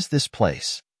 What is this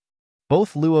place?"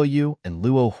 Both Luo Yu and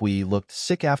Luo Hui looked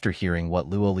sick after hearing what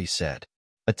Luo Li said.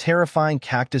 A terrifying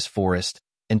cactus forest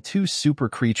and two super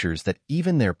creatures that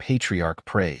even their patriarch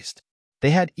praised.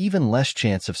 They had even less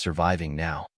chance of surviving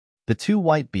now. The two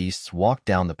white beasts walked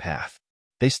down the path.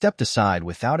 They stepped aside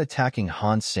without attacking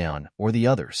Han Sen or the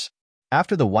others.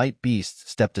 After the white beasts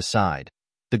stepped aside,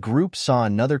 the group saw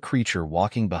another creature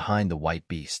walking behind the white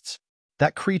beasts.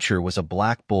 That creature was a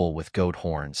black bull with goat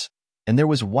horns, and there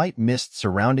was white mist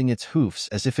surrounding its hoofs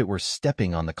as if it were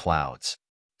stepping on the clouds.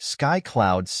 Sky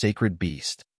Cloud Sacred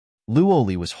Beast.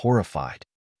 Luoli was horrified.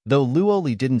 Though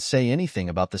Luoli didn't say anything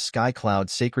about the Sky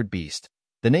Cloud Sacred Beast,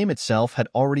 the name itself had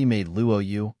already made Luo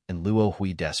Yu and Luo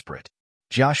Hui desperate.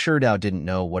 Jia Sherdao didn't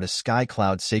know what a Sky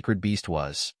Cloud Sacred Beast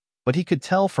was, but he could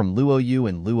tell from Luo Yu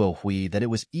and Luo Hui that it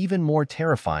was even more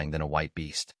terrifying than a white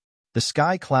beast. The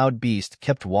Sky Cloud Beast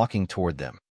kept walking toward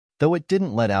them. Though it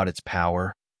didn't let out its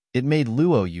power, it made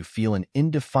Luo Yu feel an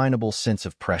indefinable sense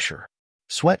of pressure.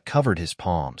 Sweat covered his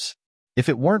palms. If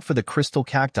it weren't for the crystal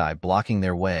cacti blocking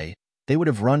their way, they would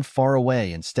have run far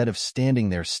away instead of standing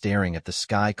there staring at the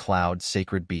Sky Cloud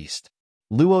Sacred Beast.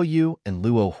 Luo Yu and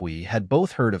Luo Hui had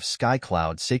both heard of Sky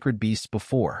Cloud Sacred Beasts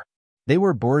before. They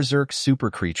were berserk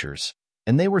super creatures,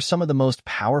 and they were some of the most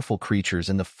powerful creatures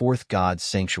in the fourth god's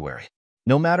sanctuary.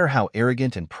 No matter how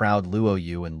arrogant and proud Luo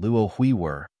Yu and Luo Hui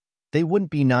were, they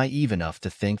wouldn't be naive enough to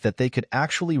think that they could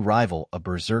actually rival a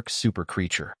berserk super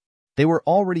creature. They were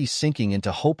already sinking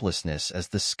into hopelessness as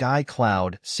the Sky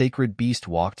Cloud Sacred Beast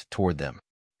walked toward them.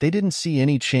 They didn't see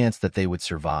any chance that they would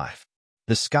survive.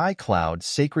 The Sky Cloud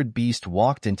Sacred Beast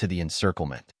walked into the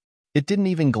encirclement. It didn't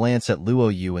even glance at Luo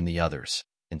Yu and the others.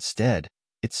 Instead,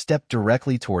 it stepped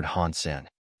directly toward Han Sen.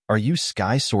 "Are you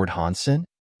Sky Sword Han Sen?"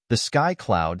 The Sky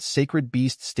Cloud Sacred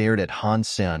Beast stared at Han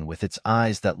Sen with its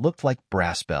eyes that looked like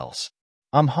brass bells.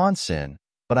 "I'm Han Sen,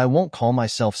 but I won't call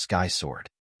myself Sky Sword.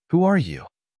 Who are you?"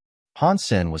 Han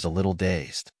Sen was a little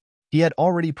dazed. He had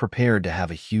already prepared to have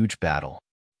a huge battle.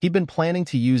 He'd been planning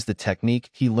to use the technique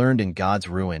he learned in God's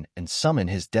Ruin and summon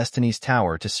his Destiny's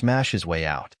Tower to smash his way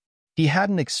out. He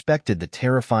hadn't expected the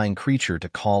terrifying creature to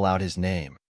call out his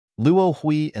name. Luo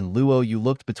Hui and Luo Yu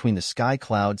looked between the Sky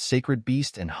Cloud Sacred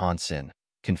Beast and Han Sen,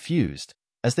 confused,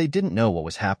 as they didn't know what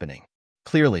was happening.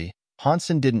 Clearly, Han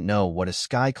Sen didn't know what a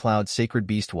Sky Cloud Sacred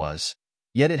Beast was,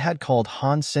 yet it had called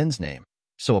Han Sen's name,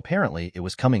 so apparently it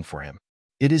was coming for him.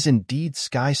 "It is indeed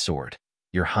Sky Sword,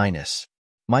 Your Highness.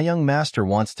 My young master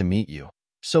wants to meet you,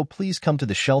 so please come to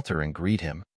the shelter and greet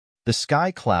him." The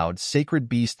Sky Cloud Sacred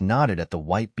Beast nodded at the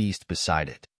white beast beside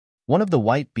it. One of the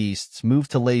white beasts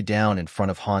moved to lay down in front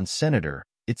of Han's senator.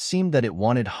 It seemed that it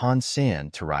wanted Han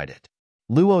Sen to ride it.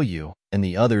 Luo Yu and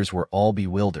the others were all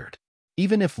bewildered.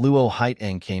 Even if Luo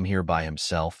Haiteng came here by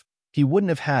himself, he wouldn't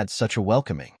have had such a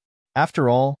welcoming. After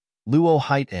all, Luo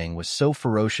Haiteng was so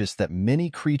ferocious that many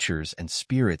creatures and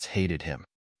spirits hated him.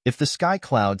 If the Sky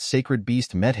Cloud Sacred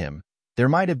Beast met him, there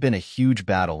might have been a huge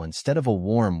battle instead of a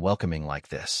warm welcoming like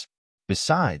this.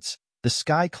 Besides, the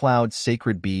Sky Cloud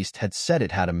Sacred Beast had said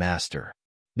it had a master.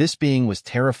 This being was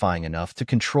terrifying enough to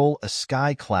control a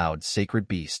Sky Cloud Sacred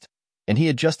Beast, and he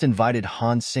had just invited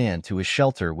Han Sen to his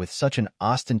shelter with such an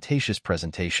ostentatious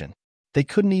presentation. They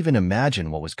couldn't even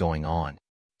imagine what was going on.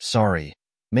 "Sorry,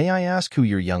 may I ask who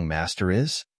your young master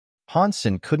is?" Han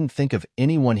Sen couldn't think of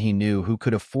anyone he knew who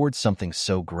could afford something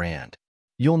so grand.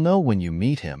 "You'll know when you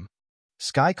meet him."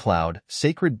 Sky Cloud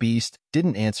Sacred Beast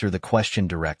didn't answer the question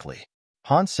directly.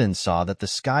 Han Sen saw that the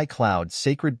Sky Cloud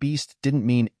Sacred Beast didn't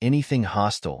mean anything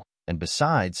hostile, and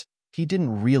besides, he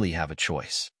didn't really have a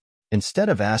choice. Instead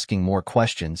of asking more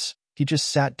questions, he just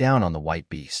sat down on the white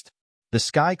beast. The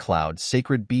Sky Cloud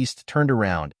Sacred Beast turned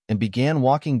around and began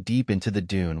walking deep into the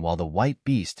dune while the white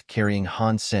beast carrying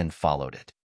Han Sen followed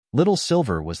it. Little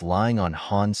Silver was lying on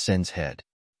Han Sen's head.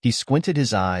 He squinted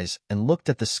his eyes and looked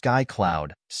at the sky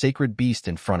cloud, sacred beast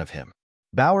in front of him.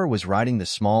 Bauer was riding the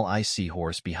small icy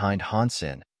horse behind Han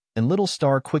Sen, and Little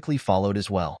Star quickly followed as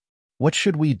well. What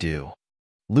should we do?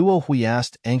 Luo Hui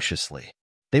asked anxiously.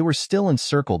 They were still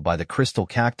encircled by the crystal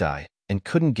cacti and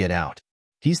couldn't get out.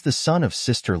 He's the son of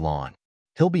Sister Lan.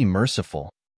 He'll be merciful.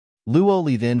 Luo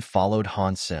Li then followed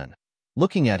Han Sen,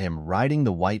 looking at him riding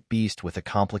the white beast with a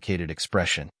complicated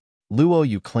expression. Luo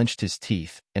Yu clenched his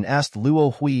teeth and asked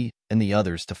Luo Hui and the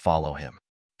others to follow him.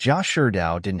 Jia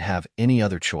Sherdao didn't have any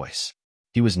other choice.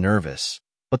 He was nervous,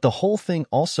 but the whole thing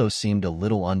also seemed a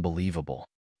little unbelievable.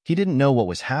 He didn't know what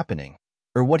was happening,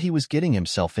 or what he was getting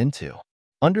himself into.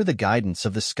 Under the guidance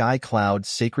of the sky cloud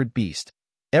sacred beast,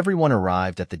 everyone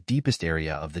arrived at the deepest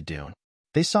area of the dune.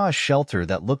 They saw a shelter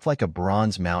that looked like a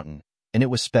bronze mountain, and it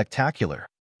was spectacular.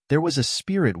 There was a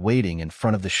spirit waiting in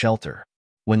front of the shelter.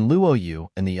 When Luo Yu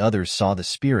and the others saw the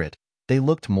spirit, they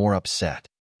looked more upset.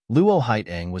 Luo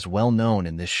Haitang was well known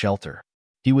in this shelter.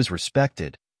 He was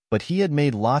respected, but he had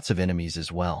made lots of enemies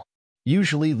as well.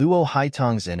 Usually, Luo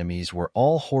Haitang's enemies were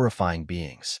all horrifying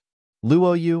beings.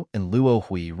 Luo Yu and Luo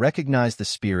Hui recognized the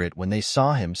spirit when they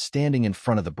saw him standing in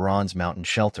front of the bronze mountain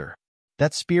shelter.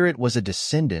 That spirit was a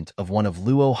descendant of one of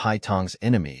Luo Haitang's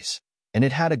enemies, and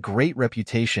it had a great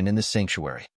reputation in the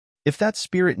sanctuary. If that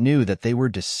spirit knew that they were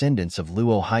descendants of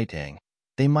Luo Haitang,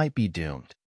 they might be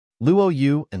doomed. Luo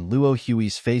Yu and Luo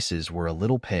Hui's faces were a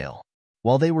little pale.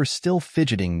 While they were still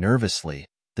fidgeting nervously,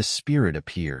 the spirit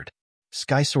appeared.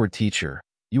 Skysword teacher,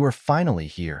 you are finally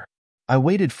here. I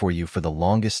waited for you for the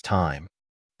longest time.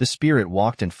 The spirit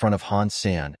walked in front of Han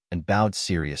Sen and bowed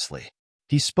seriously.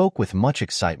 He spoke with much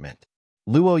excitement.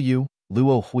 Luo Yu,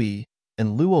 Luo Hui,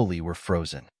 and Luo Li were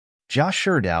frozen. Jia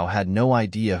Sherdao had no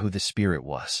idea who the spirit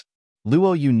was.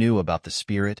 Luo Yu knew about the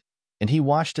spirit, and he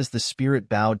watched as the spirit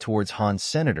bowed towards Han's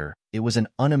senator. It was an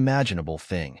unimaginable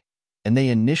thing, and they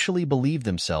initially believed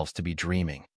themselves to be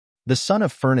dreaming. The son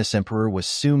of Furnace Emperor was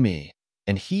Su Mi,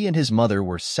 and he and his mother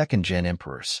were second-gen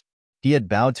emperors. He had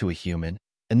bowed to a human,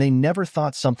 and they never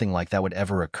thought something like that would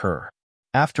ever occur.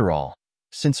 After all,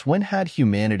 since when had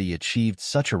humanity achieved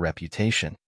such a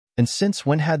reputation? And since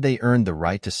when had they earned the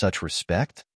right to such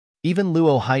respect? Even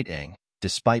Luo Haitang,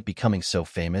 despite becoming so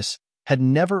famous, had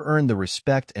never earned the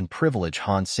respect and privilege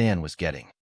Han Sen was getting.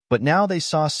 But now they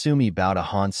saw Sumi bow to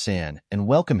Han Sen and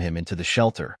welcome him into the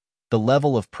shelter. The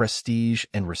level of prestige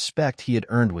and respect he had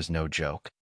earned was no joke.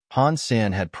 Han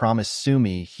Sen had promised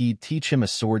Sumi he'd teach him a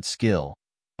sword skill,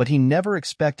 but he never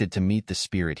expected to meet the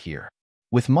spirit here.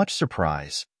 With much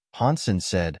surprise, Han Sen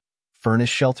said, "Furnace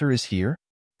Shelter is here?"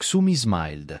 Sumi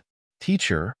smiled.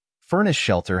 "Teacher, Furnace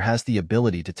Shelter has the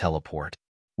ability to teleport.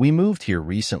 We moved here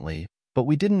recently, but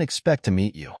we didn't expect to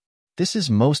meet you. This is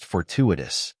most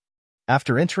fortuitous."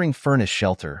 After entering Furnace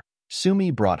Shelter,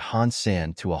 Sumi brought Han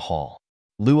Sen to a hall.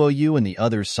 Luo Yu and the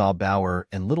others saw Bauer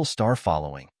and Little Star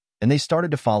following, and they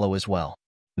started to follow as well.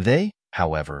 They,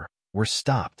 however, were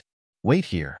stopped. "Wait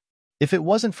here. If it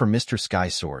wasn't for Mr.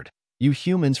 Skysword, you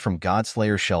humans from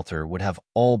Godslayer Shelter would have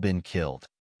all been killed."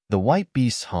 The white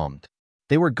beasts hummed.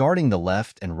 They were guarding the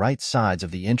left and right sides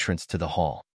of the entrance to the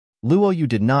hall. Luo Yu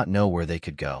did not know where they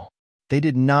could go. They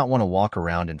did not want to walk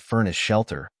around in Furnace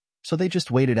Shelter, so they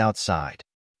just waited outside.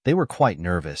 They were quite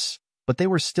nervous, but they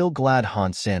were still glad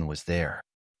Han Sen was there.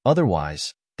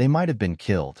 Otherwise, they might have been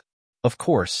killed. Of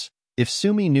course, if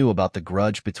Sumi knew about the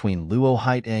grudge between Luo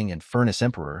Haitang and Furnace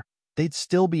Emperor, they'd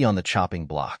still be on the chopping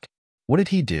block. What did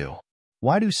he do?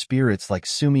 Why do spirits like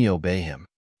Sumi obey him?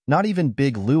 Not even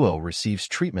Big Luo receives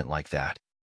treatment like that.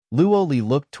 Luo Li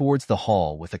looked towards the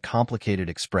hall with a complicated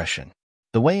expression.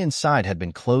 The way inside had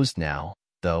been closed now,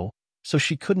 though, so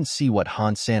she couldn't see what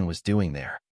Han Sen was doing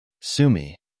there.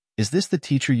 "Sumi, is this the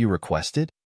teacher you requested?"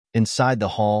 Inside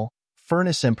the hall,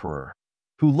 Furnace Emperor,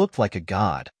 who looked like a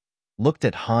god, looked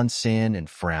at Han Sen and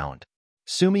frowned.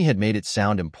 Sumi had made it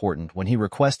sound important when he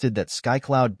requested that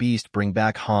Skycloud Beast bring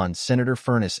back Han. Senator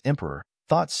Furnace Emperor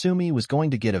thought Sumi was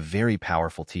going to get a very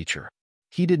powerful teacher.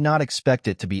 He did not expect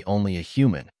it to be only a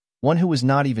human, one who was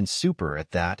not even super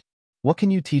at that. "What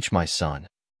can you teach my son?"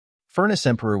 Furnace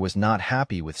Emperor was not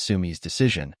happy with Sumi's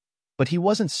decision, but he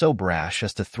wasn't so brash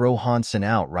as to throw Han Sen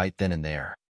out right then and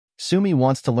there. "Sumi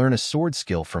wants to learn a sword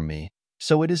skill from me,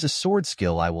 so it is a sword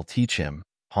skill I will teach him,"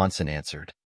 Han Sen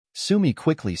answered. Sumi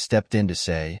quickly stepped in to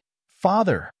say,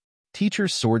 "Father,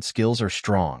 teacher's sword skills are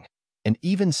strong, and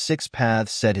even Six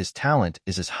Paths said his talent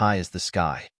is as high as the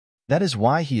sky. That is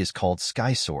why he is called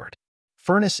Sky Sword."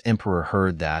 Furnace Emperor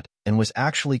heard that and was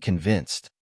actually convinced.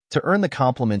 To earn the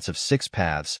compliments of Six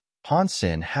Paths, Han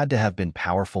Sen had to have been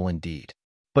powerful indeed.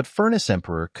 But Furnace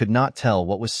Emperor could not tell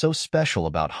what was so special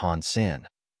about Han Sen,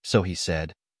 so he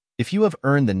said, If you have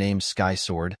earned the name Sky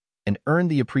Sword and earned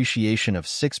the appreciation of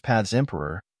Six Paths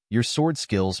Emperor, your sword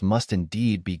skills must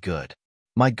indeed be good.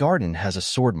 My garden has a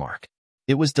sword mark.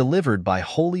 It was delivered by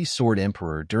Holy Sword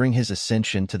Emperor during his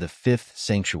ascension to the 5th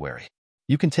sanctuary.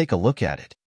 You can take a look at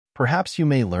it. Perhaps you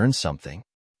may learn something.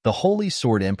 The Holy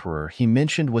Sword Emperor he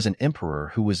mentioned was an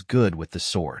emperor who was good with the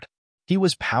sword. He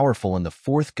was powerful in the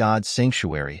 4th God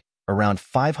Sanctuary around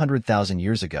 500,000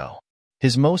 years ago.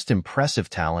 His most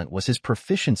impressive talent was his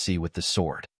proficiency with the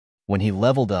sword. When he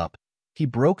leveled up, he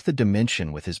broke the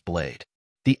dimension with his blade.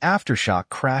 The aftershock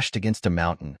crashed against a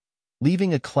mountain,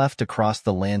 leaving a cleft across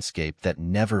the landscape that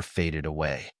never faded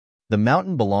away. The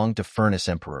mountain belonged to Furnace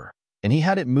Emperor, and he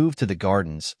had it moved to the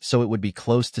gardens so it would be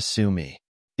close to Sumi.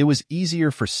 It was easier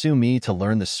for Sumi to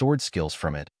learn the sword skills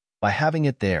from it by having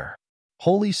it there.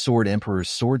 Holy Sword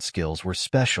Emperor's sword skills were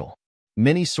special.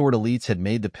 Many sword elites had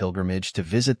made the pilgrimage to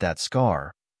visit that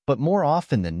scar, but more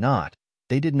often than not,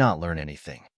 they did not learn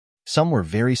anything. Some were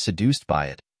very seduced by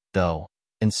it, though,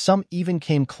 and some even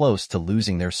came close to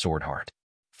losing their sword heart.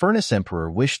 Furnace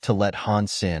Emperor wished to let Han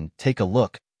Sen take a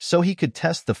look so he could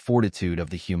test the fortitude of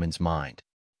the human's mind.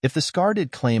 If the scar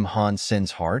did claim Han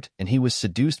Sen's heart and he was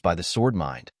seduced by the sword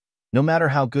mind, no matter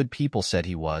how good people said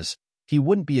he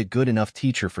wouldn't be a good enough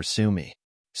teacher for Sumi.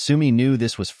 Sumi knew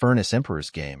this was Furnace Emperor's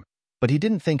game, but he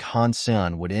didn't think Han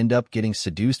Sen would end up getting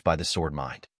seduced by the sword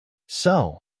mind.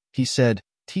 So, he said,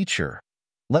 "Teacher,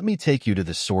 let me take you to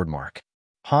the sword mark."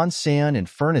 Han Sen and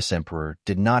Furnace Emperor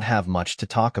did not have much to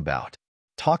talk about.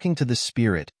 Talking to the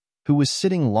spirit, who was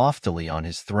sitting loftily on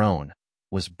his throne,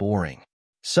 was boring.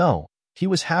 So, he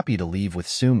was happy to leave with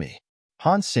Sumi.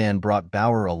 Han Sen brought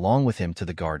Bauer along with him to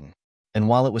the garden. And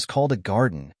while it was called a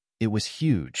garden, it was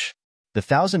huge. The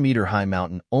 1,000-meter-high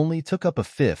mountain only took up a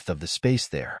fifth of the space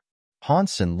there. Han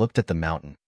Sen looked at the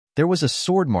mountain. There was a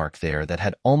sword mark there that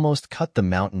had almost cut the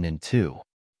mountain in two.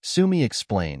 Sumi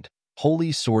explained,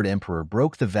 Holy Sword Emperor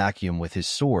broke the vacuum with his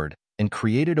sword and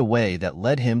created a way that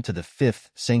led him to the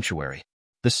 5th sanctuary.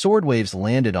 The sword waves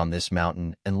landed on this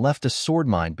mountain and left a sword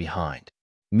mine behind.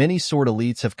 Many sword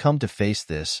elites have come to face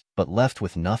this, but left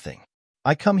with nothing.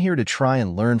 I come here to try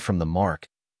and learn from the mark,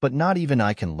 but not even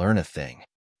I can learn a thing.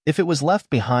 If it was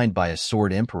left behind by a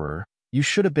sword emperor, you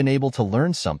should have been able to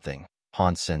learn something,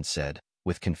 Han Sen said,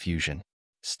 with confusion.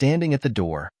 Standing at the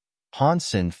door, Han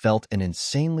Sen felt an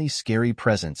insanely scary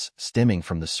presence stemming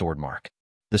from the sword mark.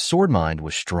 The sword mind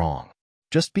was strong.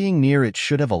 Just being near it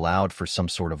should have allowed for some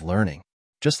sort of learning.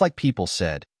 Just like people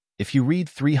said, if you read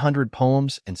 300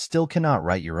 poems and still cannot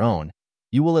write your own,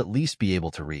 you will at least be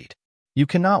able to read. You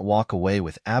cannot walk away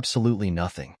with absolutely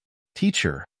nothing.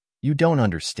 Teacher, you don't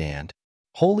understand.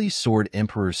 Holy Sword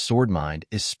Emperor's sword mind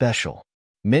is special.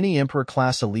 Many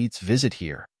Emperor-class elites visit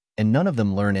here, and none of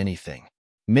them learn anything.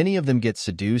 Many of them get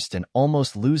seduced and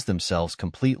almost lose themselves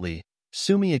completely,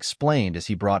 Sumi explained as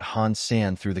he brought Han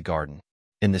Sen through the garden.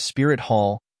 In the spirit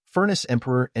hall, Furnace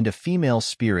Emperor and a female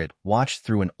spirit watched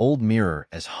through an old mirror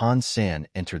as Han Sen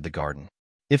entered the garden.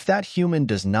 If that human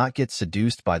does not get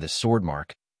seduced by the sword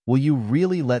mark, will you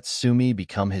really let Sumi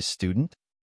become his student?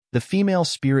 The female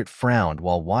spirit frowned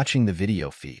while watching the video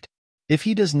feed. If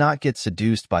he does not get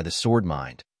seduced by the sword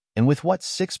mind, and with what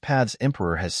Six Paths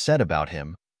Emperor has said about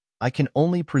him, I can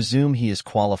only presume he is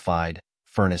qualified,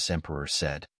 Furnace Emperor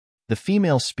said. The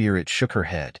female spirit shook her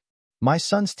head. My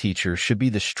son's teacher should be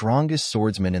the strongest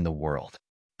swordsman in the world.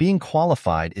 Being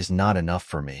qualified is not enough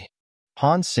for me.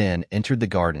 Han Sen entered the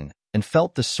garden and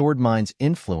felt the sword mind's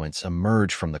influence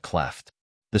emerge from the cleft.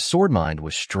 The sword mind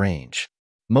was strange.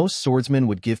 Most swordsmen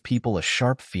would give people a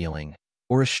sharp feeling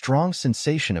or a strong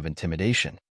sensation of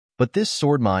intimidation. But this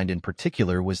sword mind in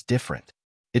particular was different.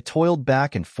 It toiled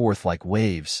back and forth like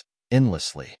waves,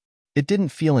 endlessly. It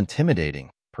didn't feel intimidating,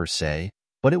 per se,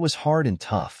 but it was hard and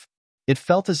tough. It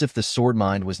felt as if the sword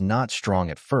mind was not strong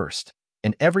at first,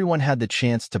 and everyone had the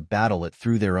chance to battle it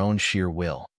through their own sheer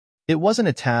will. It wasn't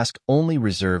a task only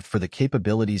reserved for the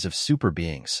capabilities of super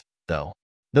beings, though.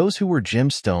 Those who were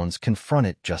gemstones confront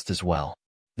it just as well.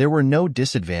 There were no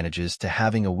disadvantages to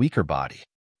having a weaker body,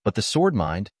 but the sword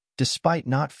mind, despite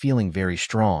not feeling very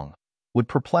strong, would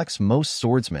perplex most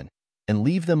swordsmen and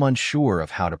leave them unsure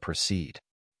of how to proceed.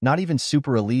 Not even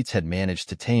super elites had managed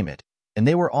to tame it, and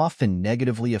they were often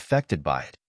negatively affected by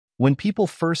it. When people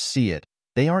first see it,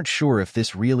 they aren't sure if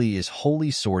this really is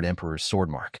Holy Sword Emperor's sword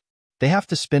mark. They have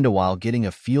to spend a while getting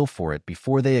a feel for it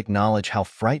before they acknowledge how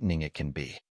frightening it can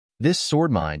be. This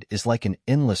sword mind is like an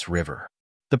endless river.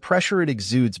 The pressure it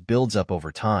exudes builds up over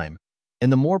time,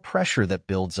 and the more pressure that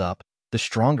builds up, the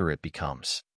stronger it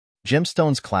becomes.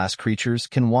 Gemstones class creatures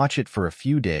can watch it for a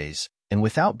few days, and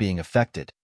without being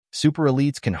affected. Super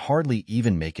elites can hardly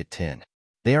even make it 10.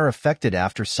 They are affected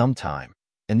after some time,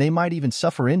 and they might even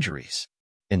suffer injuries.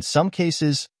 In some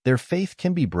cases, their faith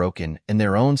can be broken and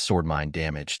their own sword mind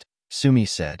damaged, Sumi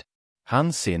said.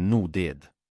 Han Sen nodded.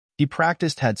 He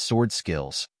had sword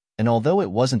skills, and although it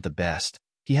wasn't the best,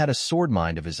 he had a sword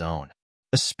mind of his own,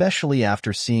 especially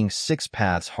after seeing Six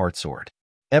Paths Heartsword.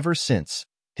 Ever since,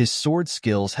 his sword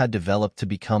skills had developed to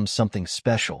become something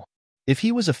special. If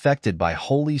he was affected by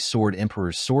Holy Sword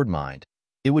Emperor's sword mind,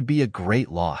 it would be a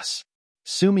great loss.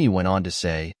 Sumi went on to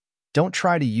say, don't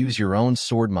try to use your own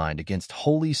sword mind against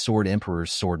Holy Sword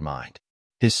Emperor's sword mind.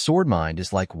 His sword mind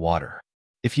is like water.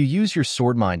 If you use your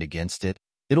sword mind against it,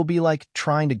 it'll be like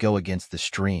trying to go against the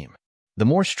stream. The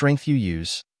more strength you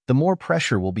use, the more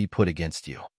pressure will be put against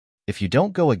you. If you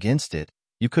don't go against it,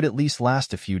 you could at least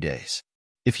last a few days.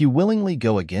 If you willingly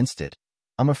go against it,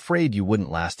 I'm afraid you wouldn't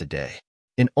last a day.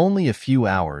 In only a few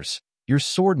hours, your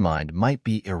sword mind might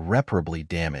be irreparably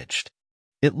damaged.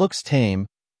 It looks tame,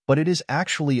 but it is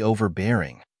actually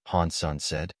overbearing, Han Sen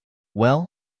said. Well,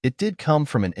 it did come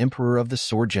from an emperor of the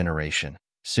sword generation,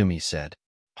 Sumi said.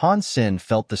 Han Sen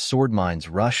felt the sword mind's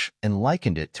rush and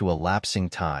likened it to a lapsing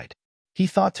tide. He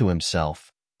thought to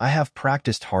himself, I have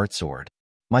practiced Heartsword.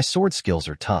 My sword skills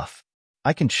are tough.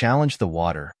 I can challenge the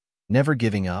water, never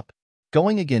giving up.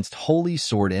 Going against Holy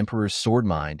Sword Emperor's sword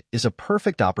mind is a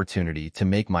perfect opportunity to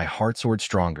make my Heartsword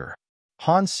stronger.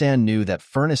 Han Sen knew that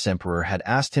Furnace Emperor had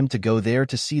asked him to go there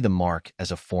to see the mark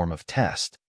as a form of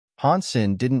test. Han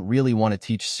Sen didn't really want to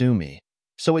teach Sumi,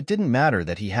 so it didn't matter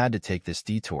that he had to take this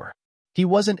detour. He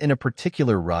wasn't in a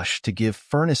particular rush to give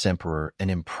Furnace Emperor an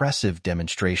impressive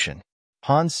demonstration.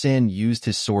 Han Sen used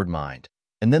his sword mind,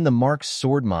 and then the mark's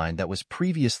sword mind that was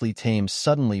previously tame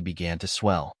suddenly began to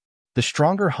swell. The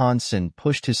stronger Han Sen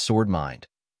pushed his sword mind,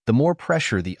 the more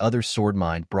pressure the other sword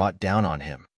mind brought down on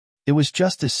him. It was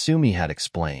just as Sumi had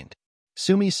explained.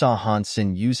 Sumi saw Han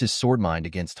Sen use his sword mind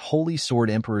against Holy Sword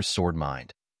Emperor's sword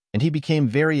mind, and he became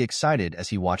very excited as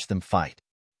he watched them fight.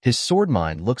 His sword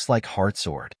mind looks like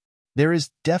Heartsword. There is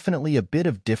definitely a bit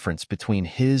of difference between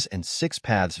his and Six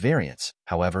Paths variants,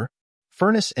 however.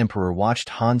 Furnace Emperor watched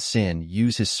Han Sen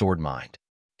use his sword mind.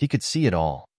 He could see it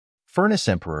all. Furnace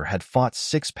Emperor had fought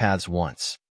Six Paths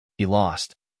once. He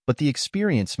lost, but the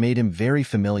experience made him very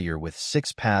familiar with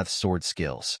Six Paths sword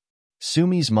skills.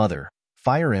 Sumi's mother,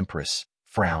 Fire Empress,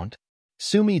 frowned.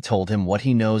 Sumi told him what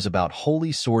he knows about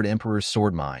Holy Sword Emperor's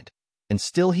sword mind, and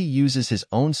still he uses his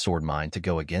own sword mind to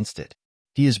go against it.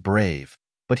 He is brave,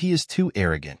 but he is too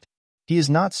arrogant. He is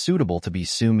not suitable to be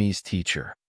Sumi's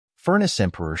teacher. Furnace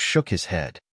Emperor shook his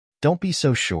head. Don't be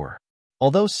so sure.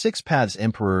 Although Six Paths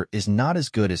Emperor is not as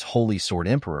good as Holy Sword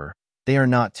Emperor, they are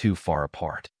not too far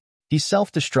apart. He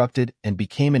self-destructed and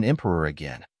became an emperor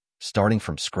again, starting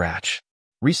from scratch.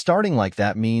 Restarting like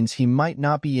that means he might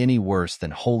not be any worse than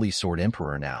Holy Sword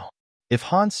Emperor now. If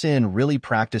Han Sen really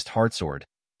practiced Heartsword,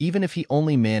 even if he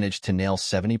only managed to nail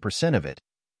 70% of it,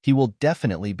 he will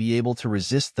definitely be able to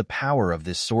resist the power of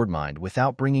this sword mind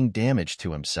without bringing damage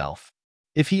to himself.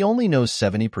 If he only knows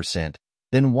 70%,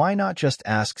 then why not just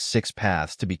ask Six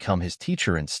Paths to become his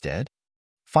teacher instead?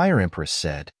 Fire Empress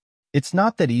said, it's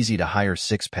not that easy to hire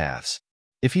Six Paths.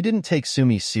 If he didn't take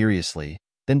Sumi seriously,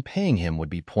 then paying him would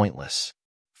be pointless.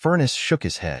 Furnace shook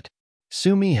his head.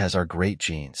 Sumi has our great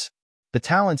genes. The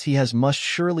talents he has must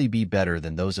surely be better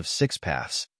than those of Six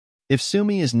Paths. If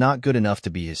Sumi is not good enough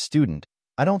to be his student,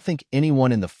 I don't think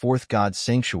anyone in the Fourth God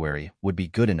Sanctuary would be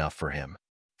good enough for him.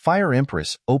 Fire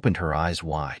Empress opened her eyes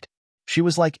wide. She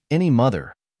was like any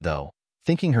mother, though,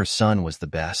 thinking her son was the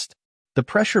best. The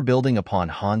pressure building upon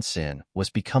Han Sen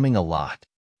was becoming a lot.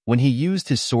 When he used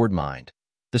his sword mind,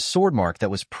 the sword mark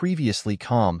that was previously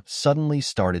calm suddenly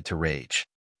started to rage.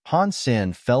 Han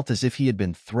Sen felt as if he had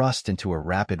been thrust into a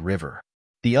rapid river.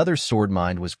 The other sword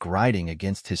mind was grinding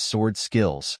against his sword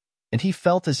skills, and he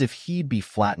felt as if he'd be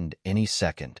flattened any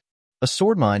second. A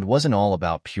sword mind wasn't all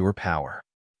about pure power.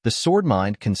 The sword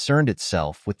mind concerned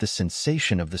itself with the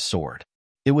sensation of the sword.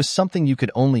 It was something you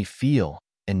could only feel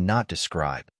and not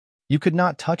describe. You could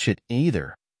not touch it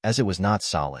either, as it was not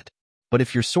solid. But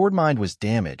if your sword mind was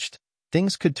damaged,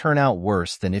 things could turn out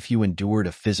worse than if you endured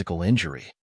a physical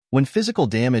injury. When physical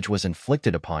damage was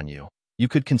inflicted upon you, you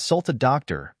could consult a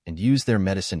doctor and use their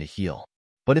medicine to heal.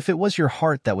 But if it was your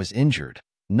heart that was injured,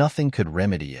 nothing could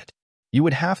remedy it. You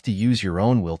would have to use your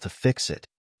own will to fix it.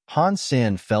 Han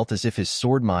Sen felt as if his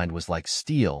sword mind was like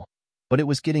steel, but it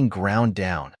was getting ground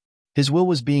down. His will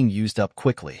was being used up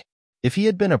quickly. If he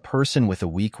had been a person with a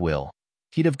weak will,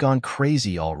 he'd have gone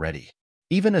crazy already.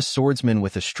 Even a swordsman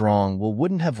with a strong will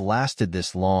wouldn't have lasted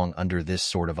this long under this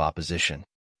sort of opposition.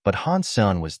 But Han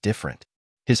Sen was different.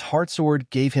 His Heartsword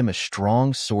gave him a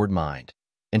strong sword mind,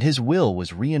 and his will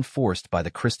was reinforced by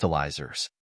the crystallizers.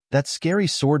 That scary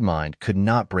sword mind could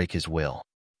not break his will.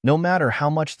 No matter how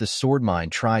much the sword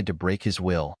mind tried to break his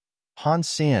will, Han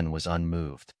Sen was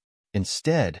unmoved.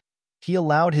 Instead, he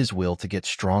allowed his will to get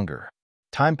stronger.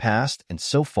 Time passed, and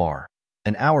so far,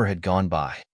 an hour had gone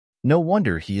by. No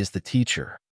wonder he is the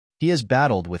teacher. He has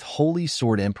battled with Holy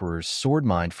Sword Emperor's sword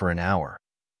mind for an hour,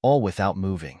 all without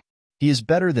moving. He is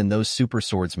better than those super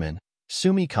swordsmen,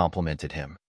 Sumi complimented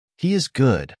him. He is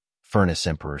good, Furnace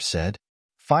Emperor said.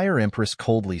 Fire Empress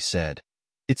coldly said,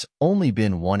 it's only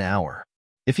been 1 hour.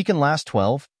 If he can last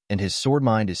 12, and his sword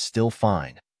mind is still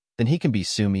fine, then he can be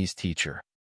Sumi's teacher.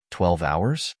 12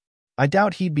 hours? I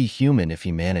doubt he'd be human if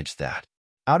he managed that.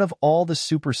 Out of all the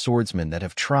super swordsmen that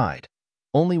have tried,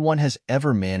 only one has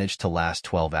ever managed to last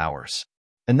 12 hours.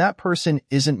 And that person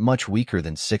isn't much weaker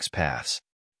than 6 paths.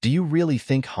 Do you really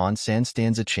think Han Sen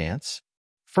stands a chance?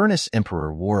 Furnace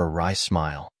Emperor wore a wry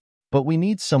smile. But we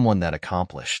need someone that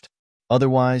accomplished.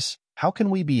 Otherwise, how can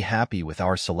we be happy with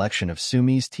our selection of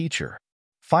Sumi's teacher?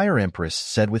 Fire Empress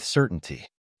said with certainty.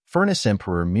 Furnace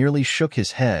Emperor merely shook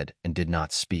his head and did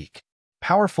not speak.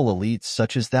 Powerful elites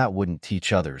such as that wouldn't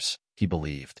teach others, he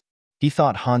believed. He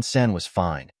thought Han Sen was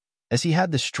fine, as he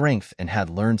had the strength and had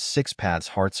learned 6 paths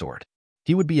Heartsword.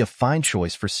 He would be a fine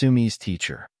choice for Sumi's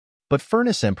teacher. But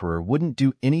Furnace Emperor wouldn't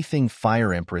do anything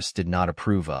Fire Empress did not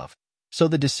approve of, so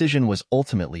the decision was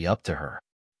ultimately up to her.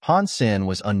 Han Sen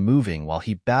was unmoving while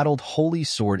he battled Holy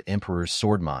Sword Emperor's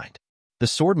sword mind. The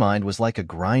sword mind was like a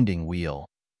grinding wheel,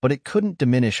 but it couldn't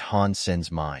diminish Han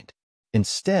Sen's mind.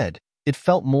 Instead, it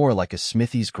felt more like a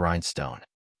smithy's grindstone.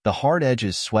 The hard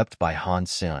edges swept by Han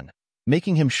Sen,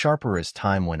 making him sharper as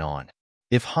time went on.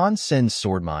 If Han Sen's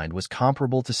sword mind was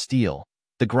comparable to steel,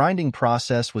 the grinding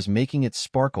process was making it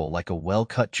sparkle like a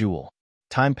well-cut jewel.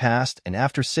 Time passed, and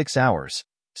after 6 hours,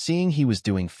 seeing he was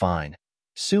doing fine,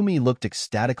 Sumi looked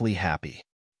ecstatically happy.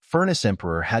 Furnace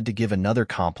Emperor had to give another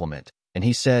compliment, and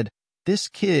he said, this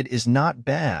kid is not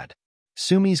bad.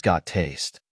 Sumi's got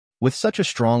taste. With such a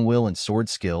strong will and sword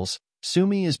skills,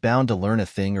 Sumi is bound to learn a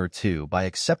thing or two by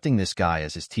accepting this guy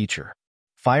as his teacher.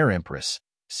 Fire Empress,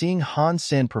 seeing Han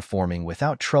Sen performing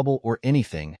without trouble or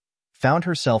anything, found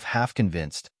herself half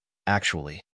convinced,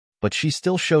 actually. But she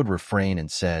still showed refrain and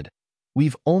said,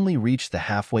 we've only reached the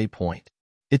halfway point.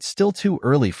 It's still too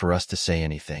early for us to say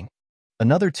anything.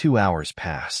 Another 2 hours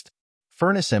passed.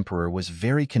 Furnace Emperor was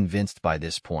very convinced by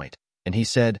this point, and he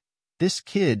said, this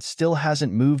kid still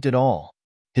hasn't moved at all.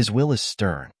 His will is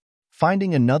stern.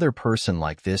 Finding another person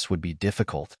like this would be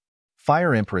difficult.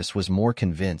 Fire Empress was more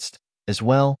convinced as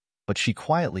well, but she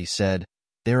quietly said,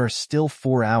 there are still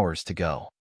 4 hours to go.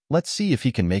 Let's see if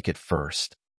he can make it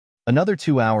first. Another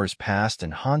 2 hours passed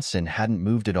and Han Sen hadn't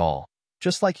moved at all,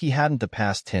 just like he hadn't the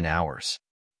past 10 hours.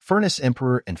 Furnace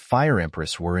Emperor and Fire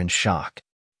Empress were in shock.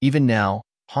 Even now,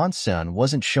 Han Sen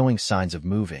wasn't showing signs of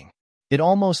moving. It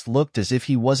almost looked as if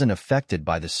he wasn't affected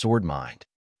by the sword mind.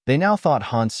 They now thought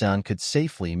Han Sen could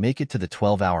safely make it to the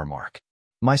 12-hour mark.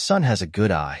 My son has a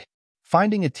good eye.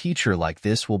 Finding a teacher like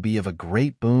this will be of a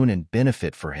great boon and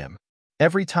benefit for him.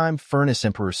 Every time Furnace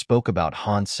Emperor spoke about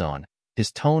Han Sen,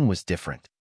 his tone was different.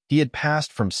 He had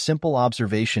passed from simple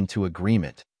observation to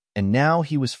agreement, and now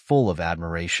he was full of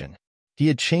admiration. He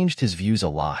had changed his views a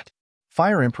lot.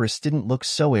 Fire Empress didn't look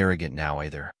so arrogant now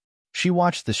either. She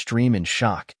watched the stream in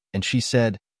shock, and she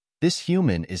said, this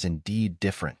human is indeed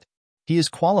different. He is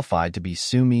qualified to be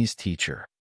Sumi's teacher.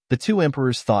 The two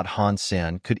emperors thought Han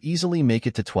Sen could easily make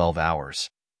it to 12 hours,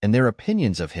 and their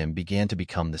opinions of him began to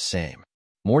become the same.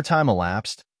 More time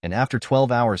elapsed, and after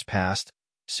 12 hours passed,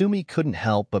 Sumi couldn't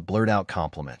help but blurt out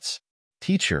compliments.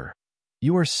 Teacher,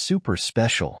 you are super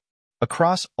special.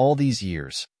 Across all these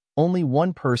years, only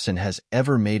one person has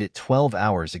ever made it 12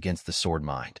 hours against the sword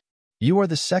mind. You are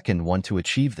the second one to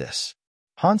achieve this.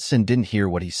 Han Sen didn't hear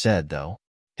what he said, though.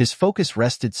 His focus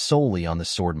rested solely on the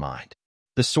sword mind.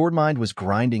 The sword mind was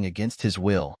grinding against his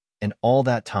will, and all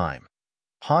that time,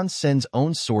 Han Sen's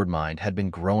own sword mind had been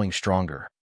growing stronger.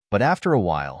 But after a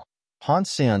while, Han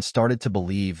Sen started to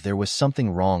believe there was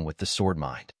something wrong with the sword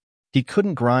mind. He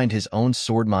couldn't grind his own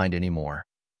sword mind anymore,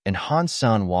 and Han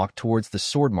Sen walked towards the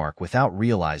sword mark without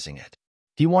realizing it.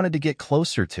 He wanted to get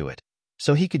closer to it,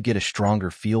 so he could get a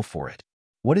stronger feel for it.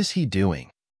 What is he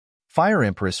doing? Fire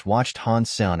Empress watched Han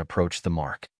Sen approach the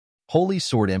mark. Holy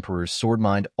Sword Emperor's sword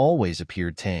mind always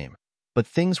appeared tame, but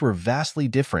things were vastly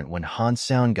different when Han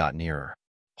Sen got nearer.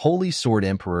 Holy Sword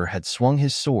Emperor had swung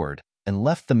his sword and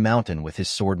left the mountain with his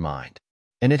sword mind,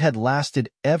 and it had lasted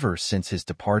ever since his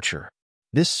departure.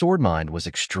 This sword mind was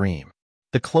extreme.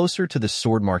 The closer to the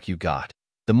sword mark you got,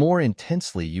 the more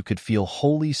intensely you could feel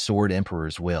Holy Sword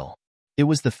Emperor's will. It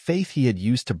was the faith he had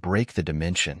used to break the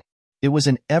dimension. It was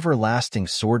an everlasting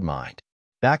sword mind.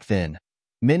 Back then,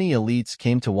 many elites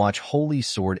came to watch Holy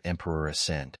Sword Emperor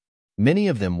ascend. Many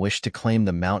of them wished to claim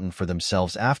the mountain for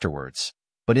themselves afterwards,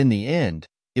 but in the end,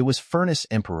 it was Furnace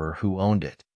Emperor who owned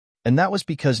it. And that was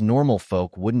because normal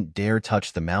folk wouldn't dare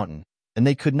touch the mountain, and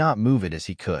they could not move it as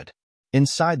he could.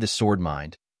 Inside the sword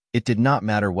mind, it did not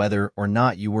matter whether or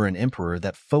not you were an emperor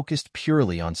that focused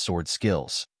purely on sword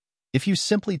skills. If you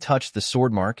simply touched the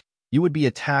sword mark, you would be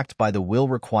attacked by the will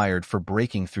required for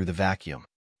breaking through the vacuum.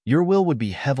 Your will would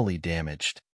be heavily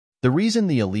damaged. The reason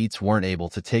the elites weren't able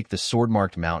to take the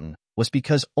sword-marked mountain was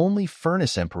because only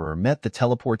Furnace Emperor met the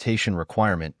teleportation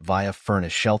requirement via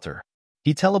Furnace Shelter.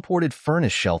 He teleported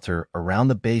Furnace Shelter around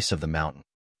the base of the mountain.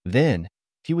 Then,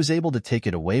 he was able to take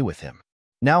it away with him.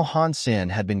 Now Han Sen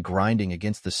had been grinding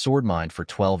against the sword mind for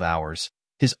 12 hours.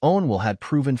 His own will had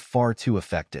proven far too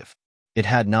effective. It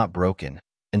had not broken,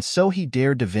 and so he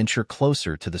dared to venture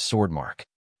closer to the sword mark.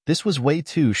 This was way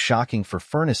too shocking for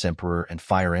Furnace Emperor and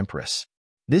Fire Empress.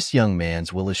 This young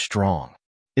man's will is strong.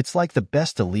 It's like the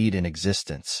best elite in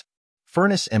existence.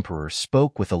 Furnace Emperor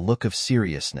spoke with a look of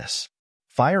seriousness.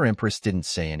 Fire Empress didn't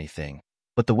say anything,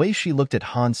 but the way she looked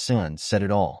at Han Sen said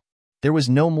it all. There was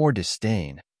no more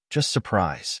disdain, just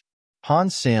surprise. Han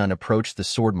Sen approached the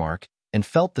sword mark and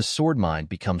felt the sword mind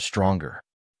become stronger.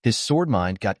 His sword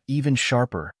mind got even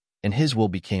sharper, and his will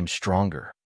became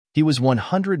stronger. He was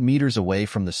 100 meters away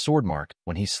from the sword mark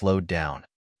when he slowed down.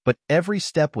 But every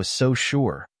step was so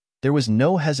sure, there was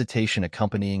no hesitation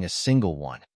accompanying a single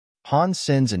one. Han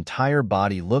Sen's entire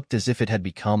body looked as if it had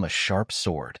become a sharp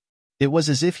sword. It was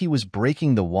as if he was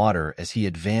breaking the water as he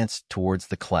advanced towards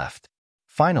the cleft.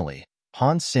 Finally,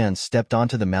 Han Sen stepped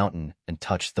onto the mountain and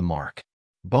touched the mark.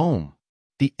 Boom!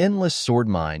 The endless sword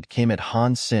mind came at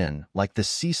Han Sen like the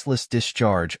ceaseless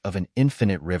discharge of an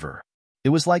infinite river. It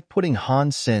was like putting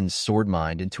Han Sen's sword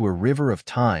mind into a river of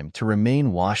time to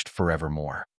remain washed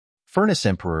forevermore. Furnace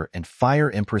Emperor and Fire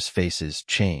Empress faces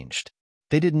changed.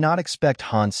 They did not expect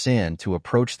Han Sen to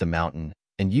approach the mountain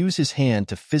and use his hand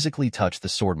to physically touch the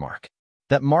sword mark.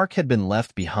 That mark had been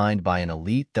left behind by an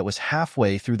elite that was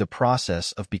halfway through the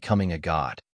process of becoming a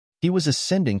god. He was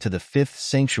ascending to the 5th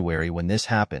sanctuary when this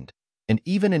happened, and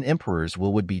even an emperor's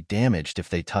will would be damaged if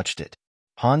they touched it.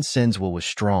 Han Sen's will was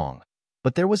strong,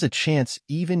 but there was a chance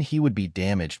even he would be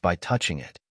damaged by touching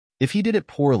it. If he did it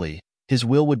poorly, his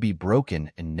will would be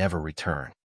broken and never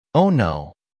return. Oh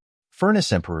no!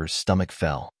 Furnace Emperor's stomach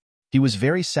fell. He was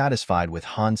very satisfied with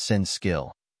Han Sen's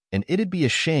skill, and it'd be a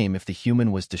shame if the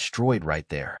human was destroyed right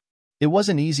there. It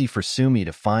wasn't easy for Sumi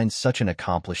to find such an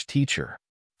accomplished teacher.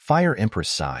 Fire Empress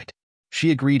sighed.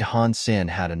 She agreed Han Sen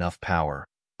had enough power,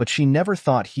 but she never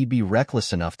thought he'd be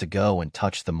reckless enough to go and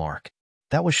touch the mark.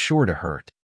 That was sure to hurt.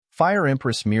 Fire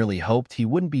Empress merely hoped he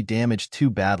wouldn't be damaged too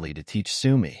badly to teach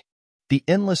Sumi. The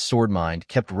endless sword mind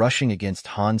kept rushing against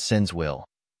Han Sen's will,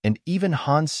 and even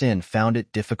Han Sen found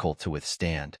it difficult to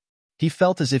withstand. He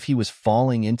felt as if he was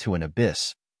falling into an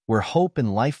abyss, where hope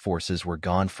and life forces were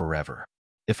gone forever.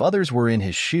 If others were in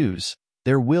his shoes,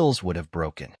 their wills would have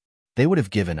broken. They would have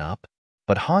given up,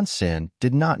 but Han Sen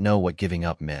did not know what giving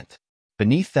up meant.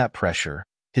 Beneath that pressure,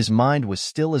 his mind was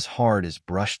still as hard as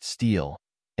brushed steel,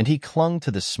 and he clung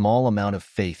to the small amount of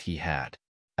faith he had.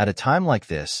 At a time like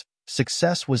this,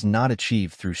 success was not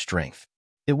achieved through strength.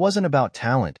 It wasn't about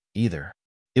talent, either.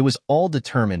 It was all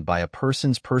determined by a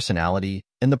person's personality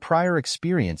and the prior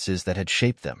experiences that had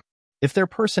shaped them. If their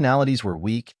personalities were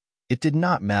weak, it did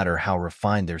not matter how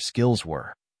refined their skills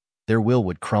were. Their will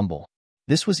would crumble.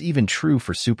 This was even true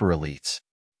for super elites.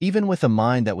 Even with a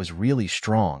mind that was really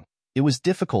strong, it was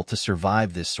difficult to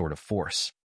survive this sort of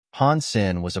force. Han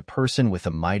Sen was a person with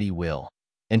a mighty will,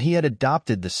 and he had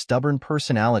adopted the stubborn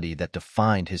personality that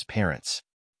defined his parents.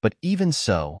 But even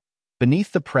so,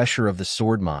 beneath the pressure of the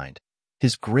sword mind,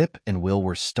 his grip and will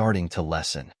were starting to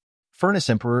lessen. Furnace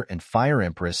Emperor and Fire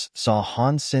Empress saw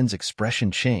Han Sen's expression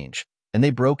change, and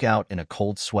they broke out in a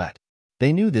cold sweat.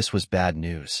 They knew this was bad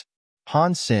news.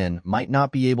 Han Sen might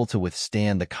not be able to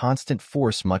withstand the constant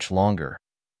force much longer,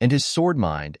 and his sword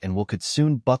mind and will could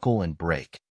soon buckle and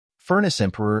break. Furnace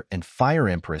Emperor and Fire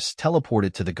Empress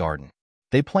teleported to the garden.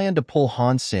 They planned to pull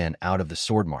Han Sen out of the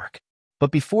sword mark.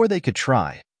 But before they could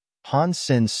try, Han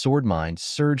Sen's sword mind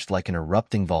surged like an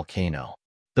erupting volcano.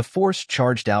 The force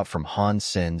charged out from Han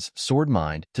Sen's sword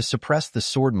mind to suppress the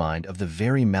sword mind of the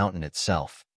very mountain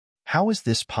itself. How is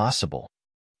this possible?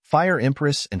 Fire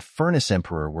Empress and Furnace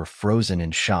Emperor were frozen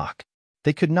in shock.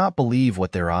 They could not believe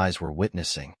what their eyes were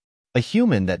witnessing. A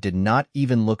human that did not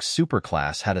even look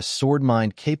superclass had a sword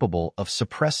mind capable of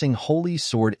suppressing Holy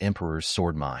Sword Emperor's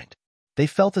sword mind. They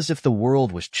felt as if the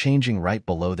world was changing right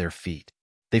below their feet.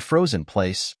 They froze in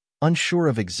place, unsure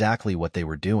of exactly what they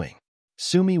were doing.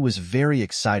 Sumi was very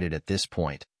excited at this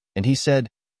point, and he said,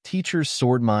 "Teacher's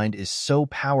sword mind is so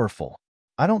powerful.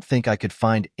 I don't think I could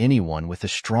find anyone with a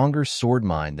stronger sword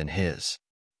mind than his.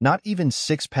 Not even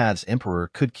Six Paths Emperor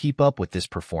could keep up with this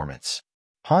performance."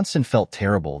 Han Sen felt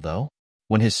terrible, though.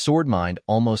 When his sword mind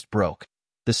almost broke,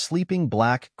 the sleeping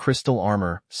black crystal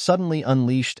armor suddenly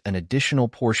unleashed an additional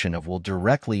portion of will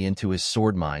directly into his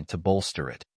sword mind to bolster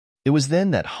it. It was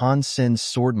then that Han Sen's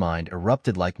sword mind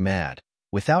erupted like mad,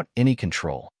 without any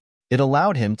control. It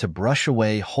allowed him to brush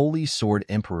away Holy Sword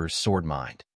Emperor's sword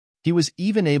mind. He was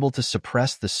even able to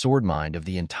suppress the sword mind of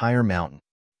the entire mountain.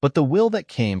 But the will that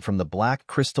came from the black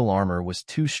crystal armor was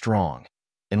too strong,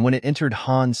 and when it entered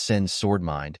Han Sen's sword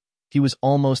mind, he was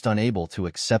almost unable to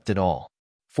accept it all.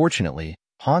 Fortunately,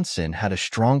 Han Sen had a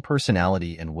strong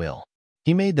personality and will.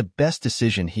 He made the best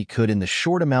decision he could in the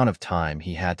short amount of time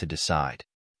he had to decide.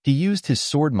 He used his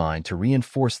sword mind to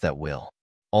reinforce that will.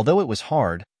 Although it was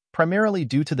hard, primarily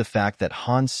due to the fact that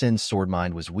Han Sen's sword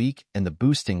mind was weak and the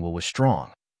boosting will was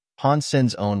strong. Han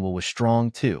Sen's own will was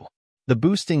strong too. The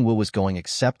boosting will was going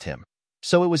accept him,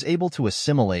 so it was able to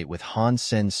assimilate with Han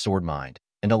Sen's sword mind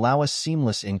and allow a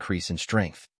seamless increase in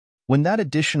strength. When that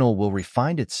additional will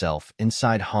refined itself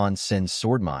inside Han Sen's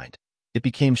sword mind, it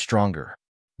became stronger.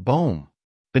 Boom!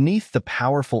 Beneath the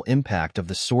powerful impact of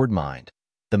the sword mind,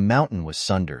 the mountain was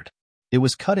sundered. It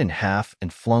was cut in half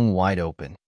and flung wide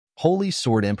open. Holy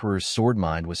Sword Emperor's sword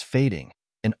mind was fading,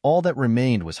 and all that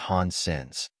remained was Han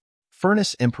Sen's.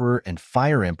 Furnace Emperor and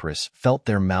Fire Empress felt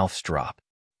their mouths drop,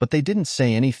 but they didn't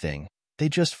say anything. They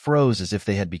just froze as if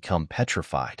they had become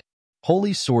petrified.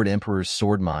 Holy Sword Emperor's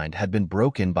sword mind had been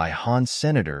broken by Han's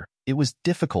senator. It was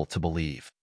difficult to believe.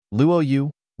 Luo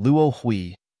Yu, Luo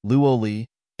Hui, Luo Li,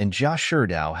 and Jia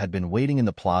Shidao had been waiting in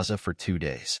the plaza for 2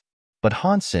 days. But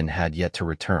Han Sen had yet to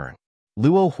return.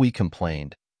 Luo Hui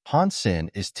complained, "Han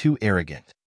Sen is too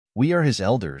arrogant. We are his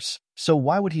elders, so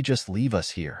why would he just leave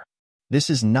us here? This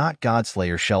is not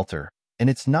Godslayer shelter, and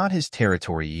it's not his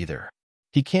territory either.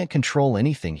 He can't control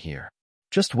anything here.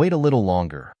 Just wait a little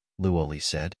longer," Luo Li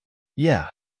said. "Yeah,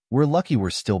 we're lucky we're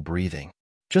still breathing.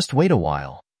 Just wait a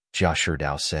while," Jia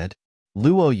Shidao said.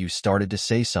 Luo Yu started to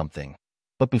say something,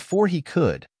 but before he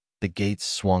could, the gates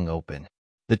swung open.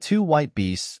 The 2 white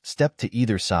beasts stepped to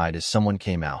either side as someone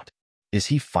came out. Is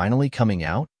he finally coming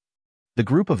out? The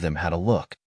group of them had a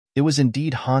look. It was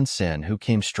indeed Han Sen who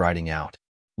came striding out.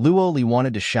 Luo Li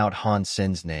wanted to shout Han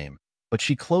Sen's name, but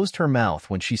she closed her mouth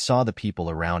when she saw the people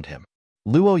around him.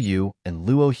 Luo Yu and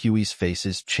Luo Hui's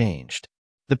faces changed.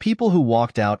 The people who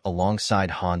walked out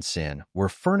alongside Han Sen were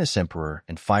Furnace Emperor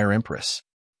and Fire Empress.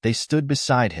 They stood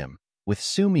beside him, with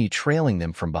Sumi trailing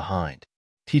them from behind.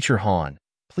 "Teacher Han,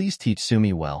 please teach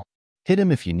Sumi well. Hit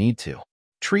him if you need to.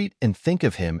 Treat and think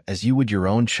of him as you would your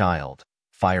own child,"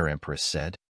 Fire Empress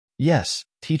said. "Yes,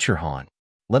 Teacher Han.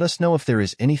 Let us know if there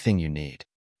is anything you need.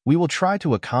 We will try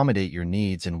to accommodate your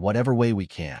needs in whatever way we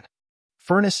can."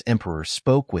 Furnace Emperor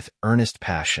spoke with earnest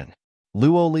passion.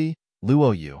 Luo Li,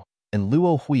 Luo Yu, and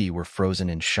Luo Hui were frozen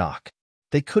in shock.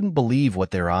 They couldn't believe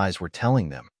what their eyes were telling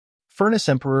them. Furnace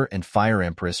Emperor and Fire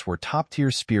Empress were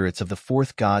top-tier spirits of the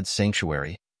 4th God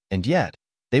Sanctuary, and yet,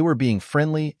 they were being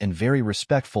friendly and very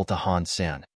respectful to Han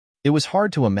Sen. It was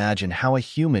hard to imagine how a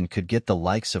human could get the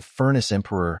likes of Furnace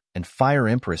Emperor and Fire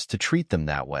Empress to treat them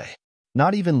that way.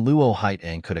 Not even Luo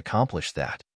Haitang could accomplish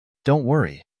that. "Don't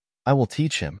worry, I will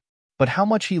teach him. But how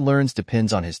much he learns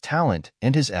depends on his talent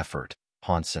and his effort,"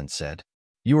 Han Sen said.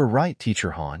 "You are right,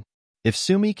 Teacher Han. If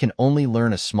Sumi can only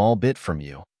learn a small bit from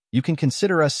you, you can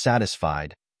consider us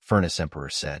satisfied," Furnace Emperor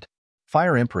said.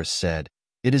 Fire Empress said,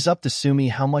 "It is up to Sumi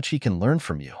how much he can learn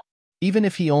from you. Even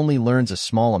if he only learns a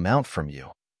small amount from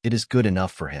you, it is good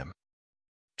enough for him."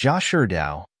 Jia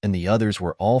Shidao and the others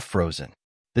were all frozen.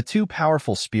 The 2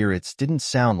 powerful spirits didn't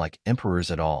sound like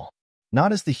emperors at all,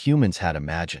 not as the humans had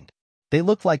imagined. They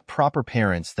looked like proper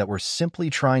parents that were simply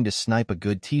trying to snipe a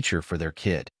good teacher for their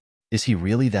kid. Is he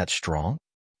really that strong?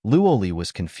 Luo Li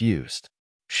was confused.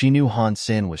 She knew Han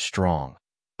Sen was strong,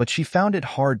 but she found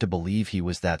it hard to believe he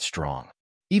was that strong.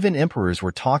 Even emperors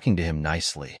were talking to him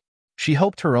nicely. She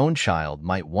hoped her own child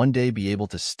might one day be able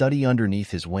to study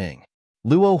underneath his wing.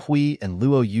 Luo Hui and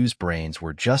Luo Yu's brains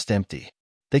were just empty.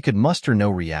 They could muster no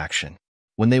reaction.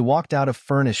 When they walked out of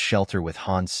Furnace Shelter with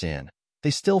Han Sen,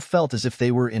 they still felt as if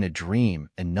they were in a dream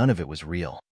and none of it was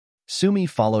real. Sumi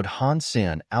followed Han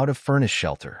Sen out of Furnace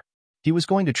Shelter. He was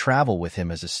going to travel with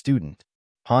him as a student.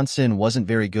 Han Sen wasn't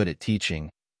very good at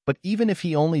teaching, but even if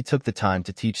he only took the time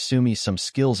to teach Sumi some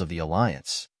skills of the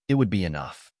Alliance, it would be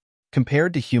enough.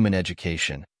 Compared to human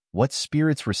education, What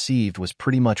spirits received was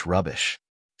pretty much rubbish.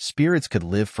 Spirits could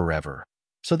live forever,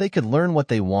 so they could learn what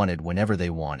they wanted whenever they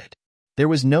wanted. There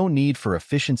was no need for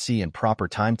efficiency and proper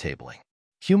timetabling.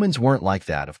 Humans weren't like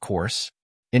that, of course.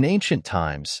 In ancient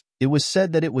times, it was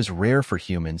said that it was rare for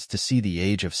humans to see the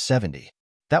age of 70.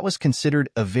 That was considered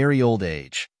a very old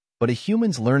age, but a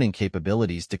human's learning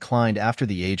capabilities declined after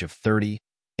the age of 30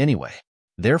 anyway.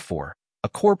 Therefore, a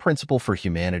core principle for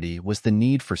humanity was the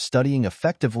need for studying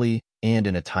effectively and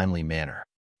in a timely manner.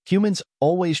 Humans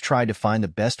always tried to find the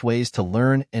best ways to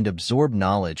learn and absorb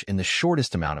knowledge in the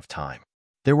shortest amount of time.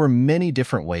 There were many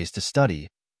different ways to study,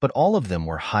 but all of them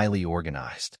were highly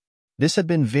organized. This had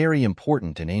been very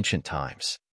important in ancient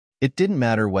times. It didn't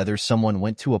matter whether someone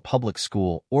went to a public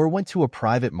school or went to a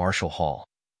private martial hall.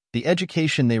 The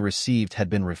education they received had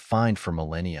been refined for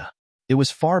millennia. It was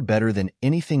far better than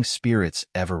anything spirits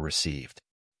ever received.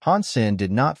 Han Sen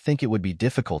did not think it would be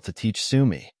difficult to teach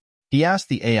Sumi. He asked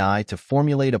the AI to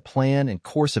formulate a plan and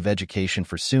course of education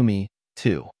for Sumi,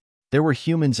 too. There were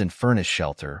humans in Furnace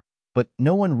Shelter, but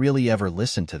no one really ever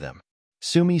listened to them.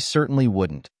 Sumi certainly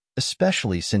wouldn't,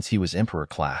 especially since he was Emperor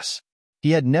class.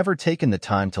 He had never taken the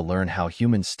time to learn how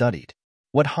humans studied.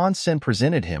 What Han Sen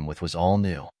presented him with was all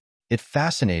new. It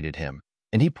fascinated him,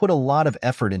 and he put a lot of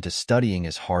effort into studying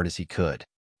as hard as he could.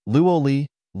 Luo Li,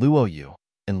 Luo Yu,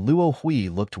 and Luo Hui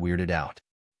looked weirded out.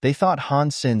 They thought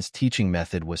Han Sen's teaching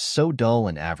method was so dull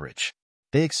and average.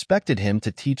 They expected him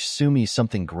to teach Sumi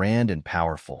something grand and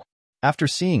powerful. After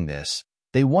seeing this,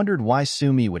 they wondered why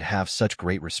Sumi would have such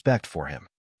great respect for him.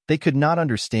 They could not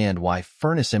understand why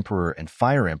Furnace Emperor and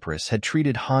Fire Empress had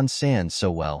treated Han Sen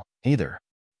so well, either.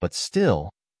 But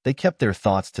still, they kept their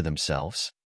thoughts to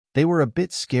themselves. They were a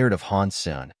bit scared of Han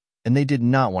Sen, and they did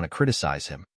not want to criticize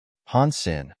him. Han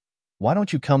Sen, why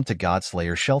don't you come to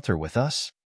Godslayer Shelter with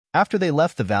us? After they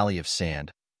left the Valley of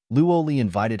Sand, Luo Li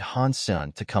invited Han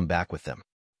Sen to come back with them.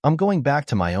 I'm going back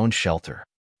to my own shelter.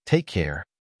 Take care.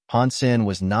 Han Sen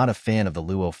was not a fan of the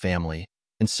Luo family,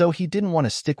 and so he didn't want to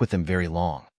stick with them very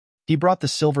long. He brought the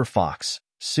Silver Fox,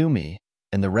 Sumi,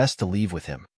 and the rest to leave with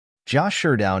him. Jia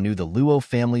Shidao knew the Luo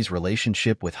family's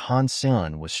relationship with Han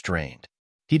Sen was strained.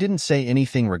 He didn't say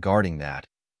anything regarding that,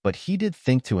 but he did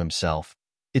think to himself,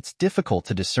 it's difficult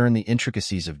to discern the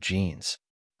intricacies of genes.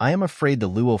 I am afraid the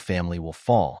Luo family will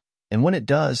fall, and when it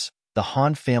does, the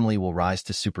Han family will rise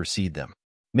to supersede them.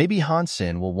 Maybe Han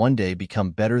Sen will one day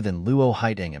become better than Luo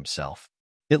Haideng himself.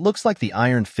 It looks like the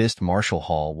Iron Fist Martial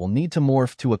Hall will need to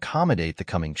morph to accommodate the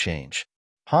coming change.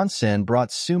 Han Sen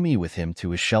brought Sumi with him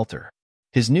to his shelter.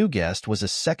 His new guest was a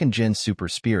second-gen super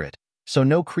spirit, so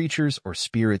no creatures or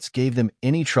spirits gave them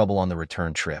any trouble on the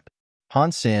return trip.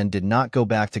 Han Sen did not go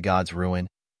back to God's Ruin,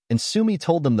 and Sumi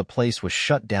told them the place was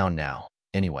shut down now,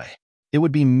 anyway. It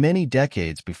would be many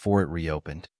decades before it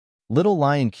reopened. Little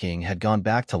Lion King had gone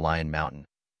back to Lion Mountain,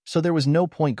 so there was no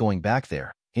point going back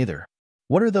there, either.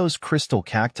 What are those crystal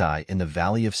cacti in the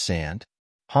Valley of Sand?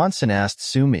 Han Sen asked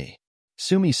Sumi.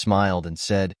 Sumi smiled and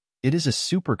said, it is a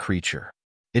super creature.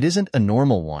 It isn't a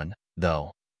normal one,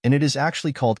 though, and it is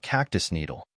actually called Cactus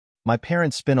Needle. My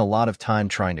parents spent a lot of time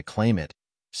trying to claim it,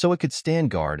 so it could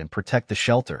stand guard and protect the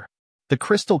shelter. The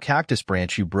crystal cactus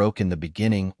branch you broke in the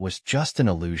beginning was just an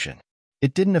illusion.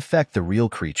 It didn't affect the real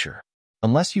creature.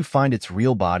 Unless you find its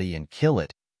real body and kill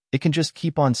it, it can just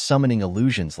keep on summoning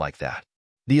illusions like that.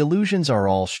 The illusions are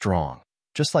all strong,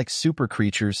 just like super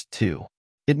creatures, too.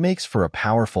 It makes for a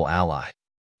powerful ally.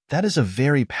 That is a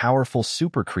very powerful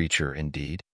super creature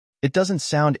indeed. It doesn't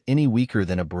sound any weaker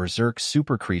than a berserk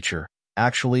super creature.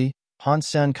 Actually, Han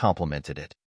Sen complimented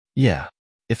it. Yeah,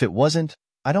 if it wasn't,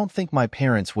 I don't think my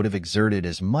parents would have exerted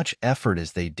as much effort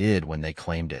as they did when they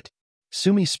claimed it.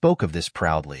 Sumi spoke of this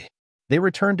proudly. They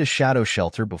returned to Shadow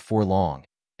Shelter before long,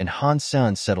 and Han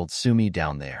Sen settled Sumi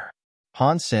down there.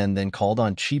 Han Sen then called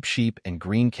on Cheap Sheep and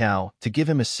Green Cow to give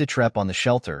him a sitrep on the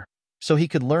shelter, so he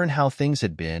could learn how things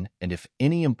had been and if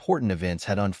any important events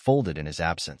had unfolded in his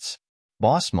absence.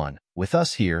 Bossman, with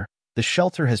us here, the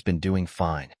shelter has been doing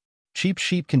fine. Cheap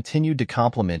Sheep continued to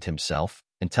compliment himself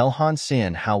and tell Han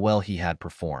Sen how well he had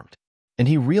performed. And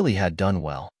he really had done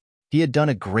well. He had done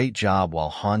a great job while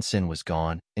Han Sen was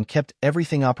gone and kept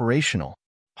everything operational.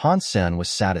 Han Sen was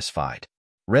satisfied.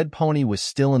 Red Pony was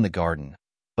still in the garden,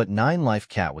 but Nine Life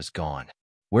Cat was gone.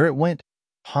 Where it went,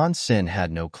 Han Sen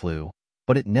had no clue,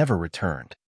 but it never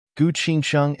returned. Gu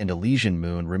Qingcheng and Elysian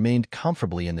Moon remained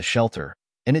comfortably in the shelter,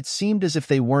 and it seemed as if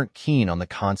they weren't keen on the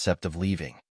concept of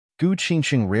leaving. Gu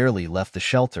Qingcheng rarely left the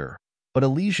shelter, but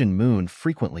Elysian Moon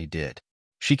frequently did.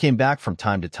 She came back from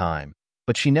time to time,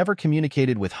 but she never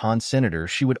communicated with Han Senator.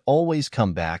 She would always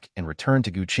come back and return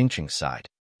to Gu Qingcheng's side.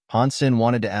 Han Sen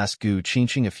wanted to ask Gu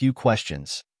Qingcheng a few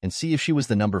questions, and see if she was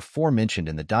the number 4 mentioned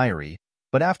in the diary,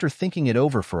 but after thinking it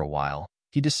over for a while,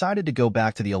 he decided to go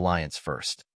back to the Alliance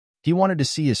first. He wanted to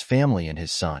see his family and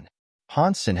his son.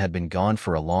 Han Sen had been gone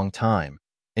for a long time,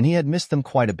 and he had missed them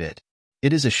quite a bit.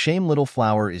 It is a shame little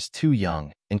flower is too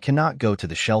young and cannot go to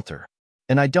the shelter.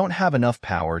 And I don't have enough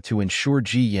power to ensure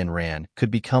Ji Yanran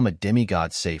could become a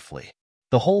demigod safely.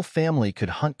 The whole family could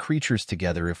hunt creatures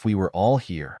together if we were all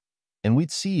here, and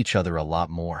we'd see each other a lot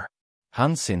more.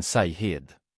 Han Sen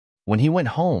said. When he went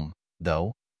home,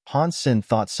 though, Han Sen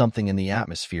thought something in the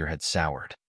atmosphere had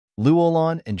soured.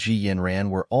 Luolan and Ji Yanran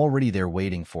were already there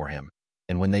waiting for him,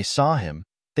 and when they saw him,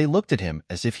 they looked at him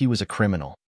as if he was a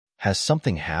criminal. Has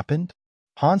something happened?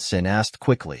 Han Sen asked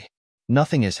quickly.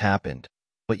 Nothing has happened,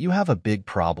 but you have a big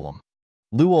problem.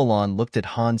 Luolan looked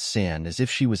at Han Sen as if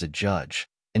she was a judge,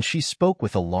 and she spoke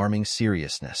with alarming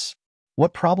seriousness.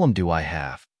 What problem do I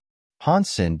have? Han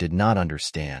Sen did not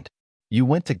understand. You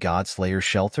went to Godslayer's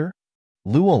shelter?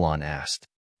 Luolan asked.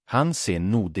 Han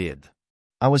Sen nodded.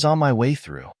 I was on my way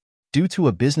through. Due to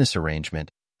a business arrangement,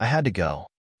 I had to go.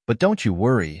 But don't you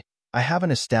worry, I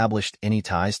haven't established any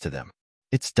ties to them.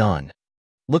 It's done.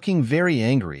 Looking very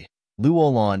angry,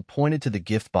 Luolan pointed to the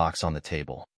gift box on the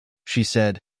table. She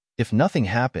said, if nothing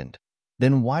happened,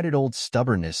 then why did old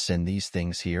stubbornness send these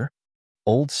things here?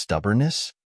 Old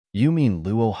stubbornness? You mean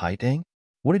Luo Haitang?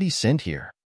 What did he send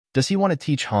here? Does he want to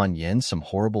teach Han Yen some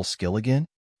horrible skill again?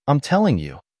 I'm telling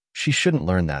you, she shouldn't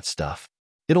learn that stuff.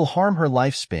 It'll harm her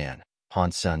lifespan,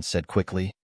 Han Sen said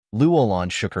quickly.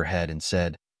 Luolan shook her head and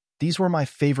said, these were my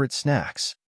favorite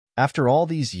snacks. After all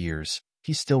these years,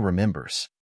 he still remembers.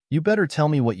 You better tell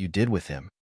me what you did with him.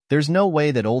 There's no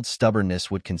way that old stubbornness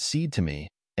would concede to me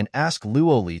and ask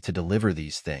Luoli to deliver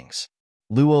these things.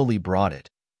 Luoli brought it,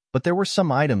 but there were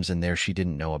some items in there she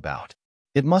didn't know about.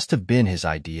 It must have been his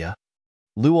idea.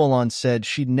 Luolan said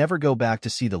she'd never go back to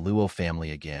see the Luo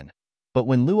family again, but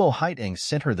when Luo Haitang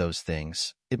sent her those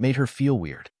things, it made her feel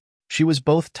weird. She was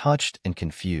both touched and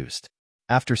confused.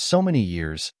 After so many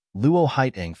years, Luo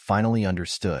Haitang finally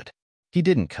understood. He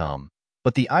didn't come,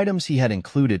 but the items he had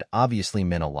included obviously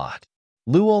meant a lot.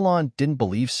 Luolan didn't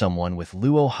believe someone with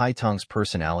Luo Haitang's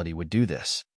personality would do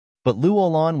this, but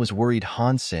Luolan was worried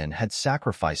Han Sen had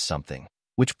sacrificed something,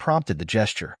 which prompted the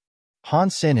gesture. Han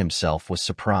Sen himself was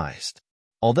surprised.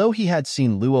 Although he had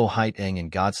seen Luo Haitang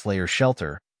in Godslayer's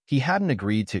shelter, he hadn't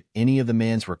agreed to any of the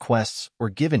man's requests or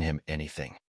given him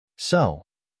anything. So,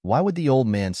 why would the old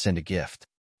man send a gift?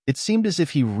 It seemed as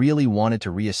if he really wanted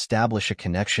to re-establish a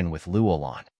connection with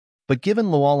Luolan. But given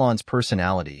Luolan's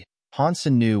personality, Han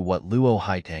Sen knew what Luo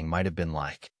Haitang might have been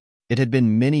like. It had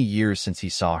been many years since he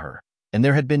saw her, and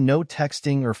there had been no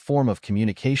texting or form of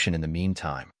communication in the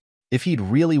meantime. If he'd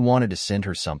really wanted to send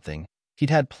her something, he'd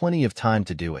had plenty of time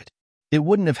to do it. It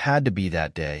wouldn't have had to be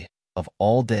that day, of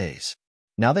all days.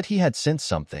 Now that he had sent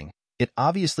something, it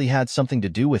obviously had something to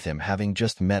do with him having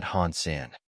just met Han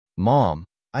Sen. Mom,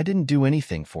 I didn't do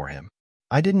anything for him.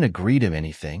 I didn't agree to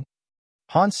anything.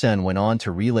 Han Sen went on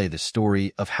to relay the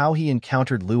story of how he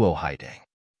encountered Luo Haitang.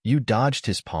 You dodged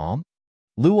his palm?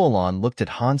 Luolan looked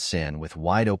at Han Sen with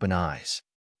wide-open eyes.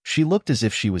 She looked as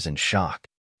if she was in shock.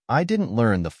 I didn't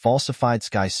learn the falsified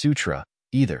Sky Sutra,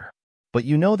 either. But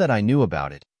you know that I knew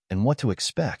about it, and what to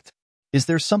expect. Is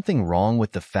there something wrong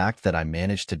with the fact that I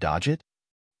managed to dodge it?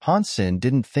 Han Sen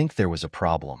didn't think there was a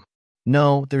problem.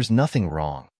 No, there's nothing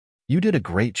wrong. You did a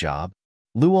great job.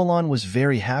 Luolan was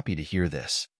very happy to hear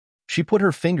this. She put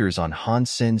her fingers on Han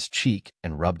Sen's cheek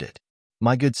and rubbed it.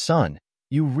 My good son,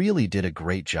 you really did a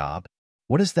great job.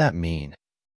 What does that mean?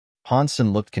 Han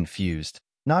Sen looked confused,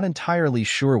 not entirely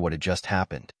sure what had just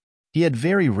happened. He had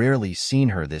very rarely seen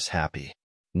her this happy.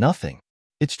 Nothing.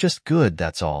 It's just good,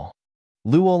 that's all.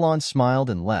 Luolan smiled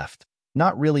and left,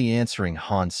 not really answering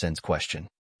Han Sen's question.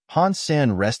 Han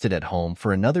Sen rested at home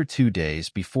for another 2 days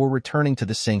before returning to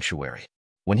the sanctuary.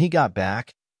 When he got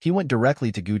back, he went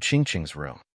directly to Gu Qingqing's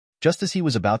room. Just as he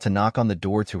was about to knock on the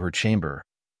door to her chamber,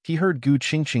 he heard Gu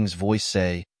Qingqing's voice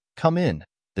say, "Come in,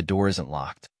 the door isn't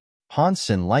locked." Han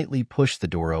Sen lightly pushed the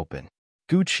door open.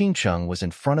 Gu Qingqing was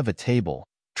in front of a table,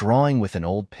 drawing with an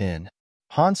old pen.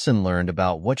 Han Sen learned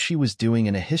about what she was doing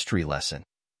in a history lesson.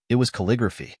 It was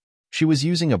calligraphy. She was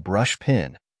using a brush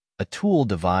pen, a tool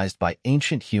devised by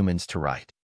ancient humans to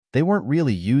write. They weren't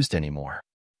really used anymore.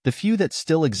 The few that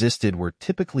still existed were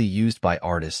typically used by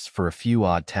artists for a few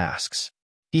odd tasks.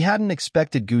 He hadn't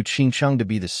expected Gu Qingqing to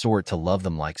be the sort to love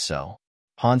them like so.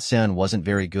 Han Sen wasn't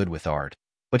very good with art,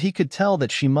 but he could tell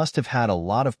that she must have had a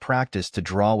lot of practice to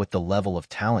draw with the level of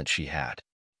talent she had.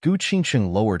 Gu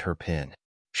Qingqing lowered her pen.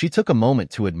 She took a moment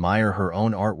to admire her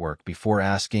own artwork before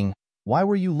asking, "Why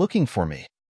were you looking for me?"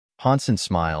 Han Sen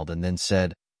smiled and then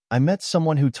said, I met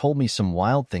someone who told me some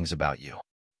wild things about you.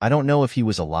 I don't know if he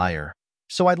was a liar,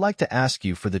 so I'd like to ask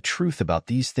you for the truth about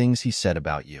these things he said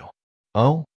about you.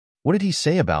 Oh? What did he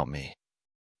say about me?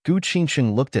 Gu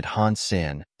Qingqing looked at Han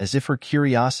Sen as if her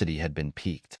curiosity had been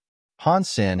piqued. Han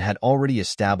Sen had already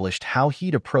established how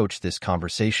he'd approach this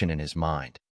conversation in his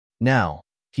mind. Now,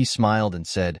 he smiled and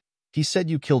said, "He said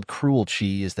you killed Cruel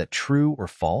Chi. Is that true or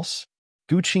false?"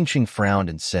 Gu Qingqing frowned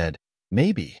and said,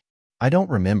 "Maybe. I don't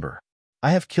remember.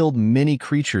 I have killed many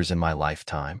creatures in my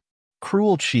lifetime.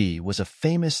 Cruel Chi was a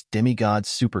famous demigod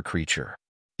super creature.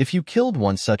 If you killed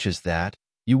one such as that,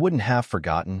 you wouldn't have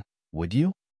forgotten, would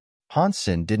you?" Han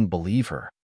Sen didn't believe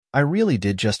her. "I really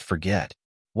did just forget.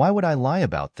 Why would I lie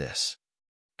about this?"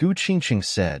 Gu Qingqing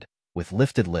said, with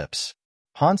lifted lips.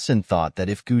 Han Sen thought that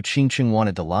if Gu Qingqing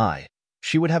wanted to lie,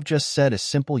 she would have just said a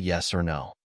simple yes or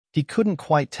no. He couldn't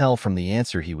quite tell from the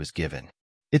answer he was given.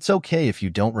 "It's okay if you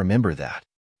don't remember that."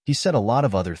 He said a lot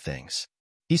of other things.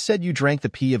 He said you drank the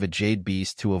pee of a jade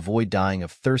beast to avoid dying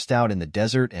of thirst out in the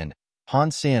desert, and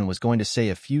Han Sen was going to say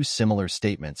a few similar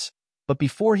statements, but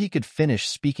before he could finish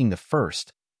speaking the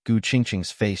first, Gu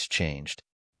Qingqing's face changed.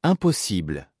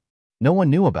 Impossible. No one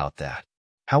knew about that.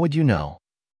 How would you know?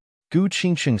 Gu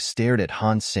Qingqing stared at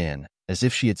Han Sen as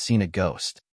if she had seen a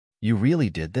ghost. You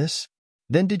really did this?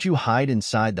 Then did you hide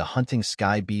inside the hunting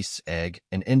sky beast's egg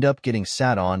and end up getting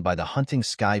sat on by the hunting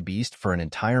sky beast for an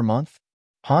entire month?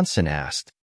 Han Sen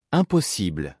asked.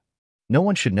 Impossible. No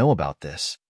one should know about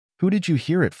this. Who did you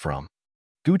hear it from?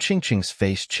 Gu Qingqing's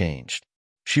face changed.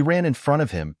 She ran in front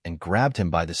of him and grabbed him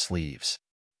by the sleeves.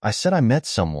 I said I met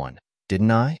someone,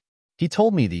 didn't I? He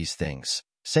told me these things,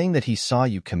 saying that he saw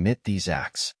you commit these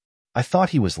acts. I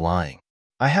thought he was lying.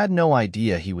 I had no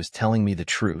idea he was telling me the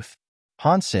truth.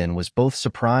 Han Sen was both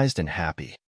surprised and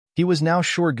happy. He was now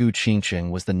sure Gu Qingqing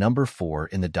was the number 4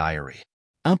 in the diary.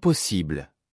 Impossible.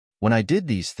 When I did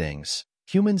these things,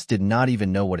 humans did not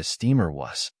even know what a steamer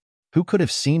was. Who could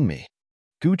have seen me?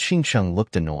 Gu Qingqing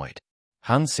looked annoyed.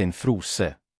 Han Sen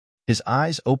frose. His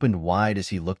eyes opened wide as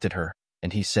he looked at her,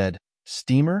 and he said,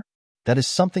 "Steamer? That is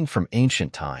something from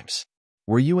ancient times.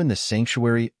 Were you in the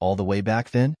sanctuary all the way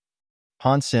back then?"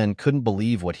 Han Sen couldn't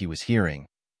believe what he was hearing,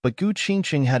 but Gu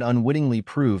Qingqing had unwittingly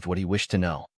proved what he wished to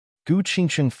know. Gu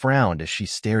Qingqing frowned as she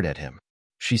stared at him.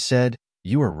 She said,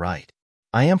 "You are right.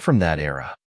 I am from that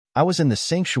era. I was in the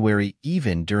sanctuary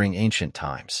even during ancient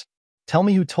times. Tell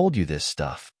me who told you this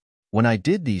stuff. When I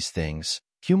did these things,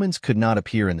 humans could not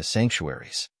appear in the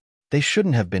sanctuaries. They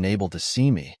shouldn't have been able to see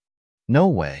me. No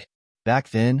way. Back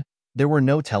then, there were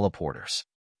no teleporters.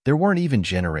 There weren't even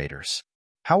generators.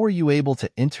 How were you able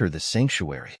to enter the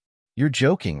sanctuary? You're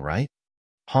joking, right?"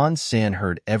 Han Sen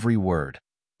heard every word,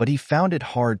 but he found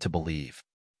it hard to believe.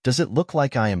 "Does it look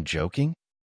like I am joking?"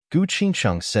 Gu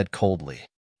Qingqing said coldly.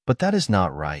 "But that is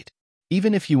not right.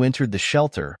 Even if you entered the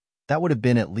shelter, that would have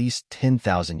been at least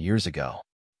 10,000 years ago.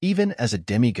 Even as a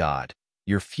demigod,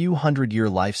 your few hundred-year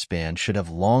lifespan should have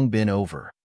long been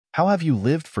over. How have you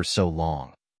lived for so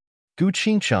long?" Gu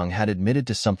Qingqing had admitted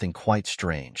to something quite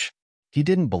strange. He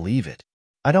didn't believe it.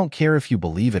 "I don't care if you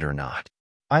believe it or not.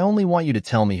 I only want you to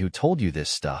tell me who told you this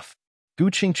stuff."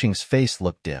 Gu Qingqing's face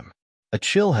looked dim. A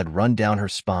chill had run down her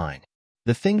spine.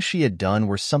 The things she had done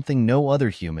were something no other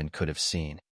human could have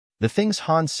seen. The things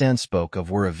Han Sen spoke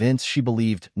of were events she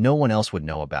believed no one else would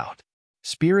know about.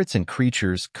 Spirits and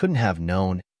creatures couldn't have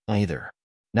known either.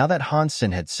 Now that Han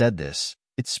Sen had said this,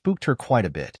 it spooked her quite a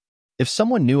bit. If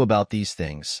someone knew about these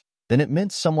things, then it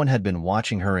meant someone had been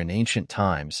watching her in ancient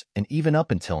times and even up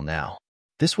until now.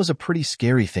 This was a pretty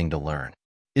scary thing to learn.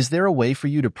 "Is there a way for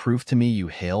you to prove to me you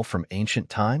hail from ancient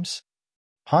times?"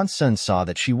 Han Sen saw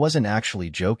that she wasn't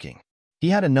actually joking. He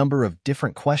had a number of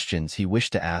different questions he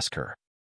wished to ask her,